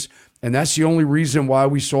securities. And that's the only reason why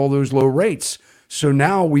we saw those low rates. So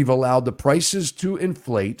now we've allowed the prices to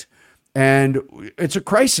inflate and it's a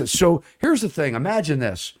crisis. So here's the thing. Imagine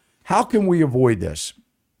this. How can we avoid this?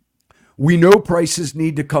 We know prices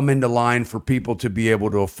need to come into line for people to be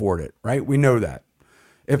able to afford it, right? We know that.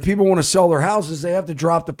 If people want to sell their houses, they have to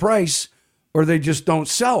drop the price or they just don't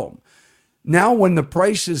sell them. Now, when the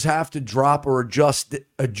prices have to drop or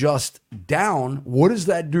adjust down, what does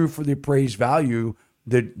that do for the appraised value,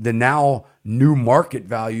 the now new market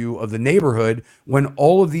value of the neighborhood, when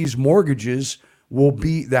all of these mortgages will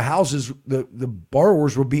be, the houses, the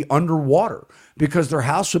borrowers will be underwater because their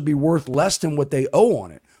house would be worth less than what they owe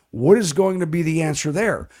on it? What is going to be the answer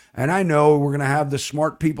there? And I know we're going to have the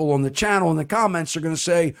smart people on the channel in the comments are going to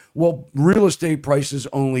say, well, real estate prices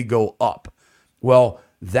only go up. Well,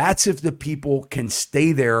 that's if the people can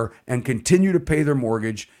stay there and continue to pay their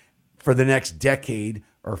mortgage for the next decade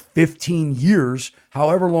or 15 years,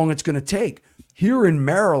 however long it's going to take. Here in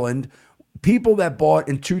Maryland, people that bought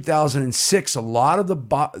in 2006, a lot of the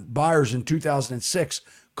buyers in 2006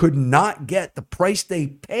 could not get the price they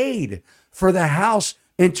paid for the house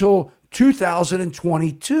until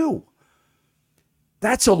 2022.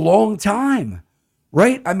 That's a long time,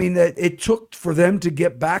 right? I mean, that it took for them to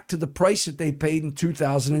get back to the price that they paid in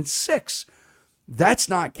 2006. That's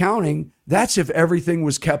not counting. That's if everything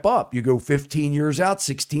was kept up. You go 15 years out,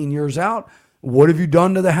 16 years out. What have you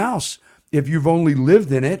done to the house? If you've only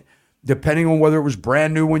lived in it, depending on whether it was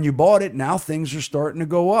brand new when you bought it, now things are starting to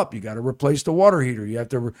go up. You got to replace the water heater. You have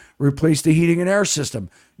to replace the heating and air system.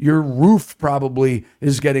 Your roof probably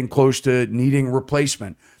is getting close to needing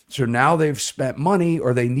replacement. So now they've spent money,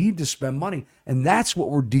 or they need to spend money. And that's what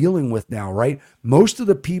we're dealing with now, right? Most of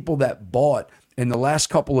the people that bought in the last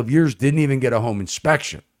couple of years didn't even get a home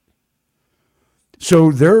inspection.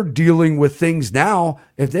 So they're dealing with things now.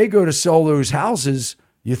 If they go to sell those houses,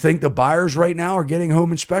 you think the buyers right now are getting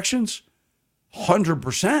home inspections?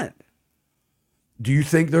 100%. Do you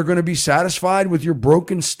think they're going to be satisfied with your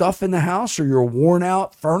broken stuff in the house or your worn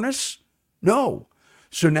out furnace? No.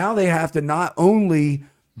 So now they have to not only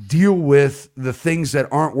deal with the things that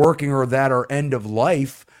aren't working or that are end of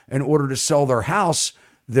life in order to sell their house,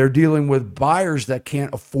 they're dealing with buyers that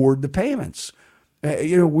can't afford the payments.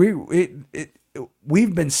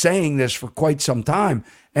 We've been saying this for quite some time,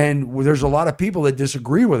 and there's a lot of people that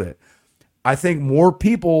disagree with it. I think more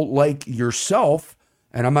people like yourself,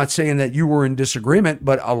 and I'm not saying that you were in disagreement,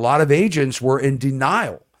 but a lot of agents were in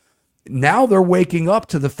denial. Now they're waking up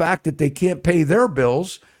to the fact that they can't pay their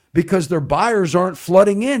bills because their buyers aren't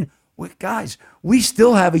flooding in. Guys, we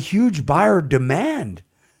still have a huge buyer demand.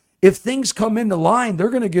 If things come into line, they're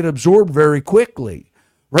going to get absorbed very quickly,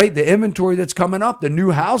 right? The inventory that's coming up, the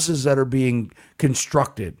new houses that are being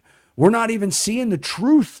constructed. We're not even seeing the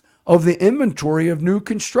truth of the inventory of new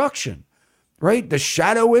construction, right? The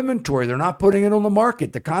shadow inventory, they're not putting it on the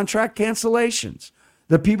market. The contract cancellations,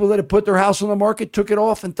 the people that have put their house on the market took it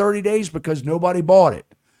off in 30 days because nobody bought it,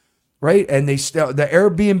 right? And the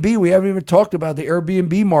Airbnb, we haven't even talked about the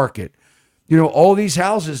Airbnb market. You know, all these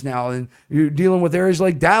houses now, and you're dealing with areas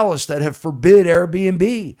like Dallas that have forbid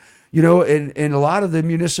Airbnb. You know, and a lot of the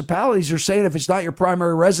municipalities are saying if it's not your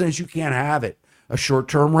primary residence, you can't have it, a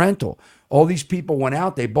short-term rental. All these people went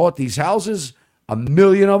out, they bought these houses, 1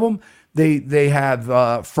 million of them. They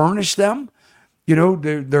have furnished them. You know,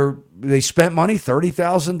 they spent money,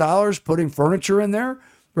 $30,000 putting furniture in there.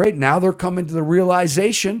 Right now they're coming to the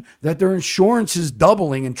realization that their insurance is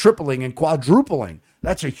doubling and tripling and quadrupling.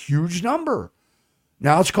 That's a huge number.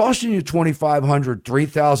 Now it's costing you $2,500,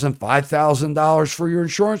 $3,000, $5,000 for your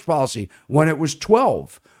insurance policy when it was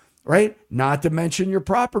 $12,000, right? Not to mention your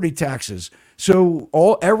property taxes. So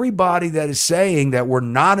everybody that is saying that we're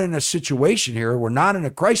not in a situation here, we're not in a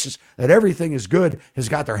crisis, that everything is good, has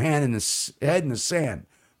got their head in the sand,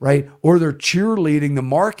 right? Or they're cheerleading the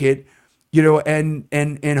market, you know, and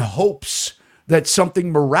in hopes that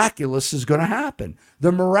something miraculous is going to happen.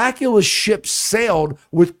 The miraculous ship sailed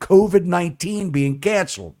with COVID-19 being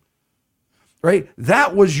canceled, right?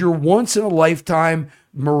 That was your once in a lifetime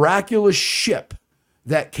miraculous ship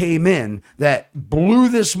that came in that blew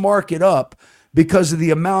this market up because of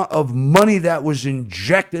the amount of money that was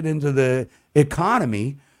injected into the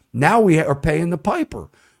economy. Now we are paying the piper.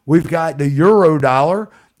 We've got the euro dollar,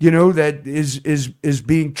 you know, that is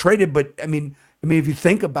being traded. But I mean, if you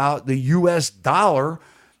think about the U.S. dollar,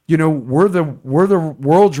 you know, we're the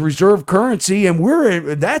world's reserve currency, and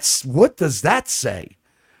what does that say?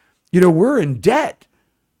 You know, we're in debt,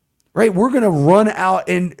 right? We're going to run out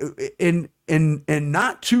in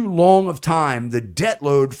not too long of time. The debt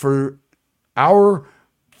load for our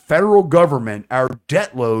federal government, our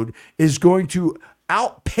debt load is going to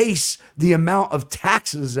outpace the amount of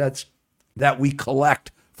taxes that we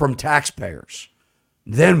collect from taxpayers.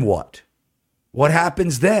 Then what? What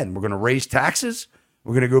happens then? We're going to raise taxes?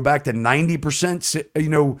 We're going to go back to 90%, you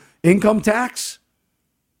know, income tax?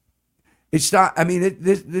 It's not, I mean,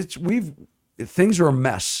 things are a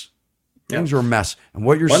mess. Yeah. Things are a mess. And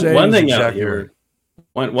what you're One, saying one is thing out exactly here,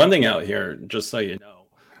 right. one thing out here, just so you know,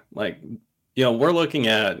 like, we're looking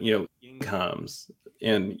at, incomes,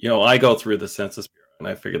 and, I go through the Census Bureau and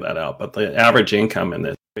I figure that out, but the average income in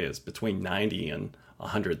this area is between 90 and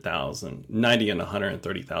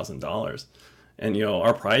 $130,000. And,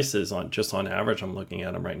 our prices on average, I'm looking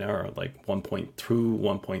at them right now, are like 1.2,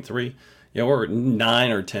 1.3. We're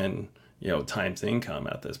 9 or 10, times income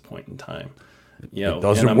at this point in time. It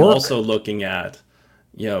doesn't and I'm work. also looking at,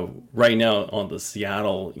 right now on the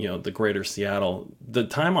Seattle, the greater Seattle, the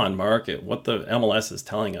time on market, what the MLS is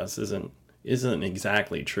telling us isn't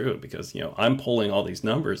exactly true, because, I'm pulling all these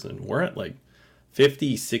numbers and we're at like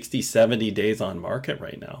 50, 60, 70 days on market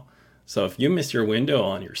right now. So if you miss your window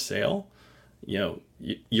on your sale,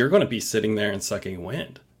 you're going to be sitting there and sucking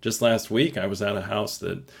wind. Just last week, I was at a house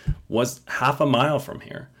that was half a mile from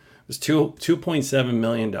here. It was $2.7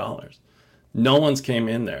 million. No one's came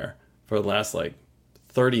in there for the last like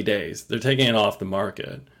 30 days. They're taking it off the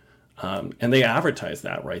market. And they advertise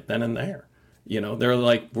that right then and there. They're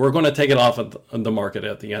like, we're going to take it off of the market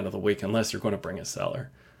at the end of the week unless you're going to bring a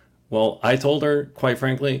seller. Well, I told her, quite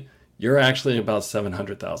frankly, you're actually about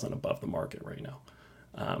 700,000 above the market right now.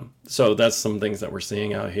 So that's some things that we're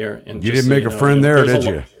seeing out here. And You didn't make a friend there, did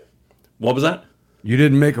you? What was that? You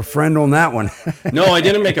didn't make a friend on that one. No, I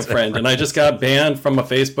didn't make a friend, and I just got banned from a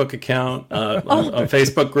Facebook account, a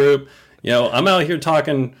Facebook group. I'm out here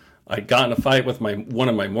talking. I got in a fight with one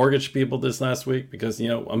of my mortgage people this last week because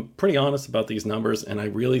I'm pretty honest about these numbers, and I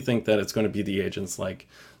really think that it's going to be the agents like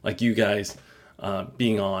you guys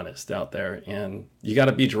being honest out there, and you got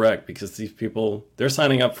to be direct, because these people, they're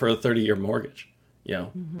signing up for a 30-year mortgage.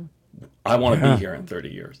 I want to be here in 30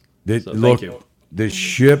 years. Thank you. The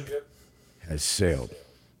ship has sailed.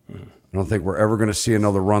 I don't think we're ever going to see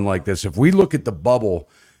another run like this. If we look at the bubble,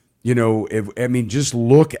 just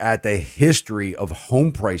look at the history of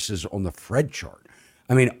home prices on the Fred chart.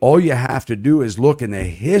 All you have to do is look in the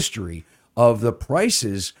history of the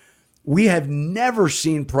prices. We have never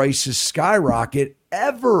seen prices skyrocket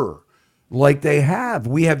ever like they have.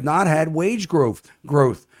 We have not had wage growth.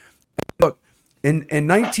 Look, in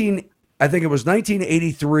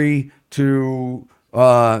 1983 to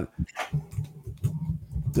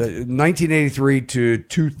 1983 to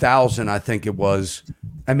 2000, I think it was.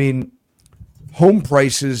 Home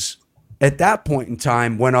prices at that point in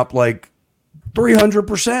time went up like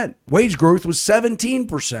 300%. Wage growth was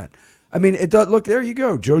 17%. It does. Look, there you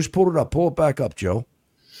go. Joe's pulled it up. Pull it back up, Joe.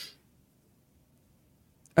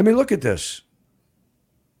 Look at this.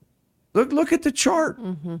 Look at the chart.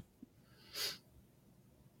 Mm-hmm.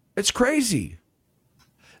 It's crazy.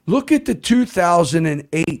 Look at the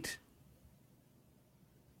 2008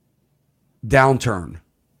 downturn.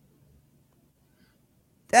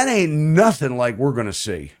 That ain't nothing like we're going to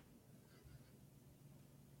see.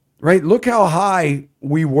 Right? Look how high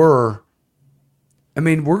we were.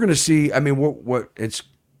 We're going to see, what it's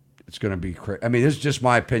going to be crazy. This is just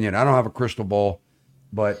my opinion. I don't have a crystal ball,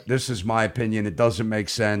 but this is my opinion. It doesn't make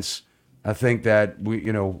sense. I think that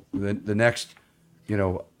the next,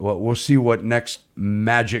 we'll see what next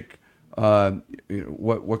magic,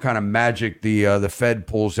 what kind of magic the Fed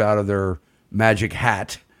pulls out of their magic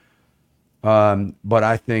hat. But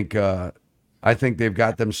I think they've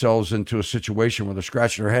got themselves into a situation where they're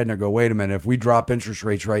scratching their head and they go, wait a minute, if we drop interest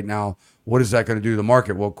rates right now, what is that going to do to the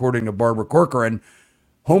market? Well, according to Barbara Corcoran,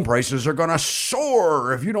 home prices are going to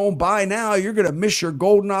soar. If you don't buy now, you're going to miss your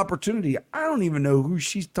golden opportunity. I don't even know who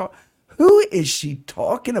she's talking. Who is she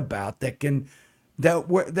talking about that can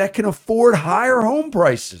afford higher home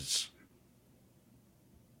prices?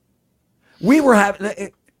 We were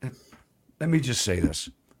having. Let me just say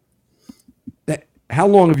this. How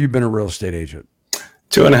long have you been a real estate agent?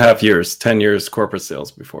 2.5 years, 10 years corporate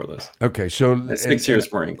sales before this. Okay, so 6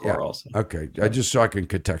 years Marine Corps also. Okay, just so I can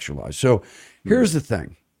contextualize. So here's the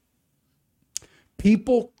thing.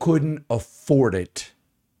 People couldn't afford it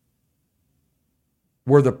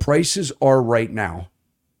where the prices are right now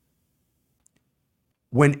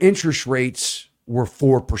when interest rates were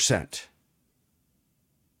 4%.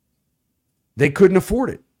 They couldn't afford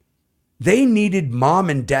it. They needed mom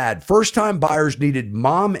and dad. First-time buyers needed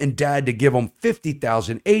mom and dad to give them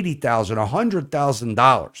 $50,000, $80,000,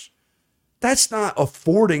 $100,000. That's not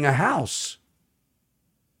affording a house.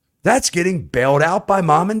 That's getting bailed out by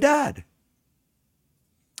mom and dad.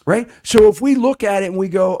 Right? So if we look at it and we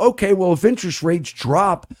go, okay, well, if interest rates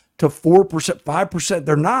drop to 4%, 5%,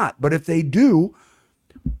 they're not. But if they do,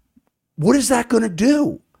 what is that going to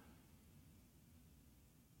do?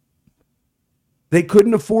 They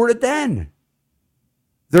couldn't afford it then.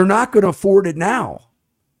 They're not going to afford it now.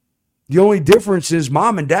 The only difference is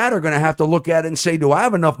mom and dad are going to have to look at it and say, do I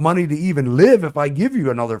have enough money to even live if I give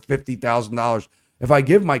you another $50,000? If I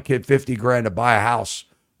give my kid 50 grand to buy a house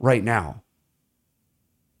right now?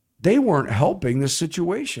 They weren't helping the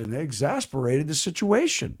situation. They exasperated the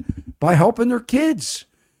situation by helping their kids.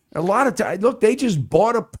 A lot of times, look, they just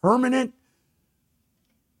bought a permanent,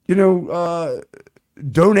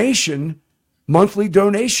 donation, monthly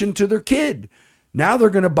donation to their kid. Now they're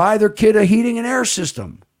going to buy their kid a heating and air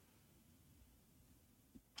system.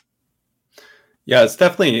 Yeah, it's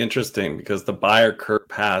definitely interesting because the buyer curve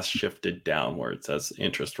has shifted downwards as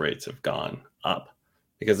interest rates have gone up,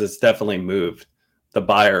 because it's definitely moved the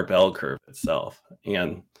buyer bell curve itself.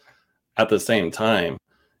 And at the same time,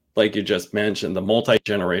 like you just mentioned, the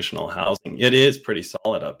multi-generational housing, it is pretty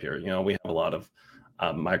solid up here. We have a lot of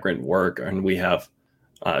migrant work, and we have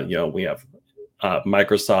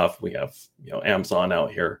Microsoft, we have, Amazon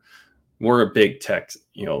out here. We're a big tech,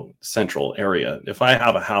 central area. If I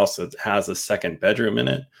have a house that has a second bedroom in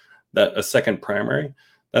it, a second primary,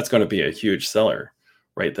 that's going to be a huge seller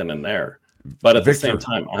right then and there. But at the same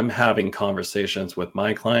time, I'm having conversations with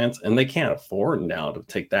my clients, and they can't afford now to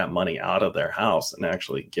take that money out of their house and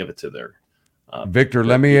actually give it to their. Victor,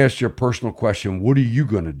 let me ask you a personal question. What are you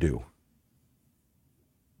going to do?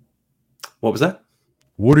 What was that?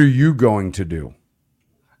 What are you going to do?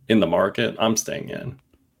 In the market, I'm staying in.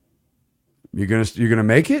 You're gonna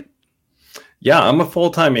make it? Yeah, I'm a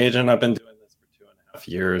full-time agent. I've been doing this for 2.5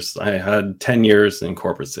 years. I had 10 years in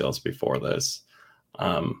corporate sales before this.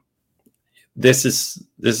 This is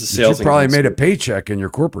sales. You probably made a paycheck in your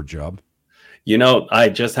corporate job. I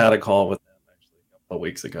just had a call with them actually a couple of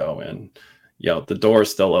weeks ago, and the door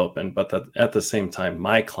is still open. But at the same time,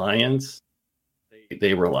 my clients,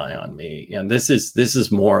 they rely on me, and this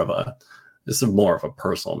is more of a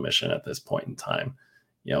personal mission at this point in time.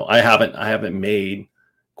 I haven't made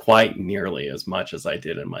quite nearly as much as I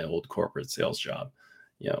did in my old corporate sales job.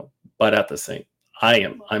 But at the same,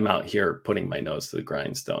 I'm out here putting my nose to the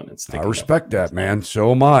grindstone and sticking. I respect that, man.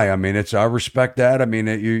 So am I. I mean, I respect that. I mean,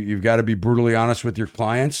 you've got to be brutally honest with your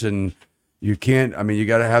clients, and you can't. I mean, you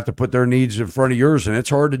got to have to put their needs in front of yours, and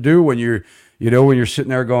it's hard to do when you're sitting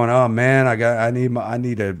there going, "Oh man, I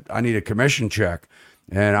need a commission check."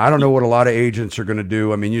 And I don't know what a lot of agents are going to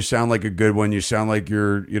do. I mean, you sound like a good one. You sound like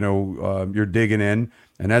you're digging in,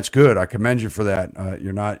 and that's good. I commend you for that.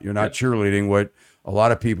 You're not cheerleading what a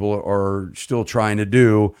lot of people are still trying to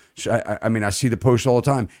do. I mean, I see the post all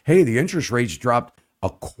the time. Hey, the interest rates dropped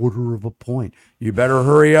 1/4 of a point. You better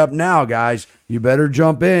hurry up now, guys. You better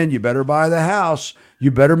jump in. You better buy the house.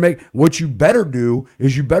 What you better do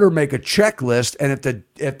is you better make a checklist. And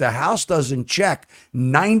if the house doesn't check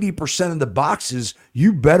 90% of the boxes,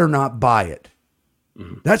 you better not buy it.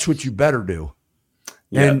 Mm-hmm. That's what you better do.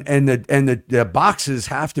 Yeah. And the boxes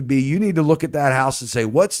have to be, you need to look at that house and say,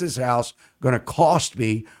 what's this house going to cost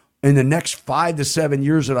me in the next 5 to 7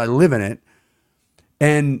 years that I live in it?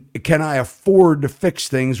 And can I afford to fix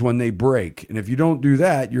things when they break? And if you don't do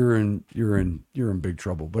that, you're in big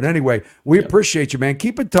trouble. But anyway, we appreciate you, man.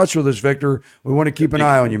 Keep in touch with us, Victor. We want to keep an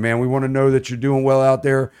eye on you, man. We want to know that you're doing well out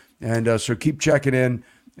there, and so keep checking in.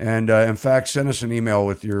 And in fact, send us an email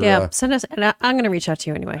with your send us. And I'm going to reach out to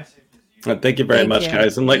you anyway. Thank you very much,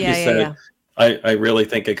 guys. And like you said, I really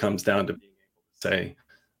think it comes down to being able to say,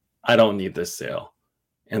 I don't need this sale,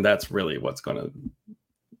 and that's really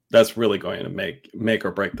going to make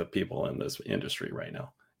or break the people in this industry right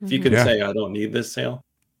now. If you can say, I don't need this sale,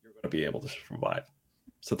 you're going to be able to survive.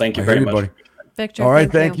 So thank you very much. Buddy. Victor, all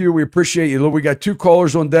right, thank you. We appreciate you. Look, we got 2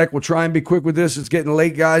 callers on deck. We'll try and be quick with this. It's getting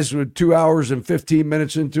late, guys. We're 2 hours and 15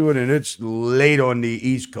 minutes into it, and it's late on the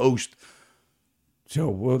East Coast.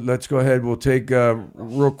 So let's go ahead. We'll take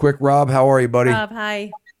real quick. Rob, how are you, buddy? Rob,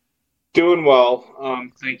 hi. Doing well.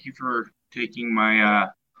 Thank you for taking my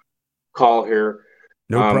call here.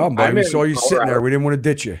 No problem, buddy. We saw you sitting there. We didn't want to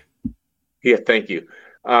ditch you. Yeah, thank you.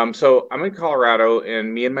 So I'm in Colorado,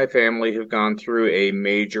 and me and my family have gone through a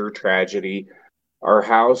major tragedy. Our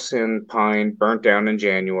house in Pine burnt down in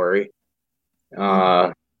January,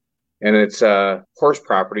 and it's a horse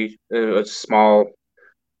property. It's a small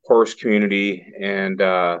horse community, and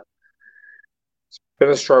it's been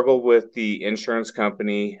a struggle with the insurance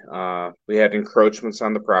company. We had encroachments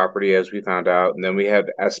on the property, as we found out, and then we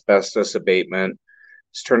had asbestos abatement.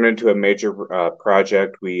 It's turned into a major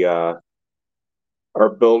project. Our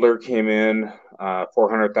builder came in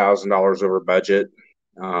 $400,000 over budget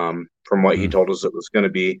from what he told us it was going to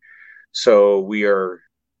be. So we are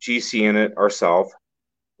GCing it ourselves.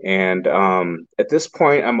 And at this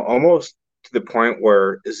point, I'm almost to the point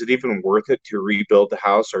where, is it even worth it to rebuild the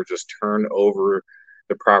house or just turn over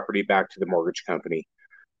the property back to the mortgage company?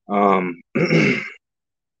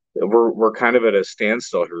 We're kind of at a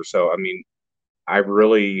standstill here. So I mean, I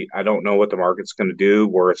don't know what the market's going to do,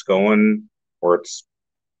 where it's going, or it's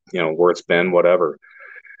where it's been, whatever.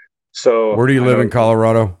 So where do you live in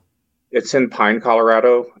Colorado? It's in Pine,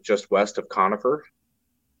 Colorado, just west of Conifer.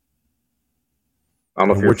 I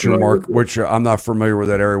don't know if what's your market? I'm not familiar with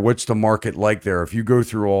that area. What's the market like there? If you go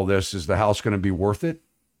through all this, is the house going to be worth it?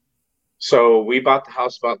 So we bought the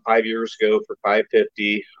house about 5 years ago for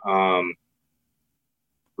 $550.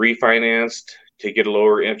 Refinanced to get a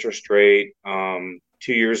lower interest rate 2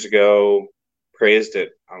 years ago, appraised at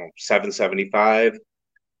 $775.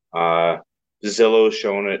 Zillow is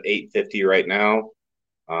showing at $850 right now.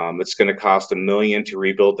 It's going to cost $1 million to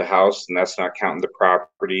rebuild the house, and that's not counting the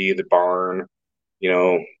property, the barn,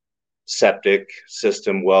 septic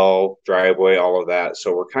system, well, driveway, all of that.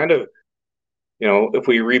 So we're kind of, if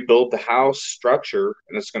we rebuild the house structure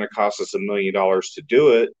and it's going to cost us $1 million to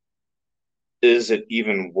do it, is it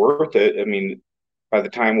even worth it? I mean, by the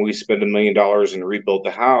time we spend $1 million and rebuild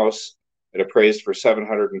the house, it appraised for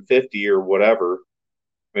 $750 or whatever.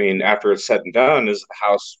 I mean, after it's said and done, is the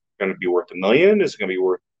house going to be worth $1 million? Is it going to be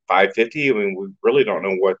worth $550? I mean, we really don't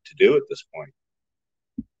know what to do at this point.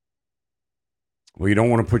 Well, you don't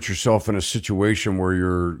want to put yourself in a situation where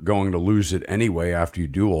you're going to lose it anyway after you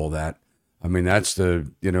do all that. I mean, that's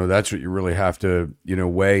that's what you really have to,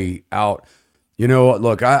 weigh out.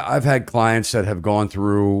 Look, I've had clients that have gone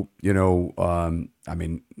through, I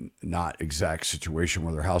mean, not exact situation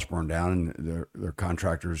where their house burned down and their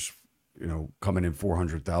contractors, coming in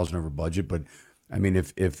 $400,000 over budget. But I mean,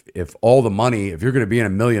 if all the money, if you're going to be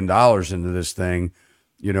in $1 million into this thing,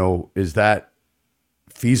 is that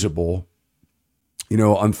feasible?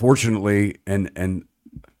 Unfortunately, and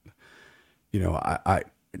I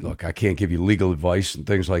look, I can't give you legal advice and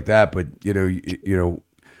things like that, but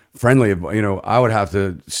friendly, I would have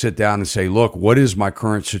to sit down and say, look, what is my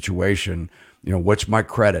current situation? What's my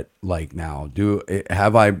credit like now?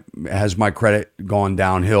 Has my credit gone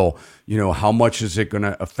downhill? How much is it going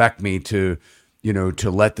to affect me to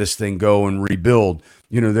let this thing go and rebuild?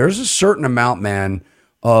 There's a certain amount, man,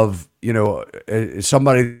 of,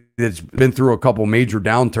 somebody that's been through a couple major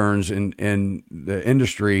downturns in the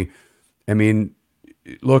industry. I mean,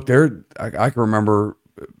 look, I can remember,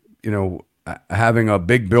 having a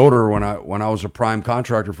big builder when I was a prime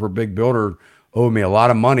contractor for a big builder owed me a lot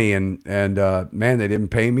of money, and man, they didn't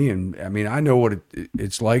pay me. And I mean, I know what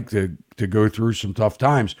it's like to go through some tough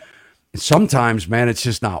times. And sometimes, man, it's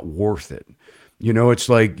just not worth it. It's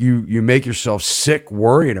like you make yourself sick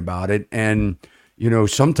worrying about it. And,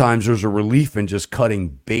 sometimes there's a relief in just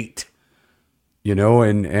cutting bait,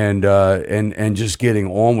 and just getting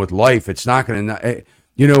on with life. It's not going to,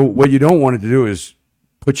 what you don't want it to do is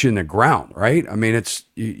put you in the ground, right? I mean, it's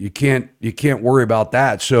you can't worry about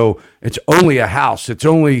that. So it's only a house. It's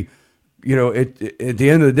only, at the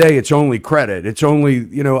end of the day, it's only credit. It's only,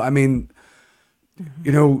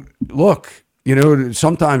 look,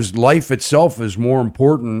 sometimes life itself is more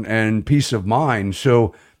important and peace of mind.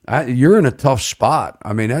 So you're in a tough spot.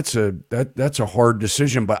 I mean, that's a hard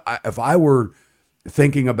decision. But if I were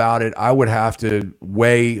thinking about it, I would have to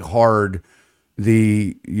weigh hard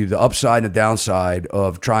the upside and the downside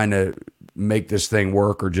of trying to make this thing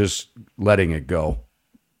work or just letting it go.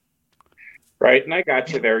 Right. And I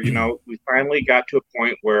got you there. We finally got to a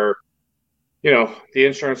point where, the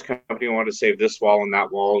insurance company wanted to save this wall and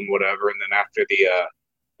that wall and whatever. And then after the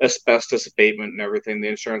asbestos abatement and everything, the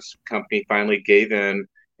insurance company finally gave in,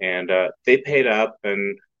 and they paid up.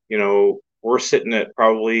 And, we're sitting at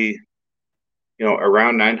probably,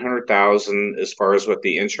 around $900,000 as far as what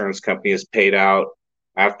the insurance company has paid out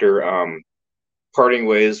after parting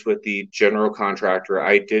ways with the general contractor.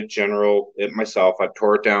 I did general it myself. I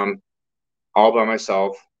tore it down all by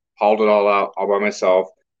myself, hauled it all out all by myself.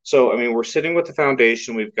 So, I mean, we're sitting with the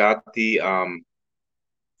foundation. We've got the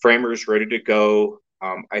framers ready to go.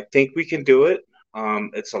 I think we can do it.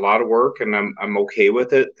 It's a lot of work, and I'm okay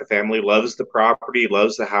with it. The family loves the property,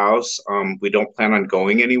 loves the house. We don't plan on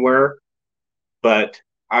going anywhere. But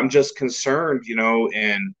I'm just concerned,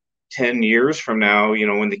 in 10 years from now,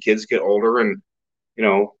 when the kids get older and,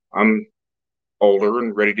 I'm older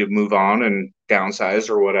and ready to move on and downsize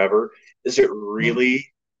or whatever, is it really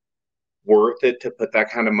worth it to put that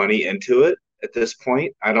kind of money into it at this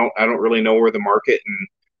point? I don't really know where the market in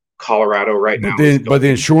Colorado right now is going. But the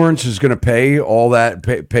insurance is going to pay all that,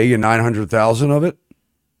 pay you $900,000 of it?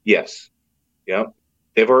 Yes. Yep.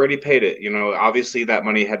 They've already paid it. Obviously that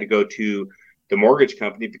money had to go to the mortgage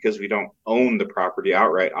company because we don't own the property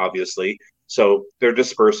outright, obviously. So they're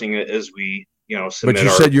dispersing it as we, submit. But you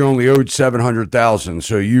said you only owed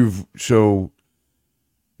 $700,000. So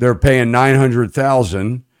they're paying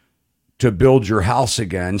 $900,000 to build your house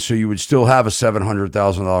again, so you would still have a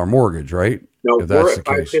 $700,000 mortgage, right? No, If that's we're the at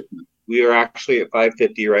case. 550. We are actually at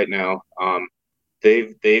 550 right now.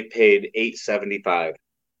 They've paid 875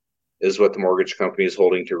 is what the mortgage company is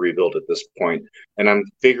holding to rebuild at this point, and I'm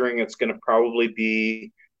figuring it's going to probably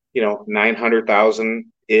be,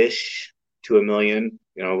 900,000 ish to $1 million,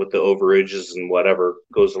 with the overages and whatever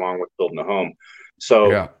goes along with building a home. So,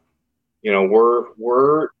 Yeah.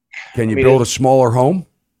 we're Can you build a smaller home?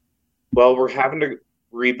 Well, we're having to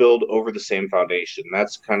rebuild over the same foundation.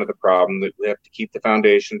 That's kind of the problem, that we have to keep the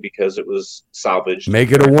foundation because it was salvaged.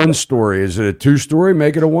 Make it a 1-story. Is it a 2-story?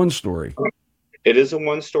 Make it a 1-story. It is a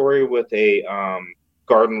 1-story with a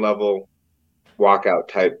garden level walkout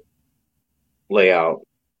type layout.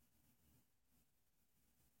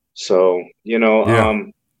 So,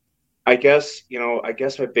 I guess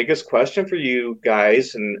my biggest question for you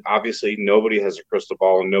guys, and obviously nobody has a crystal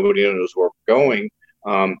ball and nobody knows where we're going.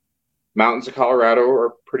 Mountains of Colorado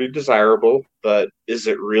are pretty desirable, but is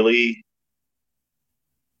it really?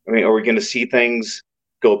 I mean, are we going to see things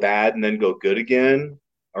go bad and then go good again?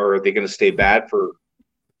 Or are they going to stay bad for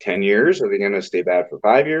 10 years? Are they going to stay bad for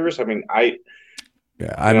 5 years? I mean,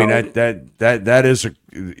 that is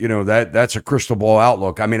that's a crystal ball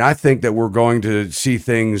outlook. I mean, I think that we're going to see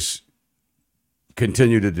things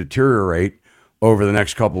continue to deteriorate over the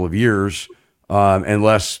next couple of years.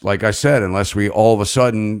 Unless, like I said, unless we all of a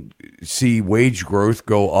sudden see wage growth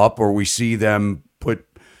go up, or we see them put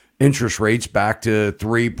interest rates back to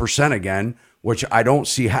 3% again, which I don't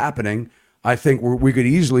see happening. I think we could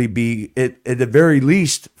easily be at the very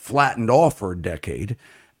least flattened off for a decade.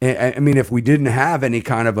 I mean, if we didn't have any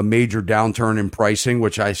kind of a major downturn in pricing,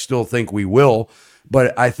 which I still think we will,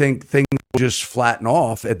 but I think things will just flatten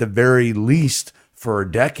off at the very least for a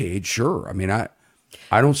decade. Sure. I mean, I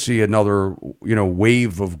don't see another,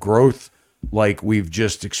 wave of growth like we've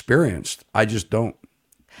just experienced. I just don't.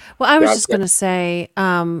 Well, I was just going to say,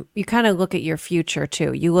 you kind of look at your future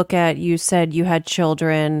too. You said you had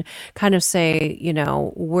children, kind of say,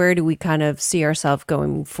 where do we kind of see ourselves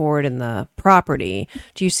going forward in the property?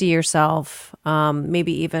 Do you see yourself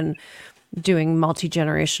maybe even doing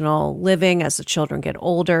multi-generational living as the children get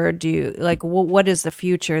older? Do you what is the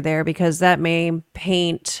future there? Because that may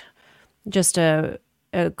paint just a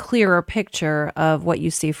clearer picture of what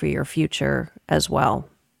you see for your future as well.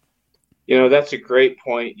 That's a great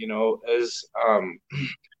point. As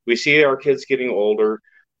we see our kids getting older,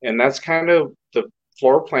 and that's kind of the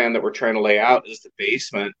floor plan that we're trying to lay out, is the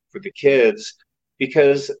basement for the kids,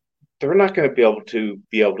 because they're not going to be able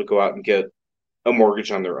to go out and get a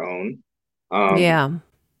mortgage on their own.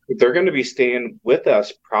 They're going to be staying with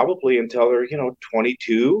us probably until they're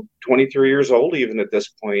 22, 23 years old, even at this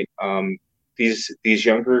point. These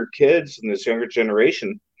younger kids and this younger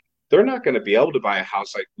generation, they're not going to be able to buy a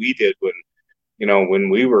house like we did when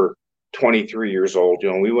we were 23 years old.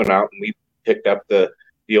 We went out and we picked up the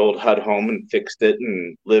old HUD home and fixed it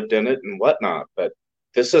and lived in it and whatnot. But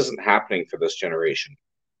this isn't happening for this generation.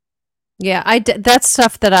 Yeah, that's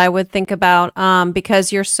stuff that I would think about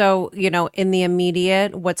because you're so, in the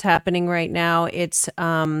immediate, what's happening right now, it's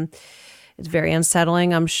very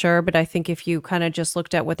unsettling, I'm sure. But I think if you kind of just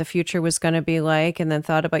looked at what the future was going to be like and then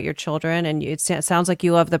thought about your children, and it sounds like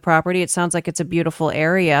you love the property. It sounds like it's a beautiful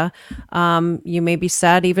area. You may be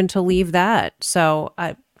sad even to leave that. So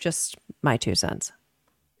just my 2 cents.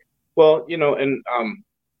 Well, and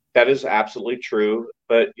that is absolutely true.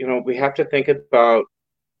 But, we have to think about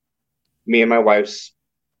me and my wife's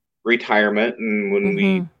retirement and when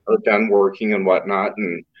we are done working and whatnot.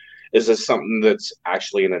 And is this something that's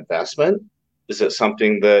actually an investment? Is it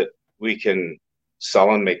something that we can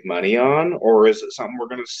sell and make money on? Or is it something we're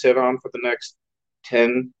going to sit on for the next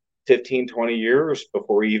 10, 15, 20 years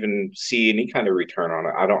before we even see any kind of return on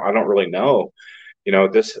it? I don't really know.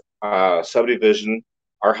 This subdivision,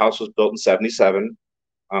 our house was built in 77.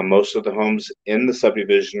 Most of the homes in the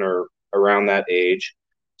subdivision are around that age.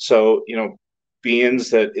 So, being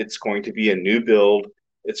that it's going to be a new build,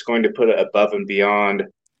 it's going to put it above and beyond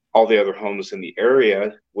all the other homes in the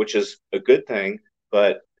area, which is a good thing.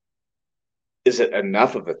 But is it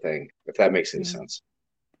enough of a thing, if that makes any sense?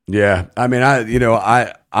 Yeah. I mean,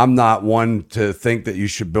 I'm not one to think that you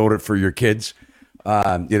should build it for your kids.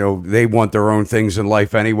 They want their own things in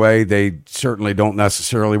life anyway. They certainly don't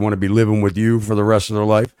necessarily want to be living with you for the rest of their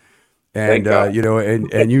life. And,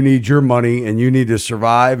 and you need your money and you need to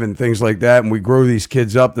survive and things like that. And we grow these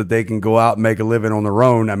kids up that they can go out and make a living on their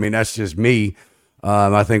own. I mean, that's just me.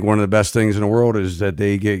 I think one of the best things in the world is that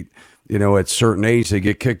they get, at certain age, they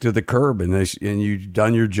get kicked to the curb and you've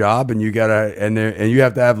done your job and you gotta, and you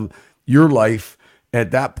have to have your life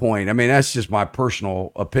at that point, I mean, that's just my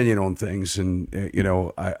personal opinion on things. And,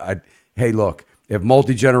 hey, look, if I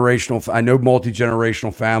know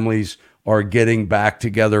multi-generational families are getting back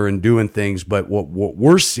together and doing things, but what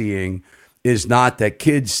we're seeing is not that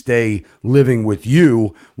kids stay living with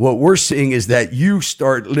you. What we're seeing is that you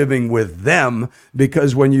start living with them,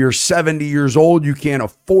 because when you're 70 years old, you can't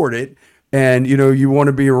afford it. And, you want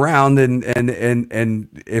to be around, and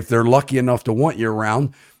if they're lucky enough to want you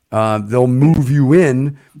around, they'll move you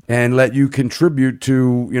in and let you contribute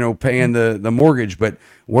to, paying the mortgage. But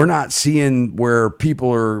we're not seeing where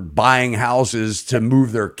people are buying houses to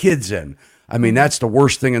move their kids in. I mean, that's the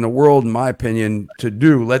worst thing in the world, in my opinion, to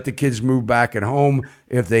do. Let the kids move back at home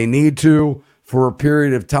if they need to for a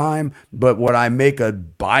period of time. But would I make a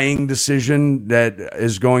buying decision that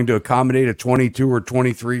is going to accommodate a 22 or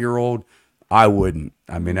 23-year-old? I wouldn't.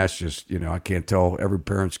 I mean, that's just, I can't tell. Every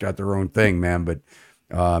parent's got their own thing, man. But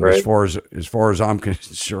Right. as far as I'm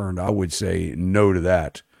concerned, I would say no to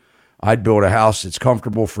that. I'd build a house that's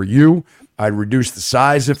comfortable for you. I'd reduce the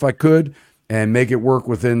size if I could, and make it work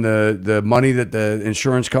within the money that the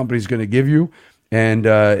insurance company is going to give you. And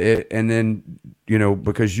then,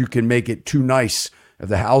 because you can make it too nice. If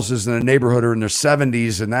the houses in the neighborhood are in their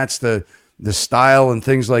 70s and that's the style and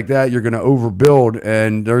things like that, you're going to overbuild,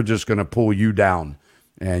 and they're just going to pull you down.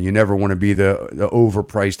 And you never want to be the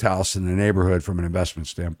overpriced house in the neighborhood from an investment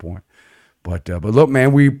standpoint. But look,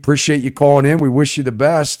 man, we appreciate you calling in. We wish you the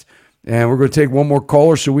best. And we're going to take one more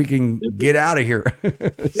caller so we can get out of here.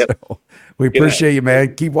 So we appreciate you,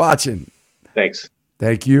 man. Keep watching. Thanks.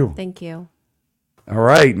 Thank you. Thank you. All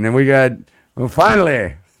right. And then we got,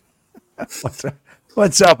 finally,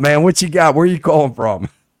 what's up, man? What you got? Where are you calling from?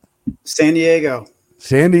 San Diego.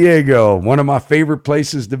 San Diego, one of my favorite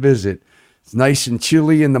places to visit. It's nice and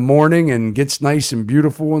chilly in the morning and gets nice and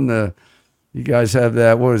beautiful you guys have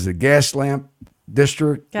that, what is it, gas lamp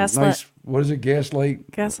district? Gaslight. What is it,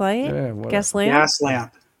 gaslight? Gaslight? Yeah, whatever. Gas lamp? Gas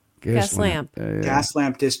lamp. Gas lamp. Yeah, yeah. Gas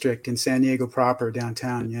lamp district in San Diego proper,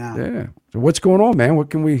 downtown. Yeah. Yeah. So what's going on, man? What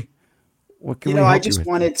can we help I you just with?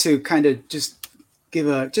 wanted to kind of just give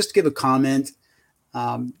a comment.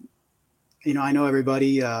 I know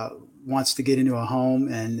everybody wants to get into a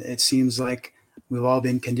home, and it seems like we've all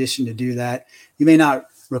been conditioned to do that. You may not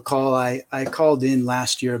recall, I called in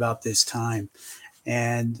last year about this time,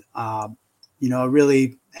 and a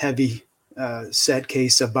really heavy set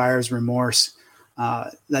case of buyer's remorse.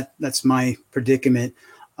 That's my predicament.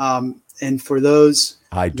 And for those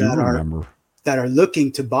I do remember that are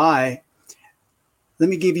looking to buy, let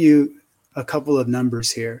me give you a couple of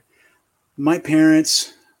numbers here. My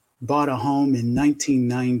parents bought a home in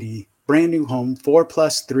 1990, brand new home,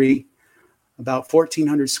 4+3, about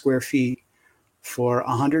 1,400 square feet, for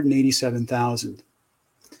 $187,000.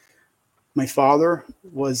 My father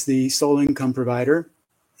was the sole income provider,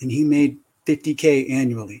 and he made $50K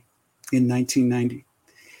annually in 1990.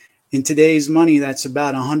 In today's money, that's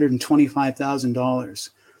about $125,000.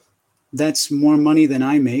 That's more money than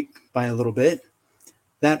I make by a little bit.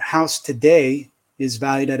 That house today is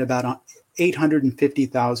valued at about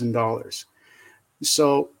 $850,000.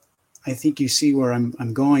 So I think you see where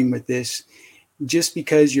I'm going with this. Just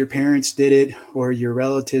because your parents did it, or your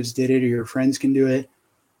relatives did it, or your friends can do it,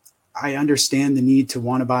 I understand the need to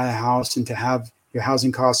want to buy a house and to have your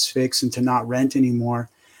housing costs fixed and to not rent anymore.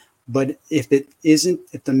 But if the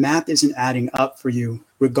math isn't adding up for you,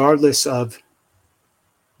 regardless of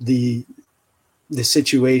the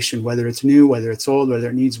situation, whether it's new, whether it's old, whether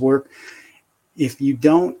it needs work, if you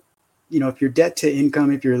don't, if your debt to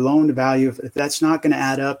income, if your loan to value, if that's not going to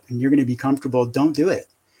add up and you're going to be comfortable, don't do it.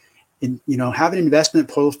 And, have an investment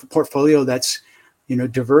portfolio that's,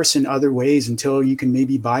 diverse in other ways until you can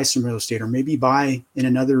maybe buy some real estate, or maybe buy in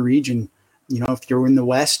another region. If you're in the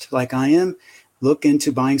West, like I am, look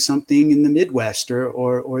into buying something in the Midwest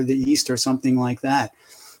or the East or something like that.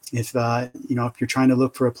 If, if you're trying to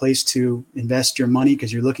look for a place to invest your money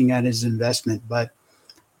because you're looking at it as an investment. But,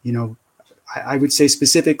 I would say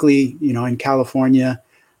specifically, in California,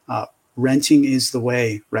 renting is the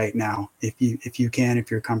way right now, if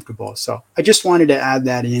you're comfortable. So I just wanted to add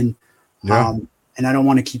that in. Yeah. And I don't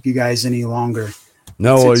want to keep you guys any longer.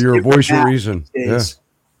 No, It's you're a voice of different reason. Yeah. nowadays.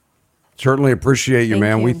 Certainly appreciate you, Thank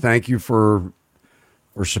man. We you. thank you for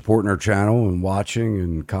supporting our channel and watching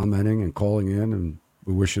and commenting and calling in, and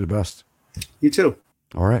we wish you the best. You too.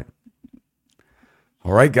 All right.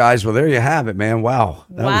 All right, guys. Well, there you have it, man. Wow.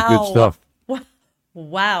 That was good stuff.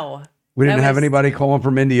 Wow. We didn't That have was- anybody calling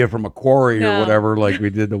from India from a quarry or No. whatever like we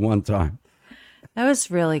did the one time. That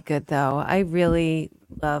was really good, though. I really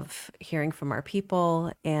love hearing from our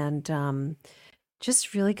people, and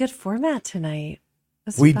just really good format tonight.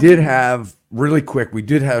 We did have really quick. We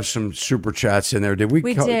did have some super chats in there. Did we?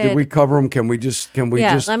 We Did we cover them? Can we just let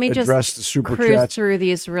me address the super cruise chats through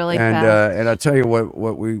these really and fast. and I'll tell you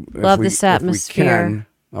what we Love this atmosphere.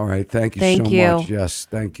 All right, thank you Thank so you. much. Yes,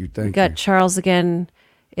 thank you, We thank got you. Charles again.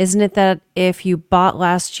 Isn't it that if you bought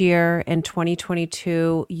last year in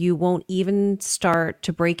 2022, you won't even start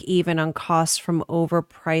to break even on costs from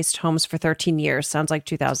overpriced homes for 13 years? Sounds like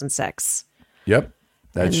 2006. Yep.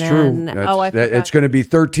 That's And true. then- That's, I forgot. it's going to be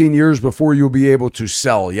 13 years before you'll be able to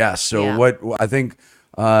sell. Yes. So Yeah. what I think,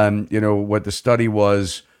 what the study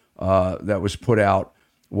was that was put out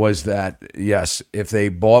was that, yes, if they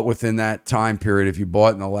bought within that time period, if you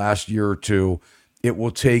bought in the last year or two, it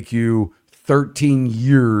will take you 13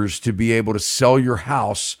 years to be able to sell your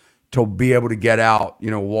house, to be able to get out,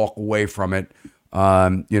 walk away from it,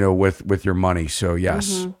 with your money. So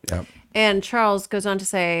yes. Yep. And Charles goes on to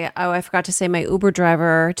say, I forgot to say my Uber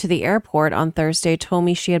driver to the airport on Thursday told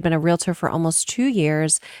me she had been a realtor for almost 2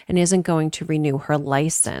 years and isn't going to renew her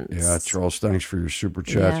license. Yeah, Charles, thanks for your super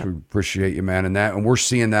chats. Yeah. We appreciate you, man. And we're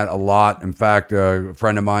seeing that a lot. In fact, a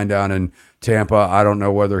friend of mine down in Tampa, I don't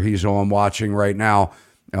know whether he's on watching right now,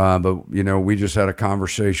 but we just had a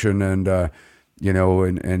conversation, and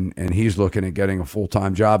and he's looking at getting a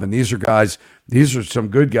full-time job. And these are some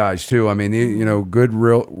good guys too. I mean, good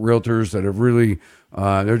realtors that have really,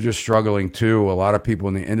 they're just struggling too. A lot of people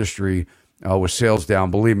in the industry with sales down.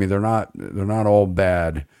 Believe me, they're not all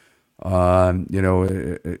bad. As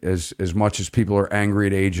much as people are angry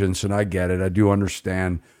at agents, and I get it, I do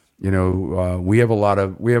understand. We have a lot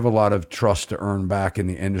of trust to earn back in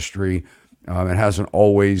the industry. It hasn't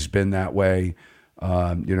always been that way.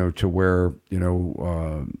 To where,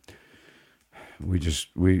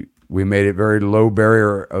 we made it very low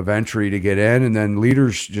barrier of entry to get in, and then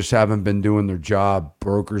leaders just haven't been doing their job.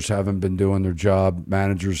 Brokers haven't been doing their job.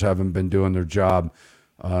 Managers haven't been doing their job.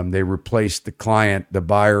 They replaced the client, the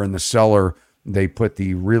buyer, and the seller. They put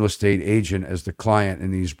the real estate agent as the client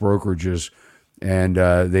in these brokerages, and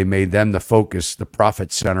they made them the focus, the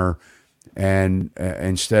profit center. And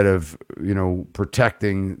instead of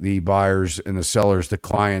protecting the buyers and the sellers, the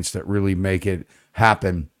clients that really make it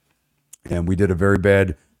happen. And we did a very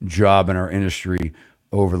bad job in our industry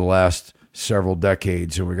over the last several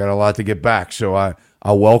decades, and we got a lot to get back. So I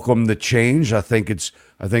welcome the change. I think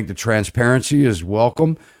the transparency is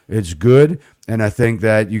welcome. It's good, and I think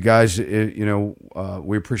that you guys,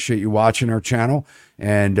 we appreciate you watching our channel.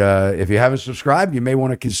 And if you haven't subscribed, you may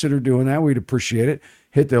want to consider doing that. We'd appreciate it.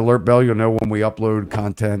 Hit the alert bell. You'll know when we upload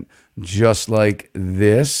content just like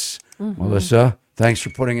this. Mm-hmm. Melissa, thanks for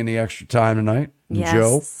putting in the extra time tonight. And Yes,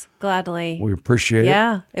 Joe, gladly. we appreciate it.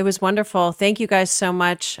 Yeah, it was wonderful. Thank you guys so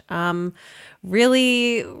much.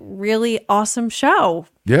 Really, really awesome show.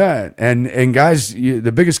 Yeah, and guys,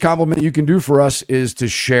 the biggest compliment you can do for us is to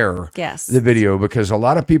share Yes. the video, because a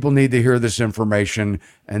lot of people need to hear this information,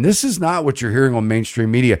 and this is not what you're hearing on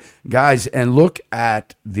mainstream media, guys. And look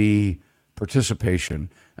at the participation.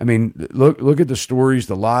 I mean, look at the stories,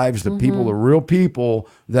 the lives, the people, the real people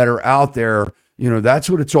that are out there. That's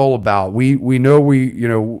what it's all about. We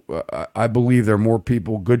know I believe there are more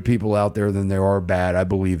people, good people out there than there are bad. I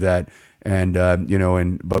believe that. And,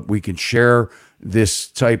 but we can share this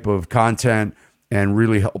type of content and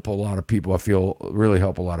really help a lot of people. I feel really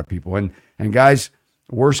help a lot of people. And guys,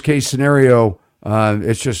 worst case scenario,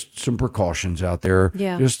 it's just some precautions out there.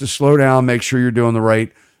 Yeah. Just to slow down, make sure you're doing the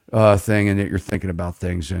right thing and that you're thinking about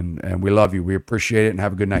things. And we love you. We appreciate it, and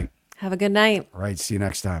have a good night. Have a good night. All right. See you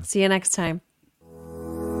next time. See you next time.